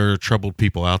think there are troubled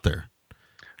people out there.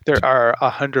 There are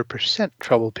 100%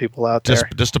 troubled people out there.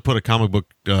 Just to put a comic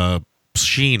book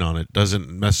sheen on it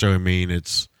doesn't necessarily mean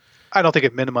it's. I don't think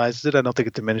it minimizes it. I don't think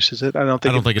it diminishes it. I don't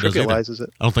think it trivializes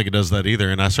it. I don't think it does that either,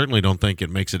 and I certainly don't think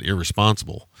it makes it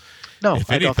irresponsible. No,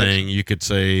 if I don't think anything, so. You could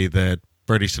say that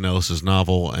Bret Easton Ellis's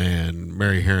novel and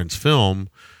Mary Herron's film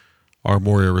are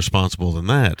more irresponsible than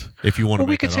that. If you want to,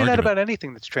 we could say that about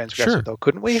anything that's transgressive, though,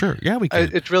 couldn't we? Sure, yeah, we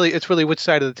could. It's really which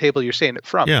side of the table you're saying it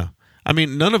from. Yeah. I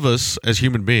mean, none of us as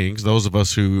human beings, those of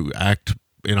us who act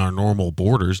in our normal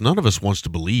borders, none of us wants to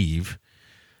believe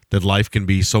that life can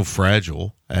be so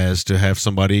fragile as to have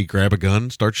somebody grab a gun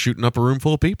and start shooting up a room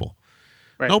full of people.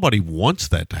 Right. Nobody wants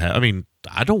that to happen. I mean,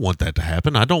 I don't want that to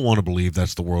happen. I don't want to believe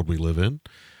that's the world we live in.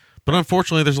 But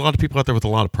unfortunately, there's a lot of people out there with a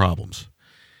lot of problems.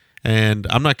 And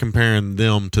I'm not comparing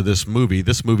them to this movie.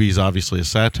 This movie is obviously a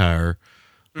satire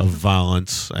of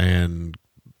violence and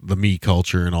the me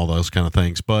culture and all those kind of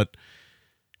things. But,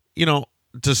 you know,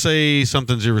 to say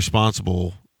something's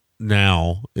irresponsible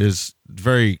now is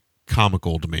very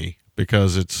comical to me,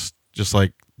 because it's just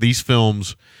like these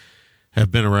films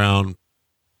have been around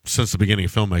since the beginning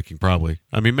of filmmaking, probably.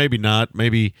 I mean, maybe not.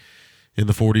 Maybe in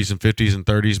the 40s and 50s and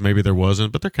 30s, maybe there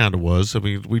wasn't, but there kind of was. I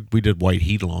mean, we did White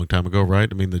Heat a long time ago, right?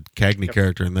 I mean, the Cagney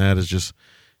character in that is just,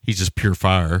 he's just pure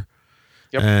fire.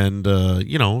 Yep. And,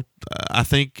 you know, I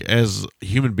think as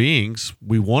human beings,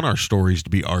 we want our stories to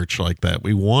be arch like that.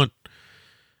 We want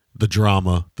the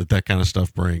drama that kind of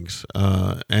stuff brings.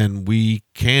 And we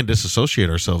can disassociate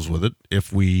ourselves with it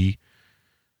if we,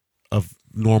 of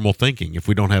normal thinking, if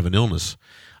we don't have an illness.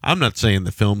 I'm not saying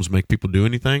that films make people do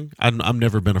anything. I've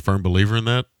never been a firm believer in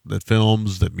that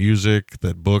films, that music,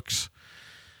 that books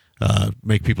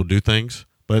make people do things.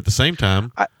 But at the same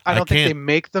time, I don't think they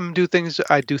make them do things.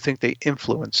 I do think they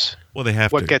influence they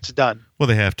have what to. gets done. Well,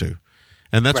 they have to.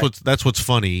 And that's what's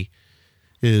funny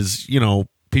is, you know,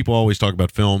 people always talk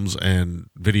about films and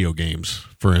video games,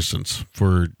 for instance,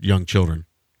 for young children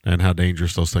and how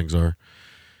dangerous those things are.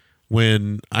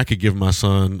 When I could give my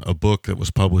son a book that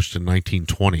was published in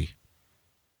 1920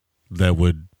 that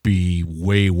would be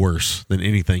way worse than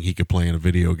anything he could play in a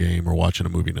video game or watch in a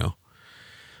movie now.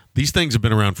 These things have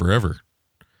been around forever.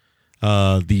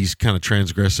 These kind of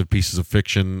transgressive pieces of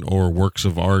fiction or works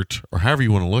of art, or however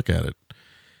you want to look at it.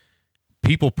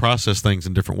 People process things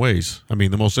in different ways. I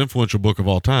mean, the most influential book of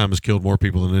all time has killed more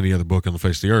people than any other book on the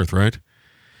face of the earth, right?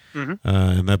 Mm-hmm.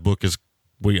 And that book is,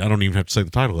 I don't even have to say the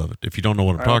title of it. If you don't know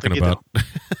what I'm talking about.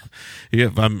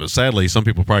 Sadly, some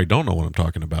people probably don't know what I'm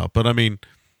talking about. But I mean,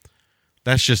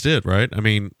 that's just it, right? I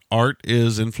mean, art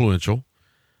is influential,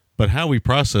 but how we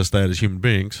process that as human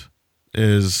beings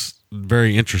is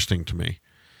very interesting to me.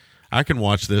 I can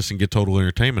watch this and get total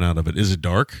entertainment out of it. Is it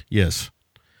dark? Yes.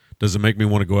 Does it make me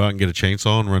want to go out and get a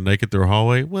chainsaw and run naked through a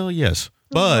hallway? Well, yes.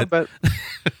 But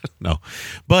no.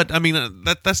 But I mean,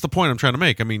 that's the point I'm trying to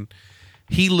make. I mean,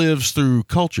 he lives through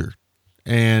culture,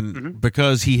 and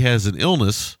because he has an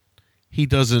illness, he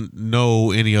doesn't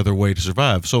know any other way to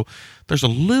survive. So there's a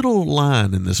little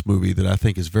line in this movie that I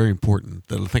think is very important,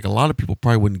 that I think a lot of people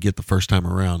probably wouldn't get the first time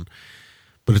around.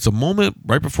 But it's a moment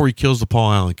right before he kills the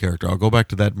Paul Allen character. I'll go back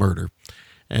to that murder.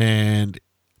 And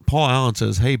Paul Allen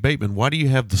says, "Hey, Bateman, why do you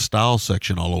have the style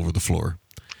section all over the floor?"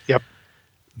 Yep.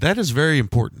 That is very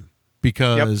important,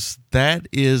 because that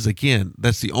is, again,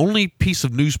 that's the only piece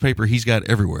of newspaper he's got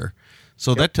everywhere.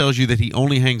 So that tells you that he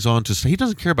only hangs on to, he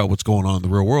doesn't care about what's going on in the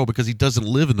real world, because he doesn't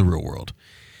live in the real world.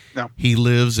 No. He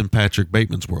lives in Patrick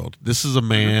Bateman's world. This is a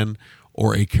man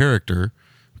or a character,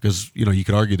 because, you know, you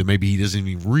could argue that maybe he isn't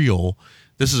even real.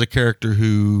 This is a character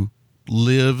who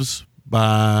lives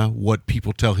by what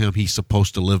people tell him he's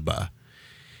supposed to live by.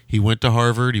 He went to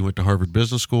Harvard. He went to Harvard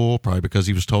Business School, probably because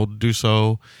he was told to do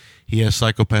so. He has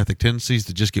psychopathic tendencies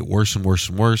that just get worse and worse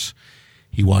and worse.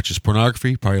 He watches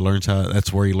pornography. Probably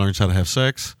that's where he learns how to have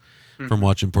sex, from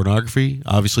watching pornography.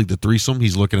 Obviously, the threesome,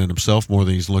 he's looking at himself more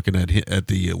than he's looking at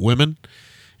the women.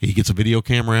 He gets a video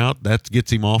camera out. That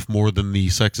gets him off more than the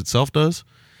sex itself does.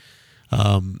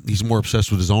 He's more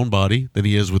obsessed with his own body than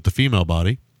he is with the female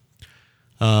body.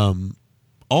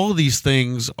 All of these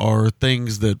things are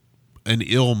things that an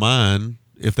ill mind,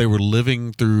 if they were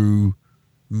living through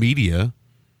media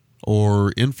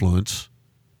or influence,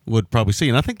 would probably see.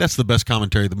 And I think that's the best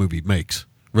commentary the movie makes,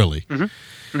 really.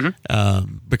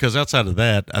 Because outside of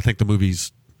that, I think the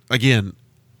movie's, again,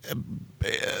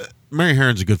 Mary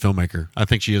Herron's a good filmmaker. I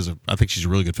think she's a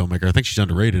really good filmmaker. I think she's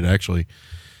underrated, actually,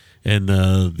 in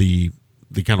the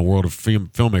kind of world of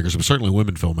filmmakers, but certainly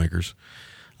women filmmakers.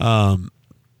 But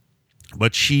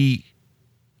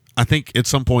I think at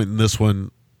some point in this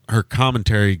one, her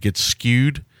commentary gets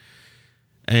skewed.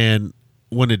 And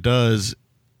when it does,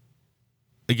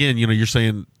 again, you know, you're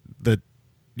saying that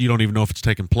you don't even know if it's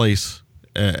taken place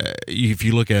if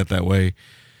you look at it that way.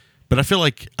 But I feel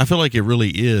like it really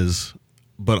is,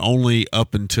 but only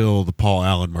up until the Paul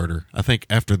Allen murder. I think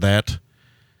after that,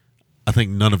 I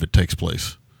think none of it takes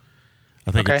place.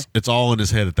 I think it's all in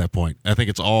his head at that point. I think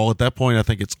it's all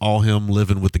him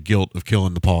living with the guilt of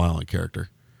killing the Paul Allen character.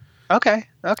 Okay.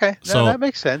 So that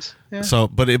makes sense. Yeah. So,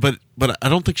 but I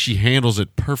don't think she handles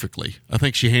it perfectly. I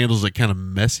think she handles it kind of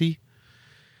messy,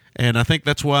 and I think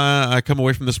that's why I come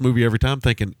away from this movie every time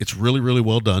thinking it's really, really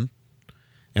well done,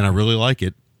 and I really like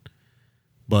it,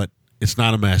 but it's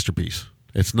not a masterpiece.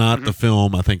 It's not the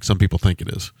film I think some people think it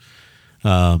is.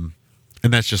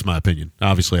 And that's just my opinion.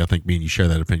 Obviously, I think me and you share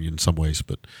that opinion in some ways,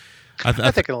 but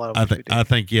I think in a lot of ways we do.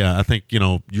 I think, you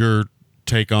know, your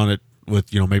take on it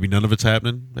with, maybe none of it's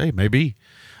happening. Hey, maybe.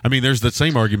 I mean, there's that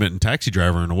same argument in Taxi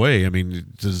Driver in a way. I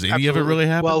mean, does any of it really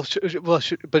happen?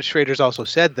 But Schrader's also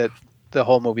said that the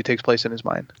whole movie takes place in his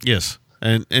mind. Yes.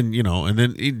 And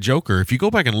then in Joker, if you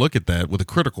go back and look at that with a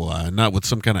critical eye, not with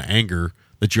some kind of anger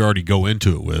that you already go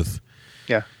into it with,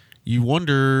 yeah, you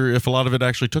wonder if a lot of it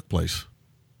actually took place.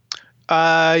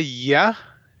 Yeah.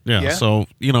 So,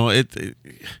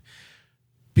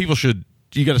 people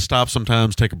you got to stop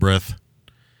sometimes, take a breath,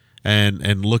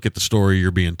 and look at the story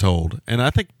you're being told. And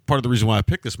I think part of the reason why I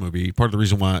picked this movie,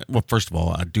 first of all,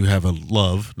 I do have a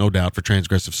love, no doubt, for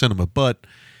transgressive cinema, but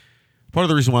part of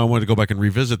the reason why I wanted to go back and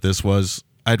revisit this was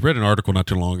I'd read an article not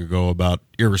too long ago about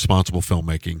irresponsible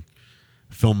filmmaking.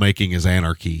 Filmmaking is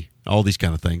anarchy, all these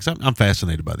kind of things. I'm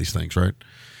fascinated by these things, right?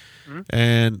 Mm-hmm.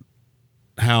 And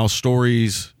how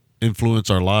stories influence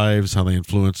our lives, how they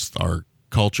influence our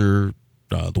culture,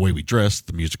 the way we dress,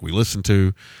 the music we listen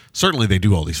to. Certainly they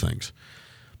do all these things.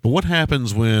 But what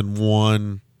happens when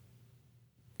one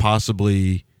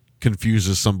possibly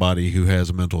confuses somebody who has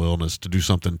a mental illness to do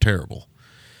something terrible?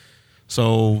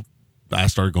 So I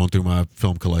started going through my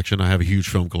film collection. I have a huge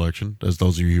film collection, as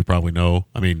those of you who probably know.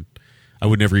 I mean, I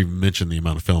would never even mention the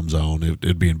amount of films I own.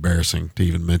 It'd be embarrassing to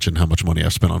even mention how much money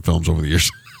I've spent on films over the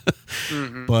years.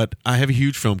 Mm-hmm. But I have a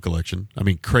huge film collection. I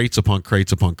mean, crates upon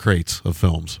crates upon crates of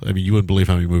films. I mean, you wouldn't believe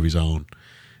how many movies I own.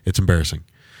 It's embarrassing.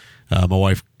 My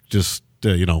wife just,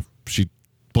 she,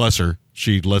 bless her,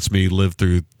 she lets me live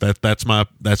through that. That's my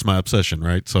obsession,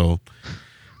 right? So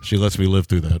she lets me live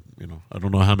through that. I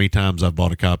don't know how many times I've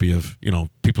bought a copy of,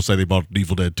 people say they bought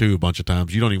Evil Dead 2 a bunch of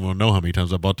times. You don't even want to know how many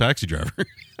times I bought Taxi Driver.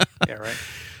 Yeah, right.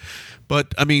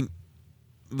 But, I mean,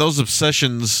 those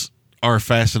obsessions are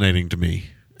fascinating to me.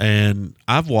 And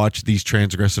I've watched these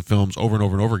transgressive films over and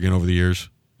over and over again over the years.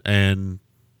 And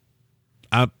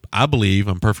I believe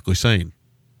I'm perfectly sane.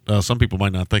 Some people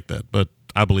might not think that, but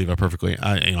I believe I'm perfectly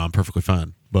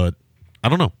fine. But I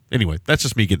don't know. Anyway, that's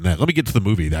just me getting that. Let me get to the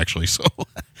movie, actually. So,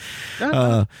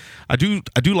 I do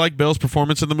like Bale's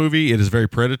performance in the movie. It is very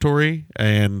predatory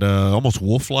and almost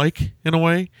wolf-like in a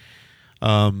way.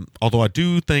 Although I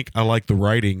do think I like the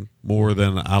writing more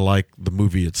than I like the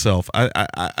movie itself.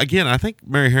 I think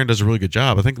Mary Herron does a really good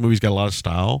job. I think the movie's got a lot of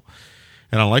style,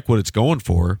 and I like what it's going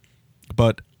for.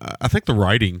 But I think the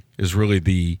writing is really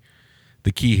the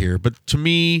key here. But to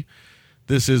me,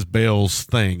 this is Bale's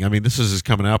thing. I mean, this is his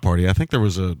coming out party. I think there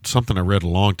was something I read a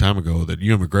long time ago that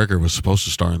Ewan McGregor was supposed to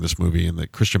star in this movie, and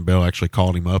that Christian Bale actually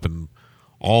called him up and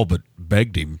all but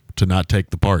begged him to not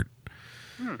take the part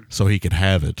so he could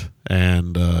have it,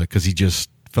 and because he just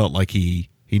felt like he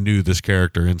knew this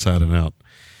character inside and out.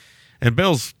 And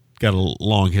Bale's got a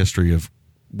long history of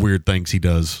weird things he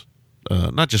does,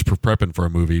 not just for prepping for a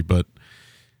movie, but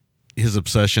his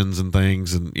obsessions and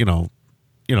things, and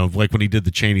like when he did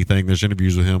the Cheney thing, there's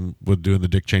interviews with him with doing the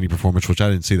Dick Cheney performance, which I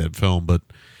didn't see that film, but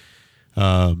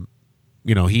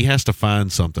he has to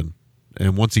find something,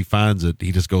 and once he finds it,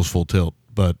 he just goes full tilt.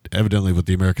 But evidently with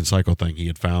the American Psycho thing, he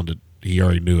had found it. He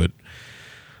already knew it.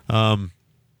 I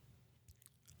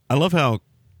love how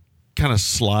kind of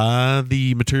sly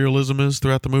the materialism is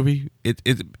throughout the movie.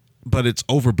 But it's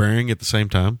overbearing at the same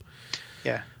time.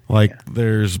 Yeah.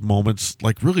 There's moments,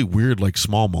 like really weird, like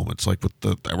small moments, like with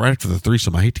right after the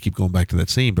threesome. I hate to keep going back to that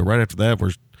scene, but right after that,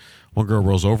 where one girl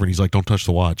rolls over and he's like, "Don't touch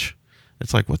the watch."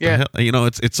 It's like, what the hell?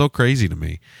 It's so crazy to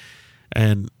me.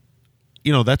 And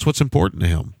that's what's important to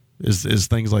him is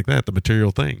things like that, the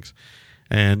material things.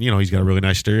 And he's got a really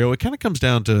nice stereo. It kind of comes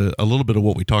down to a little bit of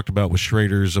what we talked about with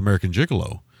Schrader's American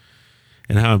Gigolo,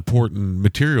 and how important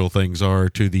material things are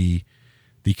to the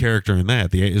character in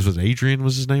that. Was Adrian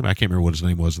was his name? I can't remember what his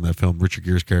name was in that film, Richard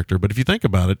Gere's character. But if you think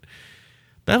about it,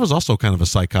 that was also kind of a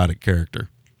psychotic character.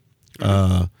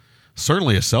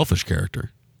 Certainly a selfish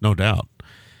character, no doubt.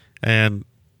 And,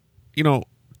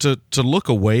 to look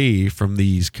away from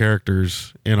these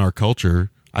characters in our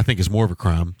culture, I think is more of a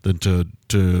crime than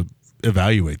to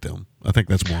evaluate them. I think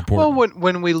that's more important. Well,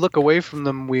 when we look away from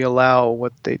them, we allow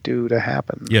what they do to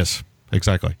happen. Yes,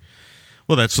 exactly.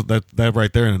 Well, that's that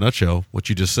right there in a nutshell. What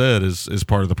you just said is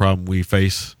part of the problem we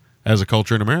face as a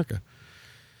culture in America.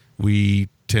 We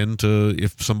tend to,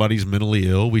 if somebody's mentally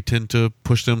ill, we tend to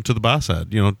push them to the by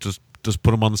side. Just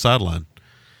put them on the sideline.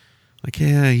 Like,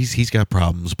 yeah, he's got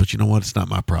problems, but you know what? It's not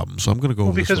my problem, so I'm going to go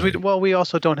over this way. We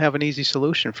also don't have an easy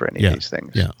solution for any of these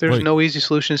things. Yeah. There's no easy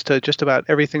solutions to just about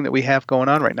everything that we have going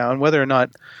on right now, and whether or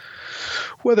not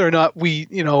we,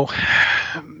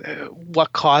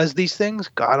 what caused these things,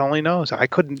 God only knows. I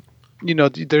couldn't,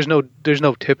 there's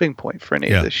no tipping point for any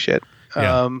of this shit.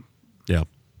 Yeah.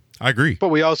 I agree. But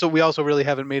we also really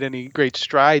haven't made any great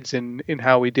strides in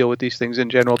how we deal with these things in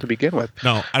general to begin with.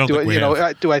 No, I don't think we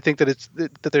have. Do I think that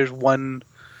that there's one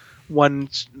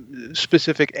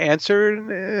specific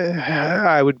answer?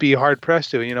 I would be hard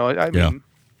pressed to. I mean,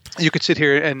 you could sit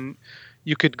here and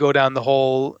you could go down the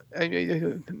whole,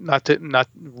 not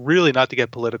to get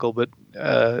political, but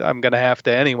I'm going to have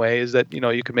to anyway. Is that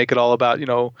you could make it all about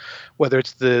whether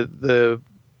it's the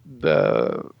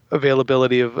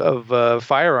availability of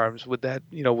firearms. Would that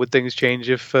would things change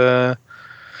if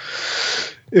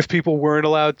people weren't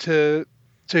allowed to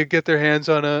get their hands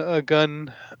on a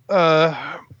gun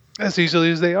as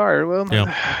easily as they are? Well,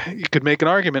 you could make an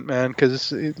argument, man,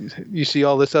 because you see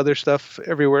all this other stuff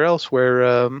everywhere else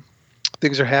where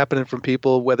things are happening from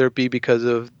people, whether it be because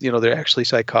of they're actually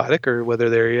psychotic or whether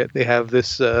they have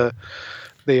this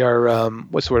they are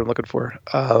what's the word I'm looking for,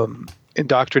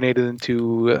 indoctrinated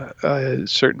into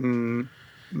certain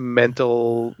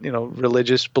mental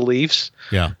religious beliefs.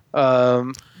 It's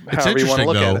however you want to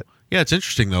look at it. Yeah, it's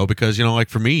interesting though because like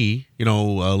for me,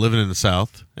 living in the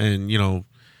South, and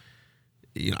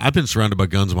I've been surrounded by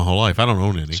guns my whole life. I don't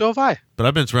own any. So have I. But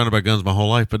I've been surrounded by guns my whole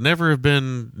life, but never have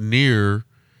been near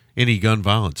any gun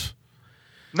violence.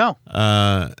 No.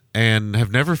 And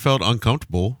have never felt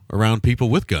uncomfortable around people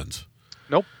with guns.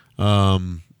 Nope.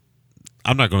 I'm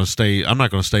not going to state on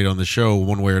the show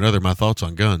one way or another my thoughts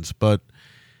on guns, but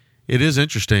it is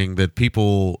interesting that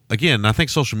people, again, I think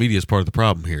social media is part of the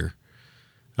problem here.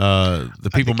 The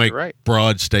people make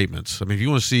broad statements. I mean, if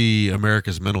you want to see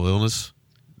America's mental illness,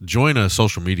 join a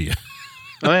social media.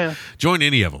 Oh yeah. Join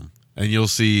any of them, and you'll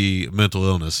see mental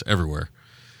illness everywhere.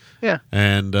 Yeah.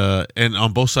 And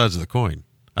on both sides of the coin.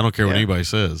 I don't care what anybody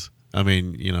says. I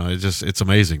mean, it's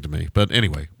amazing to me. But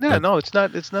anyway. Yeah, no, it's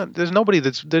not. There's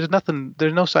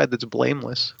no side that's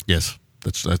blameless. Yes,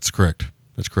 that's correct.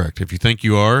 That's correct. If you think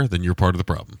you are, then you're part of the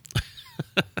problem.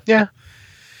 Yeah.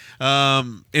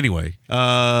 Anyway,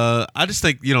 I just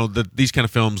think, that these kind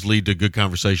of films lead to good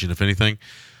conversation, if anything.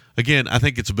 Again, I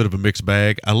think it's a bit of a mixed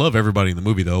bag. I love everybody in the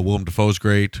movie, though. Willem Dafoe's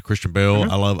great. Christian Bale,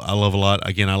 I love a lot.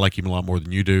 Again, I like him a lot more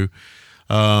than you do.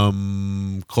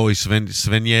 Chloe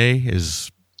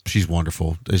Sevigny she's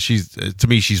wonderful. To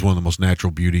me, she's one of the most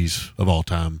natural beauties of all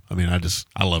time. I mean,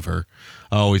 I love her.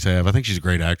 I always have. I think she's a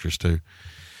great actress too.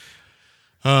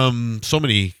 So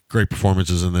many great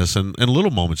performances in this, and little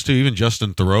moments too. Even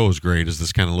Justin Theroux is great as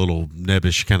this kind of little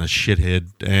nebbish kind of shithead,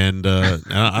 and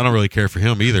I don't really care for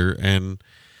him either.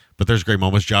 But there's great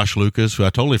moments. Josh Lucas, who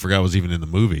I totally forgot was even in the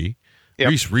movie.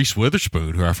 Yep. Reese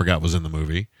Witherspoon, who I forgot was in the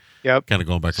movie. Yep. Kind of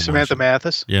going back to Samantha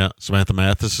Mathis. Yeah, Samantha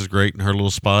Mathis is great in her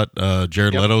little spot.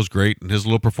 Jared Leto's great in his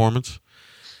little performance.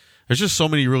 There's just so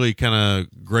many really kind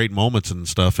of great moments and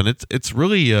stuff, and it's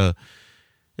really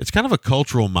it's kind of a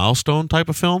cultural milestone type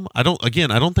of film. I don't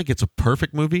think it's a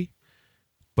perfect movie,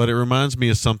 but it reminds me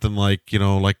of something like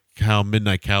like how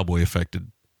Midnight Cowboy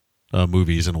affected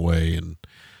movies in a way, and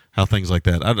how things like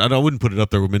that. I wouldn't put it up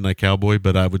there with Midnight Cowboy,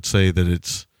 but I would say that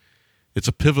it's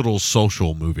a pivotal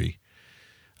social movie.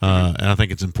 And I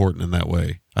think it's important in that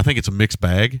way. I think it's a mixed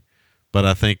bag, but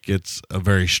I think it's a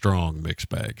very strong mixed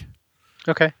bag.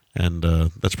 Okay. And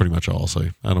that's pretty much all I'll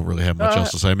say. I don't really have much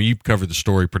else to say. I mean, you covered the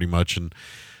story pretty much, and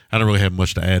I don't really have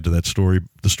much to add to that story,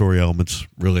 the story elements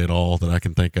really at all that I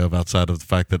can think of outside of the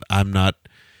fact that I'm not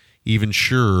even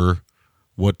sure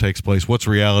what takes place, what's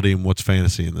reality and what's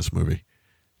fantasy in this movie.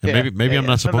 And maybe I'm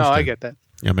not supposed to. No, I get that.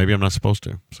 Yeah, maybe I'm not supposed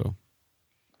to. So.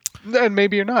 And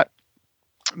maybe you're not.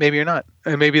 Maybe you're not.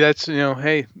 And maybe that's,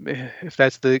 hey, if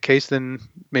that's the case, then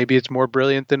maybe it's more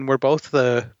brilliant than we're both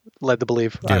led to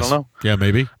believe. Yes. I don't know. Yeah,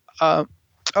 maybe.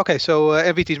 Okay, so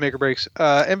MVT's make or breaks.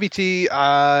 MVT,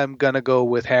 I'm going to go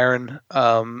with Harron.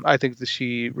 I think that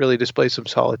she really displays some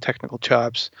solid technical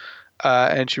chops.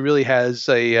 And she really has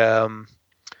she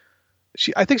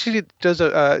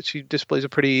displays a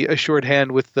pretty assured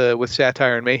hand with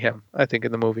satire and mayhem, I think,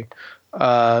 in the movie.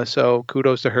 So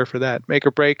kudos to her for that. Make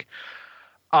or break.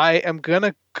 I'm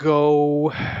gonna go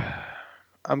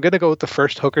with the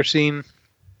first hooker scene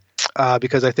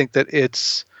because I think that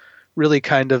it's really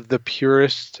kind of the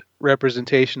purest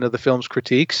representation of the film's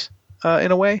critiques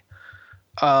in a way.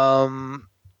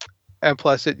 And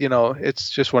plus, it's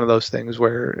just one of those things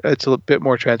where it's a bit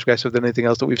more transgressive than anything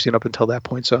else that we've seen up until that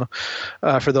point. So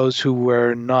for those who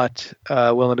were not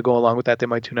willing to go along with that, they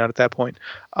might tune out at that point.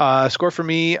 Score for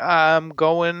me, I'm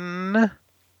going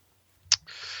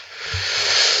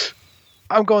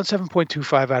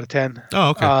 7.25 out of 10. Oh,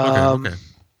 okay. Okay.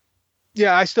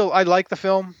 Yeah, I like the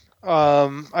film.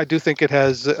 I do think it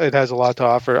has a lot to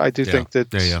offer. I do think that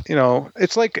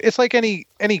it's like any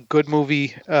good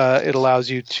movie. It allows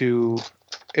you to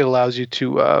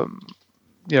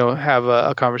have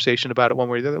a conversation about it one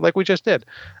way or the other, like we just did,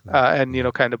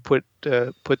 and kind of put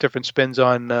different spins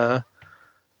on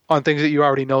things that you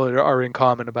already know that are in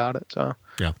common about it. So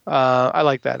yeah, I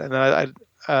like that, and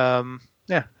I'm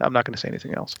not going to say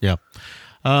anything else. Yeah,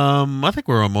 I think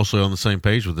we're mostly on the same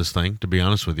page with this thing, to be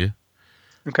honest with you.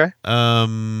 Okay.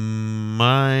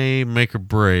 My make or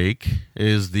break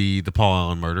is the Paul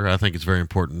Allen murder. I think it's a very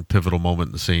important, pivotal moment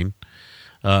in the scene,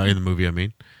 in the movie. I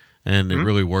mean, and it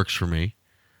really works for me.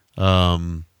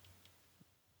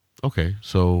 Okay,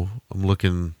 so I'm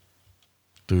looking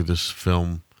through this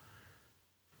film.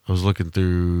 I was looking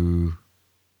to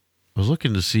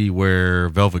see where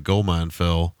Velvet Goldmine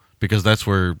fell, because that's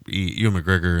where Ewan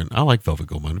McGregor, and I like Velvet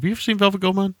Goldmine. Have you ever seen Velvet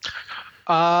Goldmine?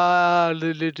 No.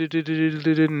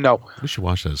 We should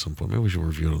watch that at some point. Maybe we should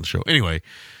review it on the show. Anyway,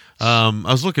 I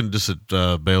was looking just at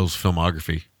Bale's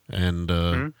filmography, and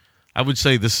I would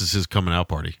say this is his coming out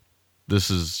party. This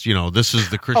is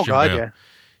the Christian Bale.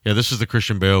 Yeah, this is the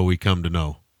Christian Bale we come to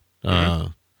know.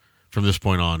 From this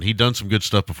point on, he'd done some good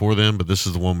stuff before then, but this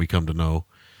is the one we come to know,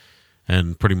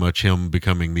 and pretty much him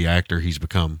becoming the actor he's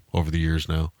become over the years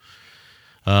now.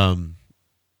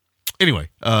 Anyway,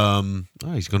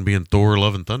 he's going to be in Thor: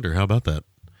 Love and Thunder. How about that?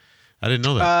 I didn't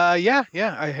know that. Yeah.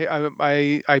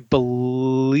 I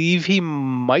believe he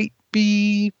might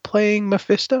be playing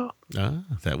Mephisto.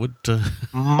 That would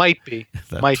might be.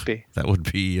 That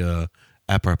would be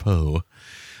apropos.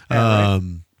 Yeah, right.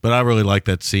 But I really like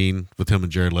that scene with him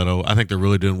and Jared Leto. I think they're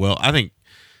really doing well. I think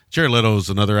Jared Leto is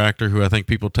another actor who I think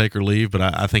people take or leave, but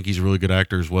I think he's a really good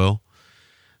actor as well.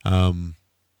 I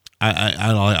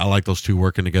like those two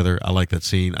working together. I like that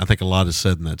scene. I think a lot is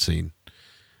said in that scene.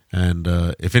 And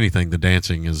if anything, the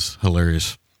dancing is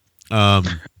hilarious. My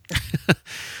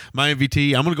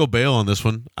MVT, I'm going to go Bale on this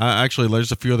one.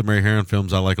 There's a few other Mary Harron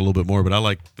films I like a little bit more,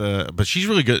 but but she's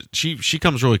really good. She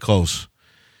comes really close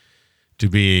to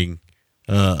being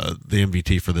the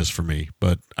MVT for this for me.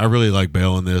 But I really like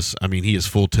Bale in this. I mean, he is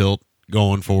full tilt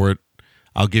going for it.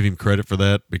 I'll give him credit for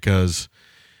that, because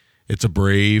it's a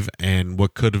brave, and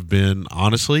what could have been,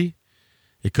 honestly,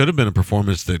 it could have been a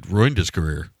performance that ruined his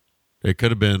career. It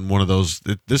could have been one of those.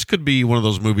 This could be one of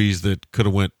those movies that could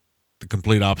have went the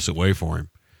complete opposite way for him.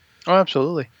 Oh,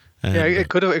 absolutely. And, it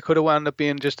could have wound up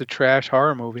being just a trash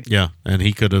horror movie. Yeah, and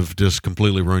he could have just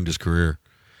completely ruined his career.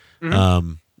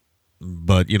 Mm-hmm.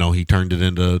 But he turned it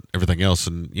into everything else,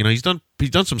 and he's done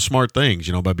some smart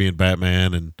things, by being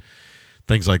Batman and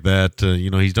things like that.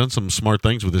 He's done some smart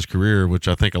things with his career, which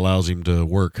I think allows him to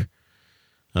work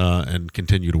and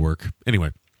continue to work. Anyway,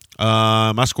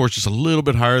 my score's just a little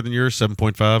bit higher than yours,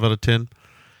 7.5 out of 10.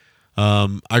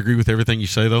 I agree with everything you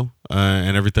say, though,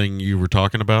 and everything you were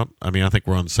talking about. I mean, I think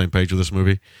we're on the same page with this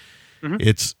movie. Mm-hmm.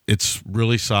 It's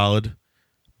really solid,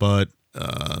 but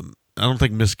I don't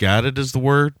think misguided is the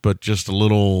word, but just a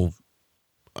little,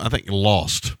 I think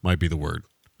lost might be the word.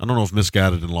 I don't know if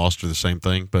misguided and lost are the same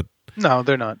thing, but no,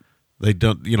 they're not. They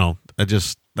don't,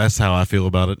 that's how I feel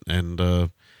about it. And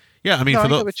yeah, I mean, for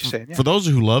those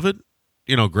who love it,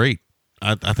 great.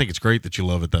 I think it's great that you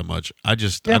love it that much. I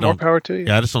don't, more power to you.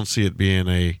 Yeah, I just don't see it being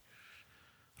a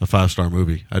 5-star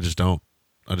movie. I just don't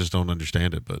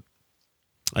understand it. But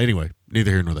anyway,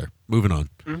 neither here nor there. Moving on.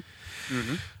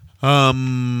 Mm-hmm.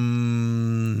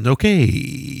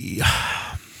 Okay.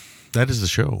 That is the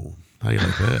show. How do you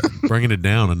like that? Bringing it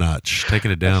down a notch.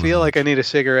 Taking it down. I feel like I need a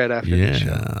cigarette after this show.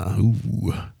 Yeah.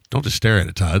 Ooh. Don't just stare at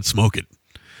it, Todd. Smoke it.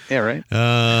 Yeah, right.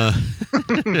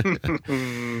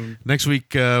 Next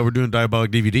week, we're doing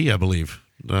Diabolic DVD, I believe.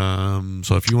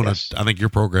 So if you want to, I think you're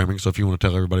programming, so if you want to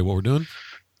tell everybody what we're doing.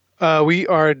 We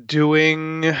are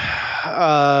doing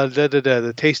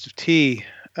the Taste of Tea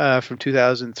from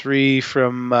 2003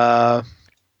 from,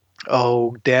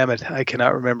 oh, damn it. I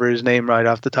cannot remember his name right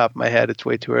off the top of my head. It's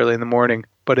way too early in the morning.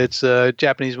 But it's a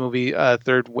Japanese movie.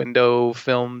 Third Window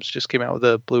Films just came out with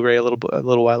a Blu-ray a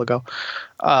little while ago.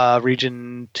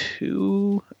 Region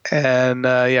 2. And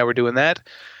we're doing that.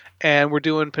 And we're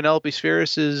doing Penelope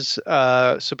Spheris's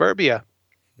Suburbia.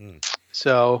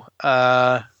 So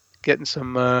getting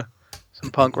some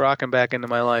punk rocking back into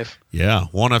my life. Yeah,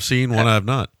 one I've seen, one I've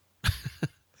not.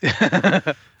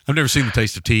 I've never seen The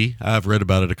Taste of Tea. I've read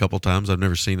about it a couple times. I've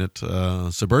never seen it.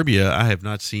 Suburbia, I have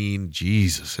not seen.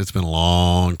 Jesus, it's been a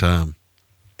long time.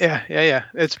 Yeah.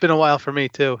 It's been a while for me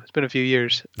too. It's been a few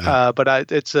years. Yeah. But I'm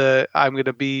going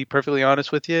to be perfectly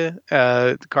honest with you.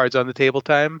 Cards on the table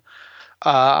time.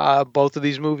 Both of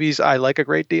these movies I like a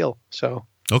great deal. So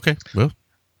okay, well,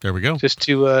 there we go. Just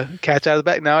to catch out of the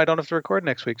bag. Now I don't have to record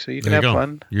next week, so you can have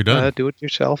fun. You're done. Do it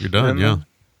yourself. You're done. Yeah.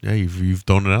 You've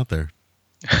thrown it out there.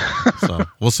 So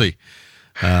we'll see.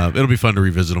 It'll be fun to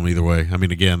revisit them either way. I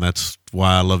mean, again, that's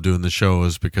why I love doing the show,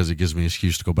 is because it gives me an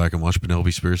excuse to go back and watch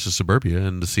Penelope Spheeris' Suburbia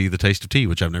and to see The Taste of Tea,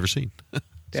 which I've never seen.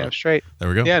 Damn straight. There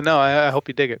we go. Yeah, no, I hope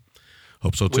you dig it.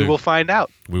 Hope so too. We will find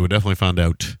out. We will definitely find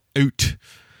out.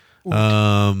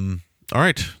 All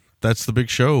right. That's the big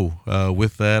show.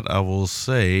 With that, I will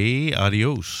say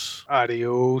adios.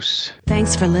 Adios.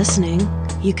 Thanks for listening.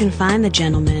 You can find The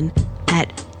Gentleman at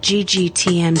ggtmc.com,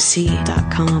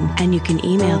 and you can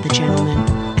email The Gentleman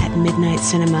at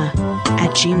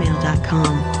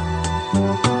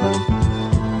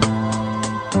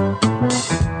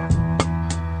midnightcinema@gmail.com.